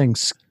 Douglas, this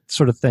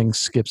sort of thing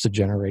skips a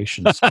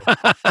generation. So,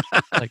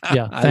 thanks.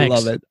 I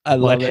love it. I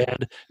love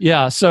it.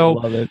 Yeah. So,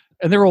 love it.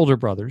 And they're older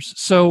brothers.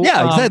 So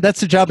exactly. That's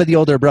the job of the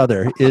older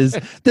brother. Is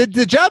the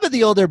job of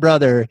the older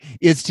brother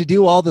is to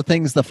do all the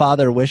things the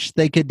father wished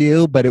they could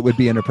do, but it would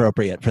be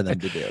inappropriate for them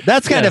to do.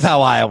 That's kind of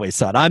how I always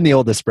saw it. I'm the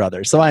oldest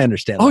brother, so I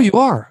understand. Oh, you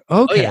are?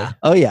 Okay.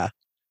 Oh yeah.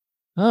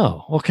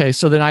 Oh, okay.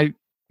 So then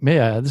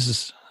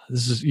this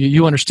is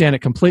you understand it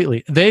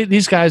completely.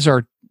 These guys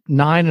are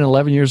 9 and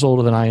 11 years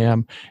older than I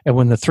am, and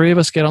when the 3 of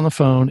us get on the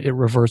phone, it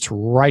reverts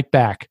right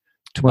back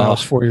to when I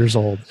was 4 years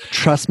old.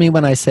 Trust me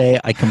when I say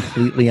I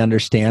completely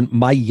understand.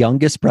 My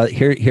youngest brother,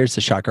 here's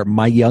the shocker.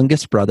 My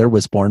youngest brother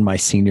was born my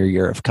senior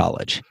year of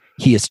college.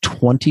 He is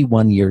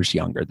 21 years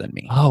younger than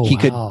me. He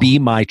could be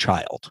my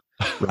child,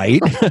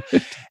 right?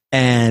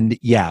 And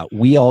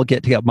we all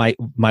get together.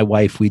 My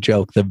wife, we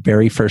joke, the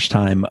very first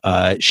time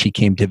she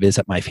came to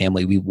visit my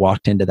family, we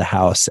walked into the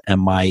house,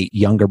 and my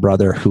younger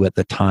brother, who at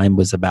the time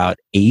was about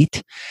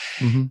 8,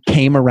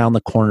 came around the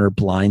corner,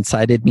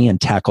 blindsided me,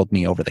 and tackled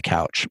me over the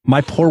couch.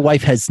 My poor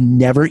wife has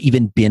never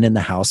even been in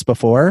the house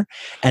before.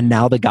 And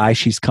now the guy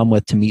she's come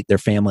with to meet their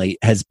family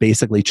has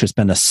basically just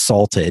been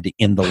assaulted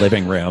in the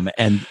living room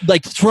and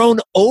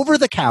thrown over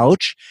the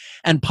couch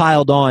and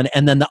piled on.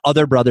 And then the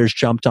other brothers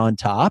jumped on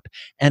top.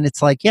 And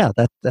it's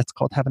that's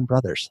called having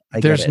brothers.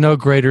 There's no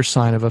greater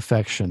sign of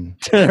affection.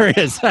 There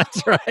is.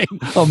 That's right.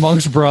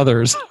 Amongst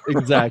brothers.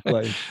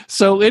 Exactly.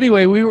 So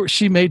anyway,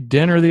 she made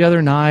dinner the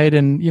other night,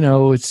 and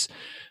it's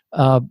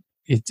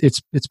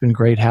been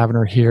great having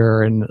her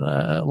here, and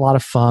a lot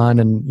of fun.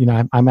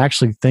 And I'm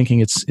actually thinking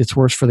it's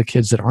worse for the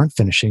kids that aren't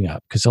finishing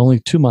up, because only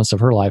 2 months of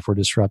her life were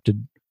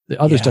disrupted. The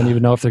others don't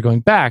even know if they're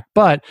going back.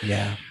 But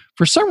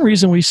for some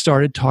reason, we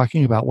started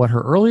talking about what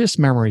her earliest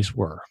memories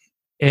were.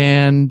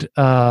 And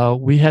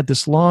we had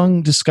this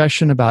long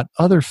discussion about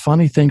other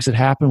funny things that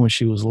happened when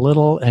she was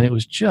little. And it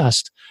was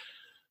just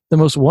the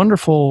most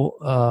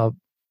wonderful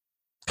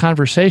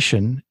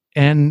conversation.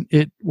 And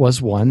it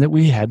was one that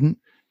we hadn't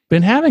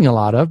been having a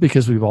lot of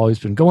because we've always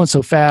been going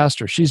so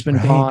fast, or she's been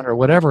gone, or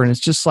whatever. And it's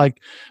just like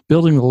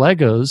building the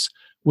Legos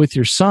with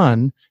your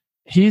son.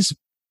 He's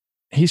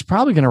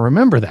probably going to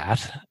remember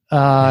that.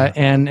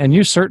 And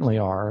you certainly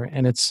are.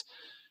 And it's,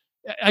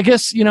 I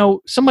guess,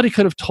 somebody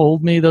could have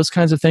told me those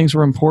kinds of things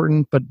were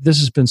important, but this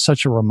has been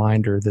such a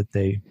reminder that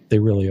they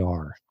really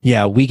are.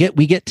 Yeah, we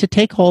get to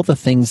take all the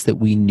things that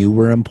we knew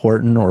were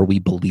important or we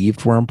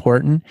believed were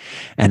important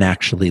and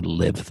actually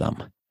live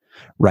them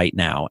right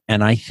now.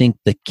 And I think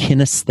the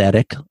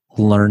kinesthetic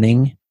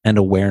learning and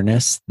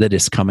awareness that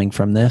is coming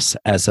from this,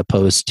 as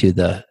opposed to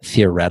the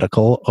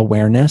theoretical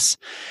awareness,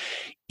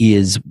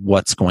 is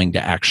what's going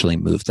to actually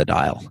move the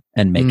dial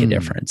and make a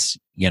difference,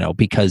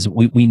 because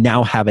we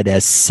now have it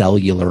as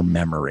cellular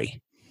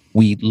memory.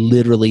 We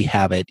literally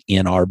have it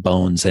in our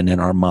bones and in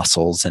our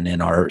muscles and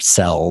in our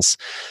cells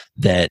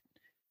that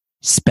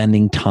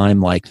spending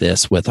time like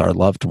this with our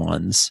loved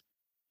ones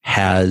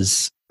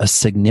has a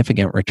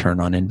significant return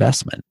on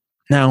investment.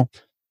 Now,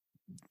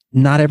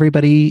 not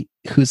everybody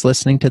who's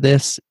listening to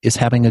this is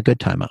having a good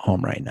time at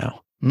home right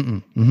now.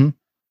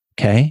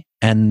 Okay.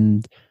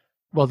 And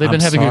well, they've been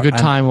having a good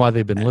time while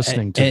they've been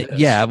listening to this.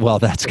 Yeah, well,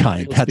 that's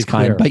kind. That's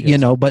kind. Clear, But,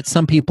 yes. But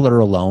some people are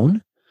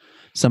alone.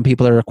 Some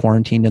people are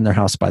quarantined in their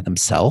house by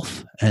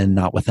themselves and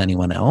not with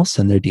anyone else,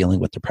 and they're dealing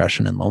with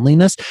depression and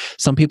loneliness.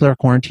 Some people are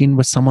quarantined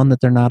with someone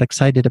that they're not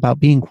excited about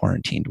being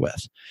quarantined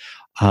with.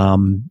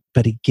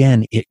 But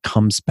again, it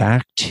comes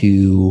back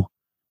to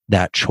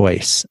that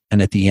choice.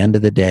 And at the end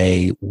of the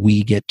day,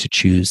 we get to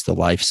choose the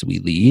lives we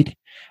lead,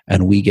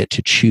 and we get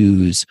to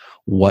choose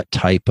what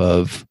type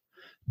of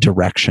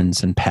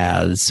directions and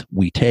paths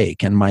we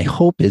take. And my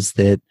hope is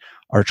that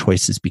our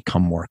choices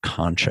become more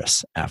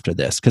conscious after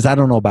this. Because I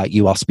don't know about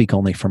you, I'll speak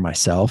only for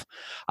myself.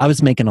 I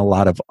was making a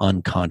lot of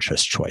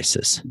unconscious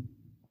choices.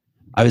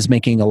 I was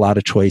making a lot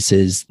of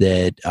choices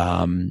that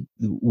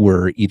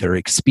were either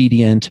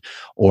expedient,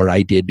 or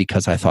I did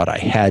because I thought I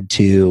had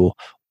to,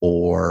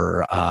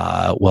 or,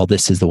 well,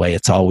 this is the way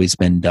it's always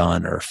been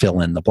done, or fill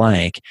in the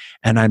blank.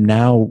 And I'm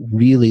now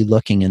really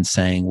looking and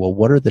saying, well,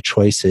 what are the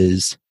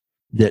choices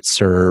that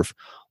serve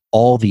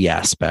all the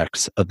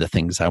aspects of the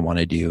things I want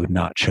to do,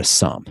 not just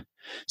some?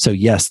 So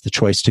yes, the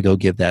choice to go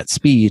give that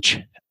speech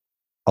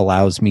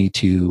allows me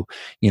to,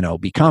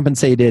 be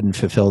compensated and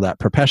fulfill that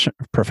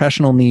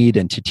professional need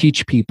and to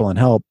teach people and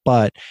help,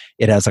 but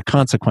it has a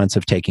consequence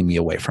of taking me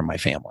away from my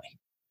family.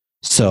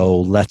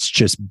 So let's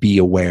just be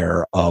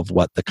aware of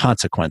what the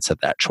consequence of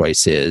that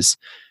choice is,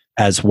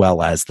 as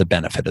well as the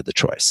benefit of the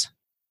choice.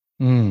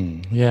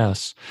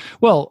 Yes.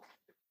 Well,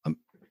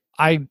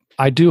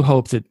 I do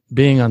hope that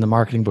being on the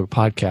Marketing Book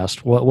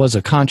Podcast was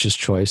a conscious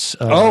choice.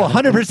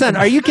 100%.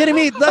 Are you kidding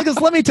me? Douglas,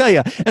 let me tell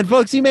you. And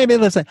folks, you may be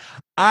listening.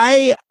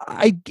 I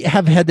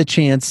have had the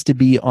chance to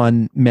be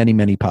on many,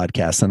 many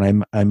podcasts,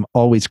 and I'm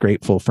always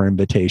grateful for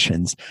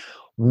invitations.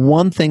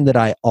 One thing that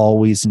I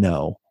always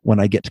know when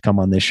I get to come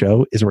on this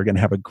show is we're going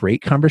to have a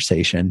great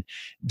conversation.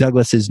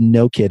 Douglas is,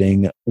 no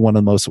kidding, one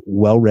of the most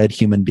well-read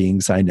human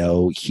beings I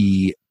know.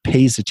 He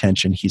pays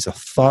attention. He's a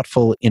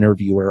thoughtful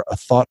interviewer, a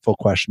thoughtful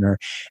questioner.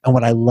 And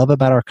what I love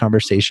about our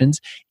conversations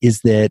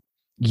is that,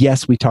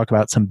 yes, we talk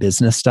about some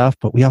business stuff,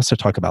 but we also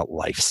talk about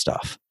life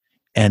stuff.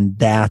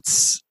 And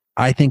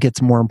I think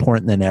it's more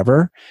important than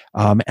ever.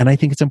 And I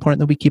think it's important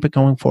that we keep it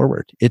going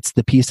forward. It's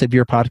the piece of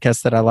your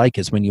podcast that I like,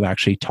 is when you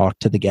actually talk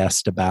to the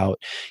guest about,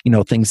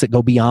 things that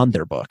go beyond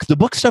their book. The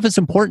book stuff is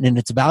important and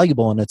it's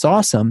valuable and it's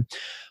awesome.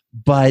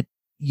 But,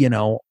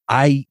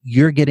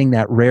 you're getting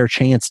that rare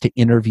chance to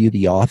interview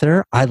the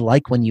author. I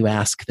like when you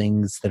ask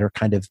things that are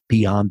kind of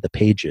beyond the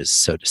pages,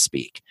 so to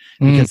speak,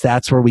 because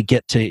that's where we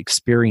get to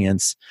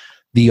experience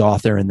the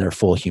author in their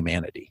full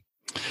humanity.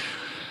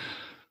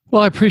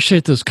 Well, I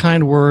appreciate those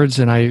kind words,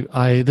 and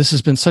I this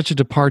has been such a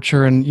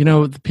departure.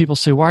 And people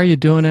say, "Why are you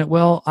doing it?"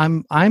 Well,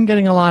 I'm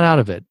getting a lot out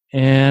of it,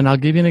 and I'll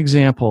give you an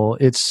example.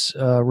 It's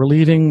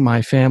relieving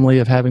my family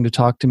of having to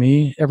talk to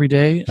me every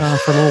day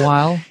for a little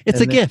while. It's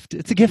a gift.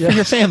 It's a gift for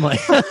your family.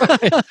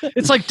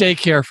 It's like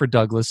daycare for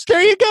Douglas.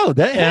 There you go.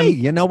 Hey,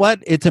 you know what?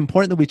 It's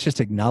important that we just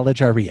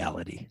acknowledge our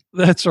reality.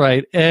 That's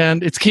right.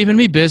 And it's keeping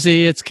me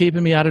busy. It's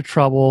keeping me out of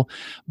trouble.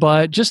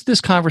 But just this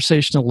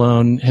conversation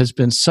alone has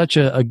been such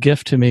a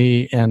gift to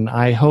me. And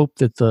I hope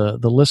that the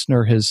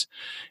listener has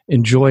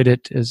enjoyed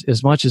it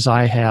as much as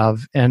I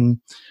have. And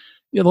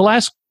the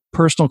last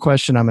personal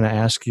question I'm going to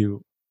ask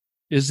you,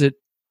 is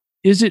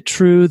it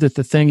true that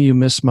the thing you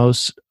miss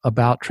most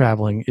about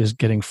traveling is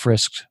getting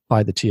frisked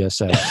by the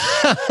TSA?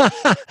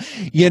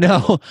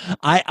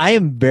 I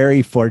am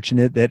very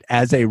fortunate that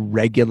as a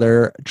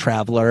regular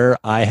traveler,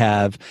 I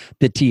have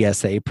the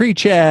TSA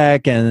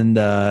pre-check and,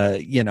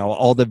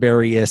 all the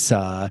various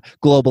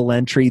global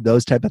entry,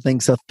 those type of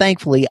things. So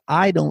thankfully,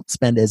 I don't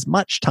spend as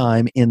much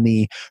time in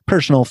the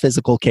personal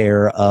physical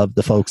care of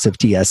the folks of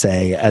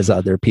TSA as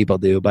other people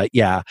do. But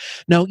yeah,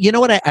 no, you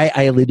know what?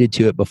 I alluded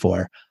to it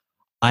before.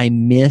 I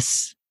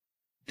miss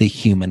the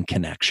human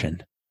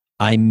connection.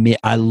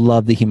 I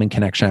love the human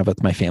connection I have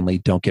with my family,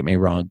 don't get me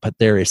wrong, but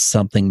there is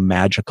something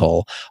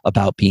magical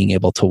about being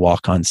able to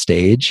walk on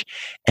stage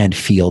and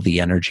feel the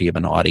energy of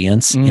an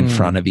audience in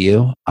front of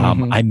you.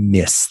 I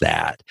miss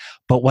that.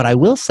 But what I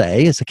will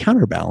say is a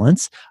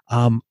counterbalance,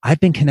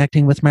 I've been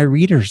connecting with my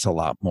readers a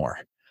lot more.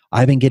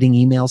 I've been getting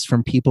emails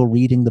from people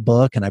reading the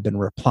book, and I've been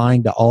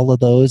replying to all of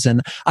those.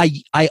 And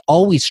I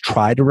always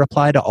try to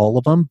reply to all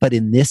of them, but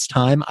in this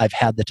time, I've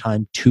had the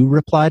time to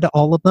reply to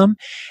all of them.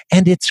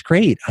 And it's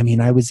great. I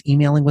mean, I was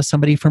emailing with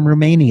somebody from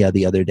Romania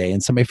the other day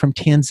and somebody from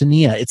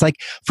Tanzania. It's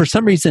like, for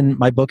some reason,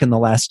 my book in the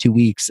last 2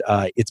 weeks,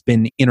 it's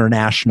been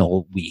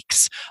international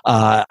weeks.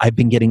 I've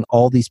been getting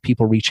all these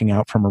people reaching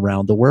out from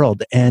around the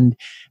world. And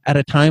at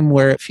a time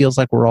where it feels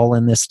like we're all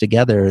in this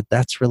together,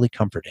 that's really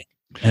comforting.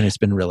 And it's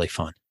been really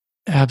fun.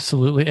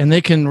 Absolutely. And they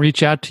can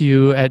reach out to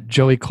you at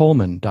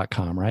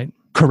joeycoleman.com, right?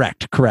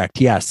 Correct.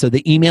 Yeah. So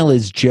the email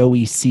is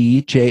Joey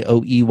C,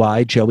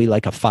 Joey, Joey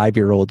like a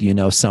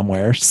 5-year-old,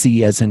 somewhere,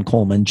 C as in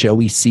Coleman,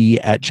 Joey C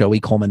at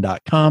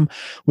joeycoleman.com,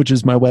 which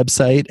is my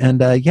website.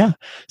 And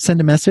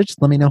send a message.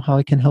 Let me know how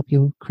I can help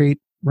you create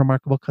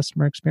remarkable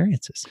customer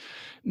experiences.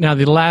 Now,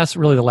 the last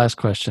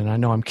question. I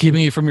know I'm keeping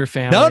you from your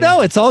family.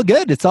 No, it's all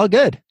good. It's all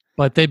good.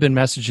 But they've been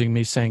messaging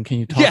me saying, can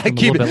you talk to them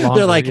a little bit longer?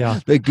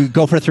 They're like,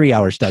 go for 3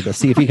 hours, Douglas.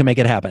 See if you can make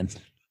it happen.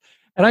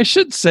 And I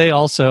should say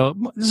also,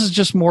 this is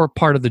just more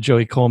part of the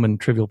Joey Coleman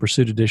Trivial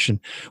Pursuit edition.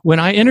 When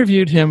I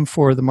interviewed him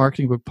for the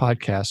Marketing Book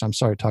Podcast, I'm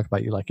sorry to talk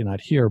about you like you're not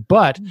here,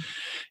 but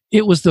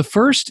it was the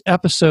first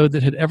episode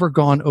that had ever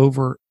gone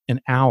over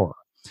an hour.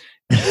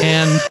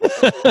 And,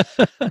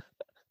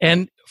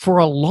 and for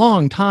a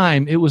long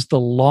time, it was the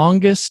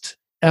longest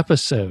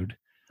episode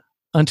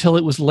until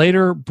it was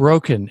later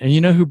broken. And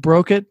you know who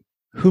broke it?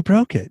 Who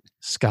broke it?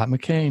 Scott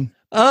McCain.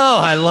 Oh,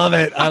 I love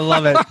it.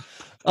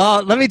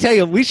 Let me tell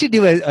you, we should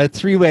do a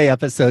 3-way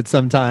episode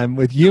sometime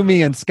with you,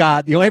 me, and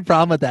Scott. The only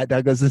problem with that,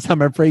 Douglas, is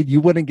I'm afraid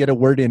you wouldn't get a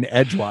word in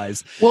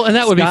edgewise. Well, and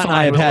that would Scott be fun.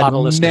 I have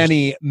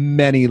had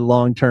many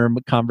long-term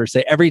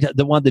conversations.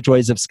 One of the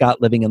joys of Scott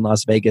living in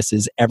Las Vegas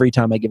is every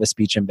time I give a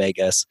speech in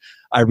Vegas,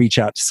 I reach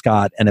out to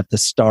Scott, and if the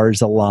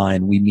stars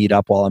align, we meet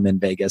up while I'm in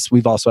Vegas.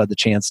 We've also had the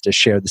chance to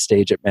share the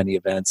stage at many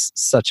events.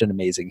 Such an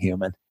amazing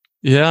human.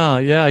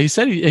 Yeah. He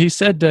said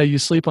you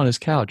sleep on his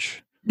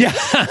couch. Yeah.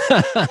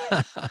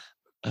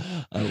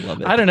 I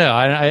love it. I don't know.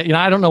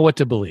 I don't know what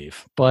to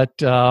believe. But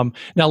now,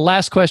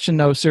 last question,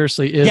 though,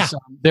 seriously, is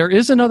there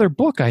is another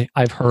book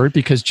I've heard,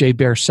 because Jay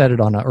Baer said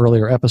it on an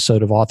earlier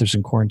episode of Authors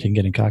in Quarantine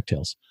Getting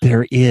Cocktails.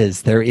 There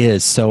is.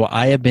 So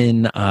I have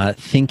been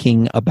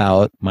thinking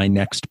about my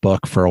next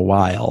book for a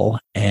while.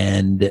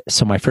 And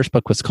so my first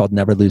book was called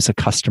Never Lose a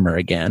Customer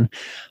Again.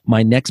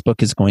 My next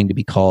book is going to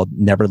be called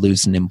Never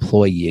Lose an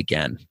Employee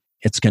Again.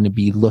 It's going to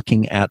be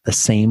looking at the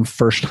same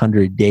first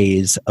 100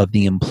 days of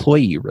the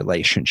employee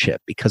relationship,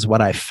 because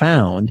what I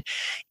found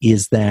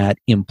is that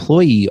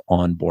employee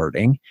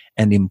onboarding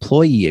and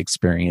employee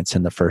experience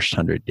in the first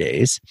 100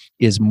 days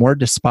is more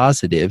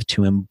dispositive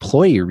to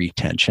employee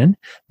retention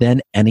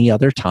than any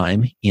other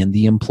time in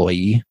the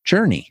employee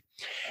journey.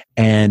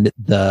 And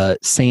the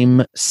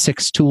same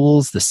 6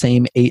 tools, the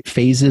same 8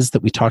 phases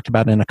that we talked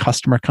about in a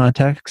customer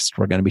context,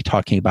 we're going to be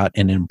talking about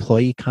in an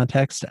employee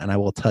context. And I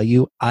will tell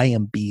you, I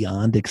am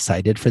beyond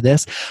excited for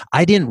this.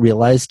 I didn't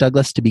realize,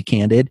 Douglas, to be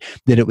candid,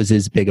 that it was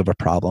as big of a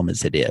problem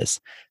as it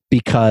is,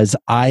 because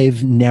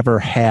I've never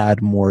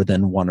had more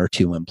than 1 or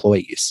 2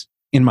 employees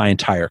in my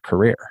entire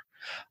career.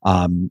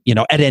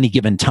 At any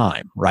given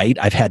time, right?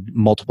 I've had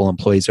multiple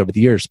employees over the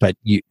years, but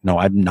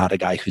I'm not a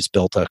guy who's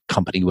built a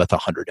company with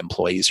 100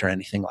 employees or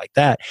anything like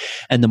that.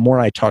 And the more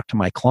I talk to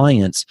my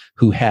clients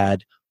who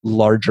had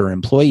larger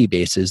employee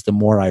bases, the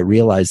more I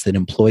realize that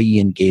employee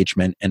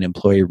engagement and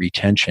employee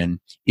retention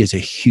is a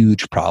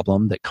huge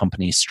problem that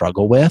companies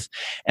struggle with.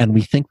 And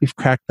we think we've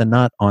cracked the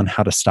nut on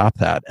how to stop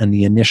that. And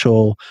the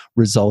initial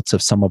results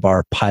of some of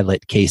our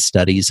pilot case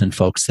studies and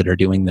folks that are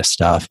doing this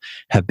stuff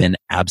have been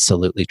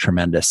absolutely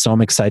tremendous. So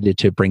I'm excited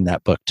to bring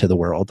that book to the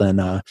world. And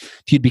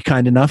if you'd be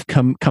kind enough,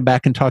 come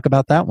back and talk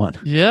about that one.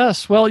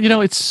 Yes. Well,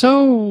 it's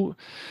so...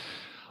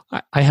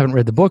 I haven't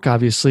read the book,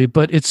 obviously,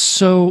 but it's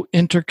so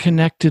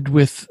interconnected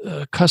with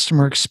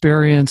customer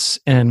experience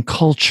and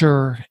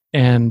culture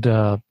and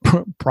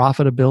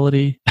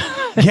profitability.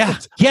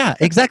 Yeah,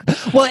 exactly.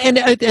 Well, and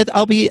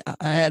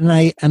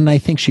I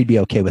think she'd be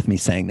okay with me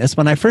saying this.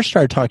 When I first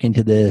started talking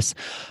to this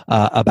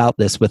about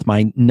this with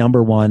my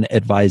number one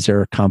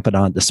advisor,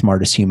 confidant, the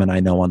smartest human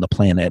I know on the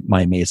planet,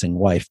 my amazing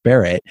wife,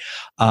 Barrett,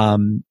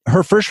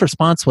 her first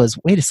response was,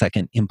 "Wait a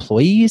second,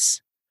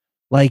 employees?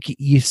 Like,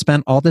 you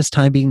spent all this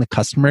time being the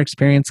customer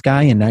experience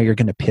guy, and now you're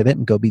going to pivot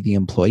and go be the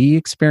employee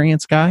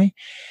experience guy?"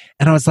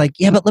 And I was like,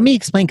 yeah, but let me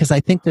explain, because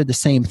I think they're the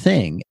same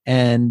thing.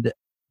 And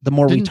the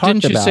more we talked about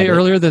it... Didn't you say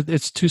earlier that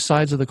it's 2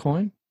 sides of the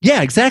coin?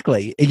 Yeah,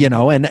 exactly.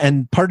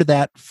 And part of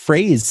that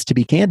phrase, to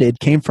be candid,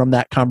 came from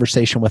that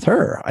conversation with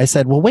her. I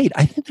said, well, wait,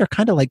 I think they're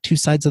kind of like two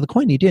sides of the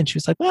coin. You did. And she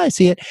was like, well, I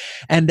see it.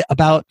 And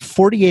about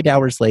 48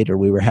 hours later,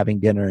 we were having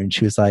dinner and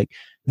she was like,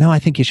 no, I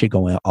think you should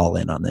go all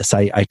in on this.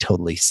 I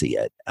totally see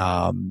it.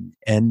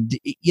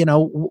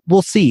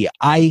 We'll see.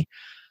 I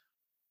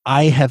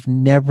have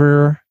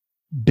never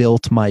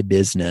built my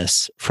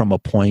business from a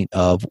point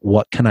of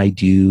what can I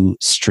do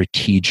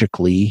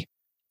strategically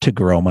to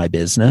grow my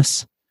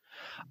business.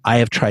 I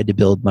have tried to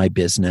build my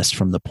business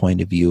from the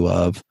point of view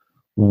of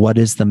what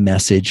is the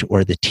message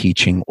or the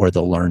teaching or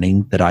the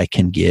learning that I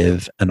can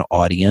give an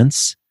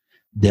audience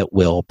that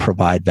will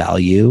provide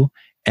value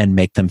and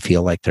make them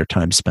feel like their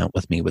time spent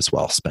with me was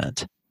well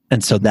spent.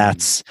 And so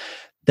that's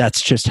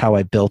just how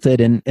I built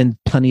it. And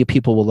plenty of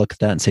people will look at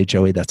that and say,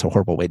 Joey, that's a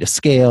horrible way to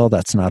scale.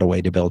 That's not a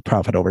way to build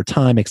profit over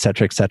time, et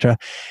cetera, et cetera.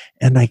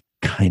 And I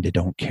kind of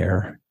don't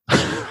care.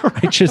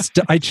 I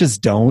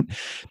just don't,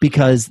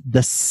 because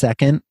the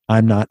second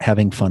I'm not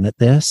having fun at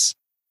this,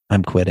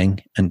 I'm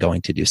quitting and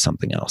going to do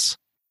something else.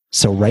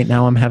 So right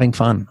now I'm having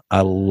fun.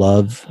 I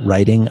love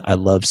writing. I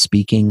love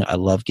speaking. I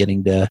love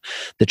getting the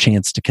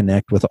chance to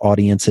connect with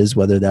audiences,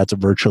 whether that's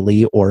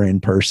virtually or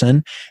in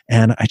person.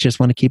 And I just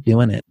want to keep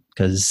doing it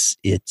because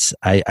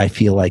I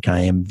feel like I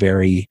am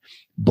very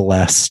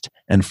blessed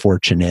and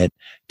fortunate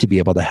to be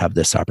able to have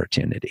this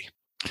opportunity.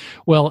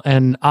 Well,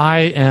 and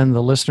I and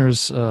the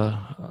listeners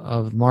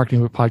of the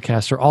Marketing Book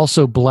Podcast are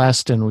also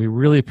blessed, and we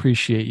really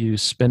appreciate you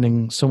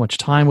spending so much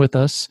time with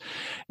us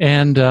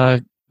and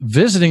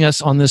visiting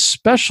us on this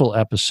special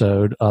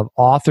episode of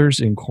Authors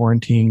in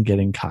Quarantine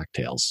Getting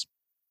Cocktails.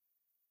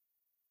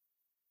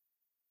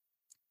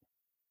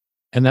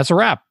 And that's a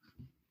wrap.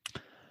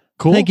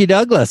 Cool. Thank you,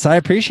 Douglas. I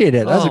appreciate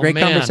it. That was a great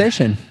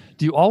conversation.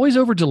 Do you always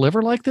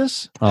over-deliver like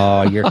this?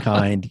 Oh, you're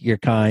kind. You're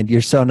kind.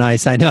 You're so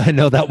nice. I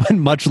know that went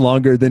much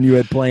longer than you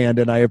had planned,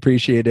 and I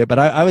appreciate it. But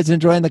I was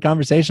enjoying the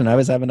conversation. I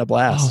was having a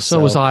blast. Oh, so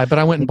was I. But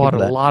I went and bought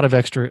a lot of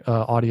extra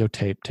audio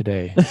tape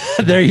today.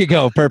 There you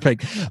go.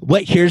 Perfect.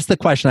 Here's the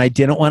question I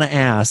didn't want to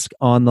ask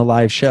on the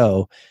live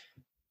show.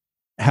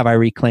 Have I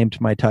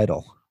reclaimed my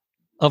title?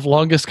 Of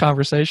longest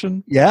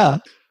conversation? Yeah.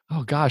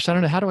 Oh, gosh. I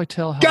don't know. How do I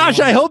tell?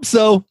 I hope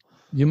so.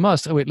 You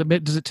must. Oh, wait,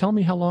 does it tell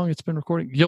me how long it's been recording?